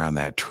walked around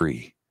that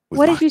tree.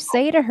 What did you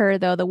say to her,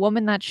 though? The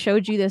woman that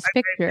showed you this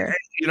picture?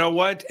 You know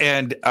what?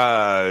 And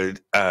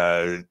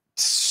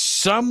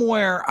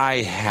somewhere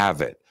I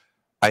have it.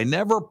 I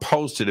never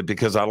posted it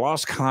because I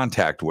lost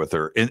contact with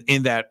her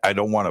in that I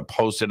don't want to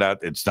post it out.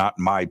 It's not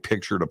my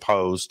picture to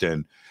post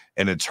and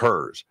it's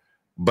hers.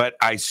 But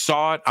I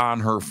saw it on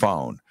her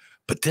phone.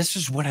 But this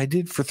is what I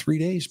did for 3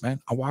 days,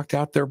 man. I walked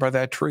out there by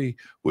that tree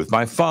with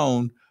my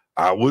phone.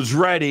 I was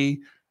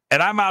ready.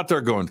 And I'm out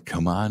there going,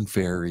 come on,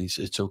 fairies.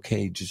 It's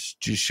okay.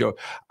 Just show.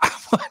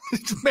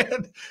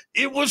 Man,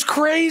 it was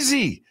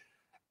crazy.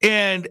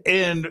 And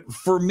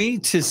for me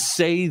to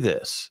say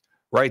this,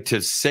 right,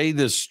 to say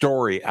this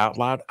story out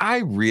loud, I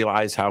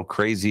realize how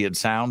crazy it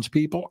sounds,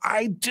 people.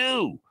 I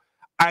do.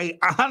 I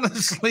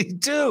honestly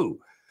do.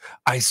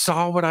 I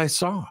saw what I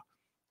saw.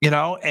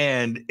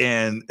 And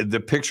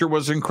the picture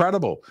was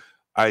incredible.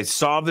 I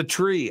saw the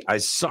tree. I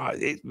saw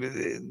it.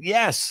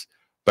 Yes.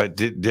 But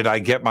did I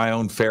get my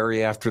own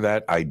fairy after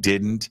that? I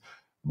didn't.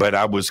 But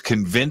I was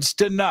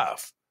convinced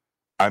enough.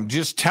 I'm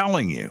just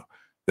telling you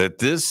that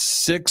this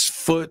 6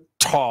 foot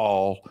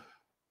tall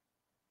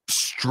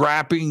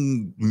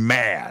strapping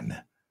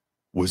man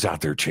was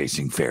out there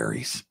chasing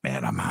fairies.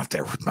 Man, I'm out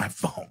there with my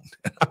phone.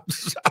 I'm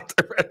just out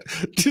there,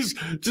 just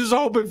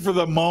hoping for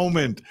the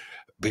moment,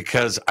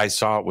 because I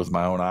saw it with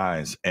my own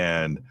eyes,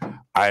 and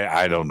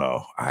I don't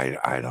know.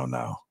 I don't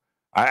know.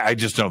 I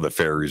just know the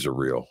fairies are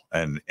real,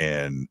 and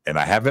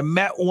I haven't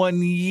met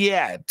one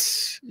yet.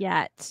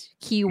 Yet.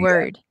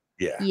 Keyword.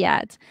 Yeah.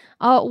 Yet.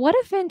 Oh, what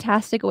a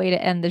fantastic way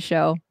to end the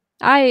show.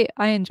 I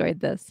enjoyed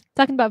this.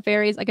 Talking about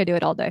fairies, I could do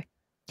it all day.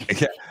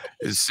 Yeah.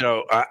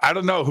 So I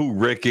don't know who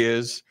Rick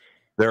is.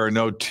 There are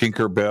no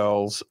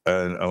Tinkerbells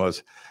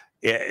unless.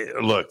 Yeah,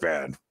 look,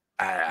 man,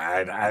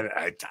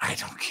 I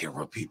don't care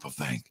what people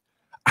think.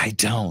 I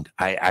don't.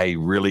 I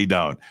really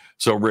don't.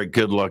 So, Rick,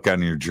 good luck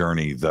on your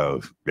journey,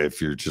 though.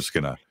 If you're just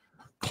gonna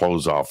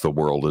close off the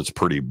world, it's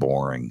pretty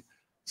boring.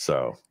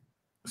 So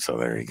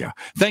there you go.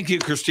 Thank you,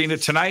 Cristina.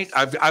 Tonight,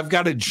 I've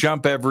got to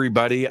jump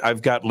everybody.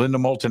 I've got Linda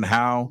Moulton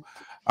Howe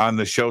on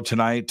the show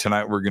tonight.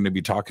 Tonight, we're going to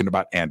be talking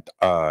about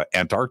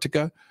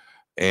Antarctica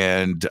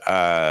and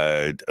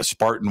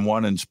Spartan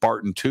 1 and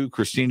Spartan 2.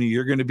 Cristina,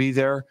 you're going to be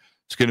there.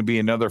 It's going to be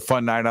another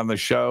fun night on the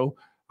show.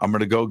 I'm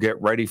going to go get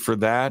ready for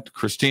that.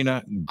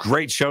 Cristina,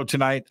 great show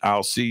tonight.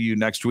 I'll see you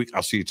next week.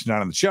 I'll see you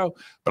tonight on the show,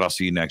 but I'll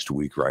see you next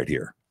week right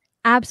here.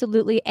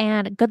 Absolutely.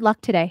 And good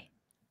luck today.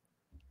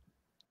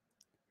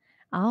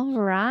 All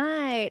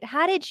right.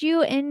 How did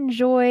you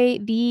enjoy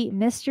the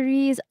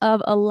mysteries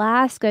of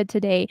Alaska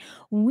today?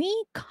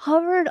 We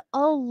covered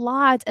a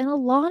lot and a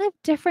lot of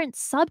different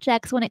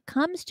subjects when it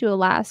comes to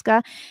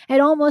Alaska.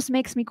 It almost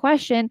makes me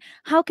question,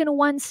 how can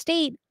one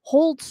state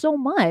hold so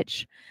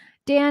much?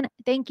 Dan,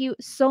 thank you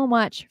so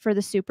much for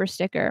the super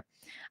sticker.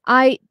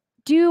 I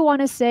do want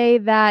to say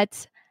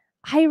that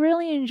I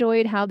really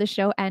enjoyed how the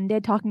show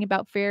ended talking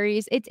about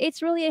fairies.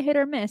 It's really a hit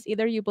or miss.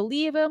 Either you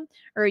believe them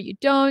or you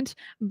don't.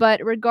 But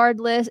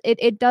regardless,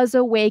 it does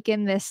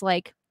awaken this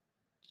like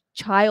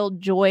child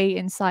joy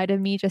inside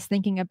of me just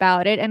thinking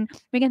about it. And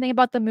we can think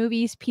about the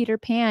movies Peter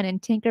Pan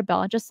and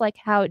Tinkerbell, just like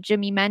how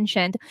Jimmy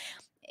mentioned.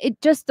 It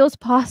just those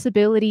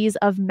possibilities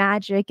of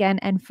magic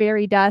and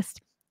fairy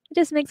dust. It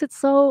just makes it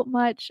so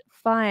much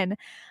fun.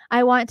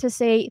 I want to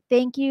say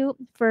thank you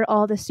for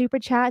all the super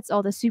chats,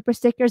 all the super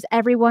stickers,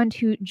 everyone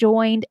who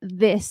joined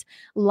this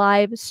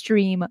live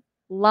stream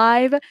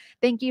live.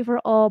 Thank you for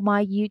all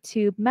my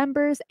YouTube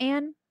members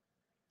and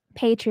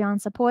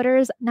Patreon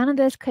supporters. None of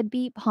this could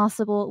be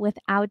possible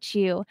without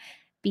you.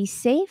 Be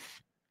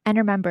safe and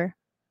remember,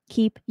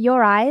 keep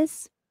your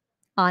eyes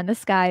on the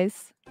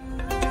skies.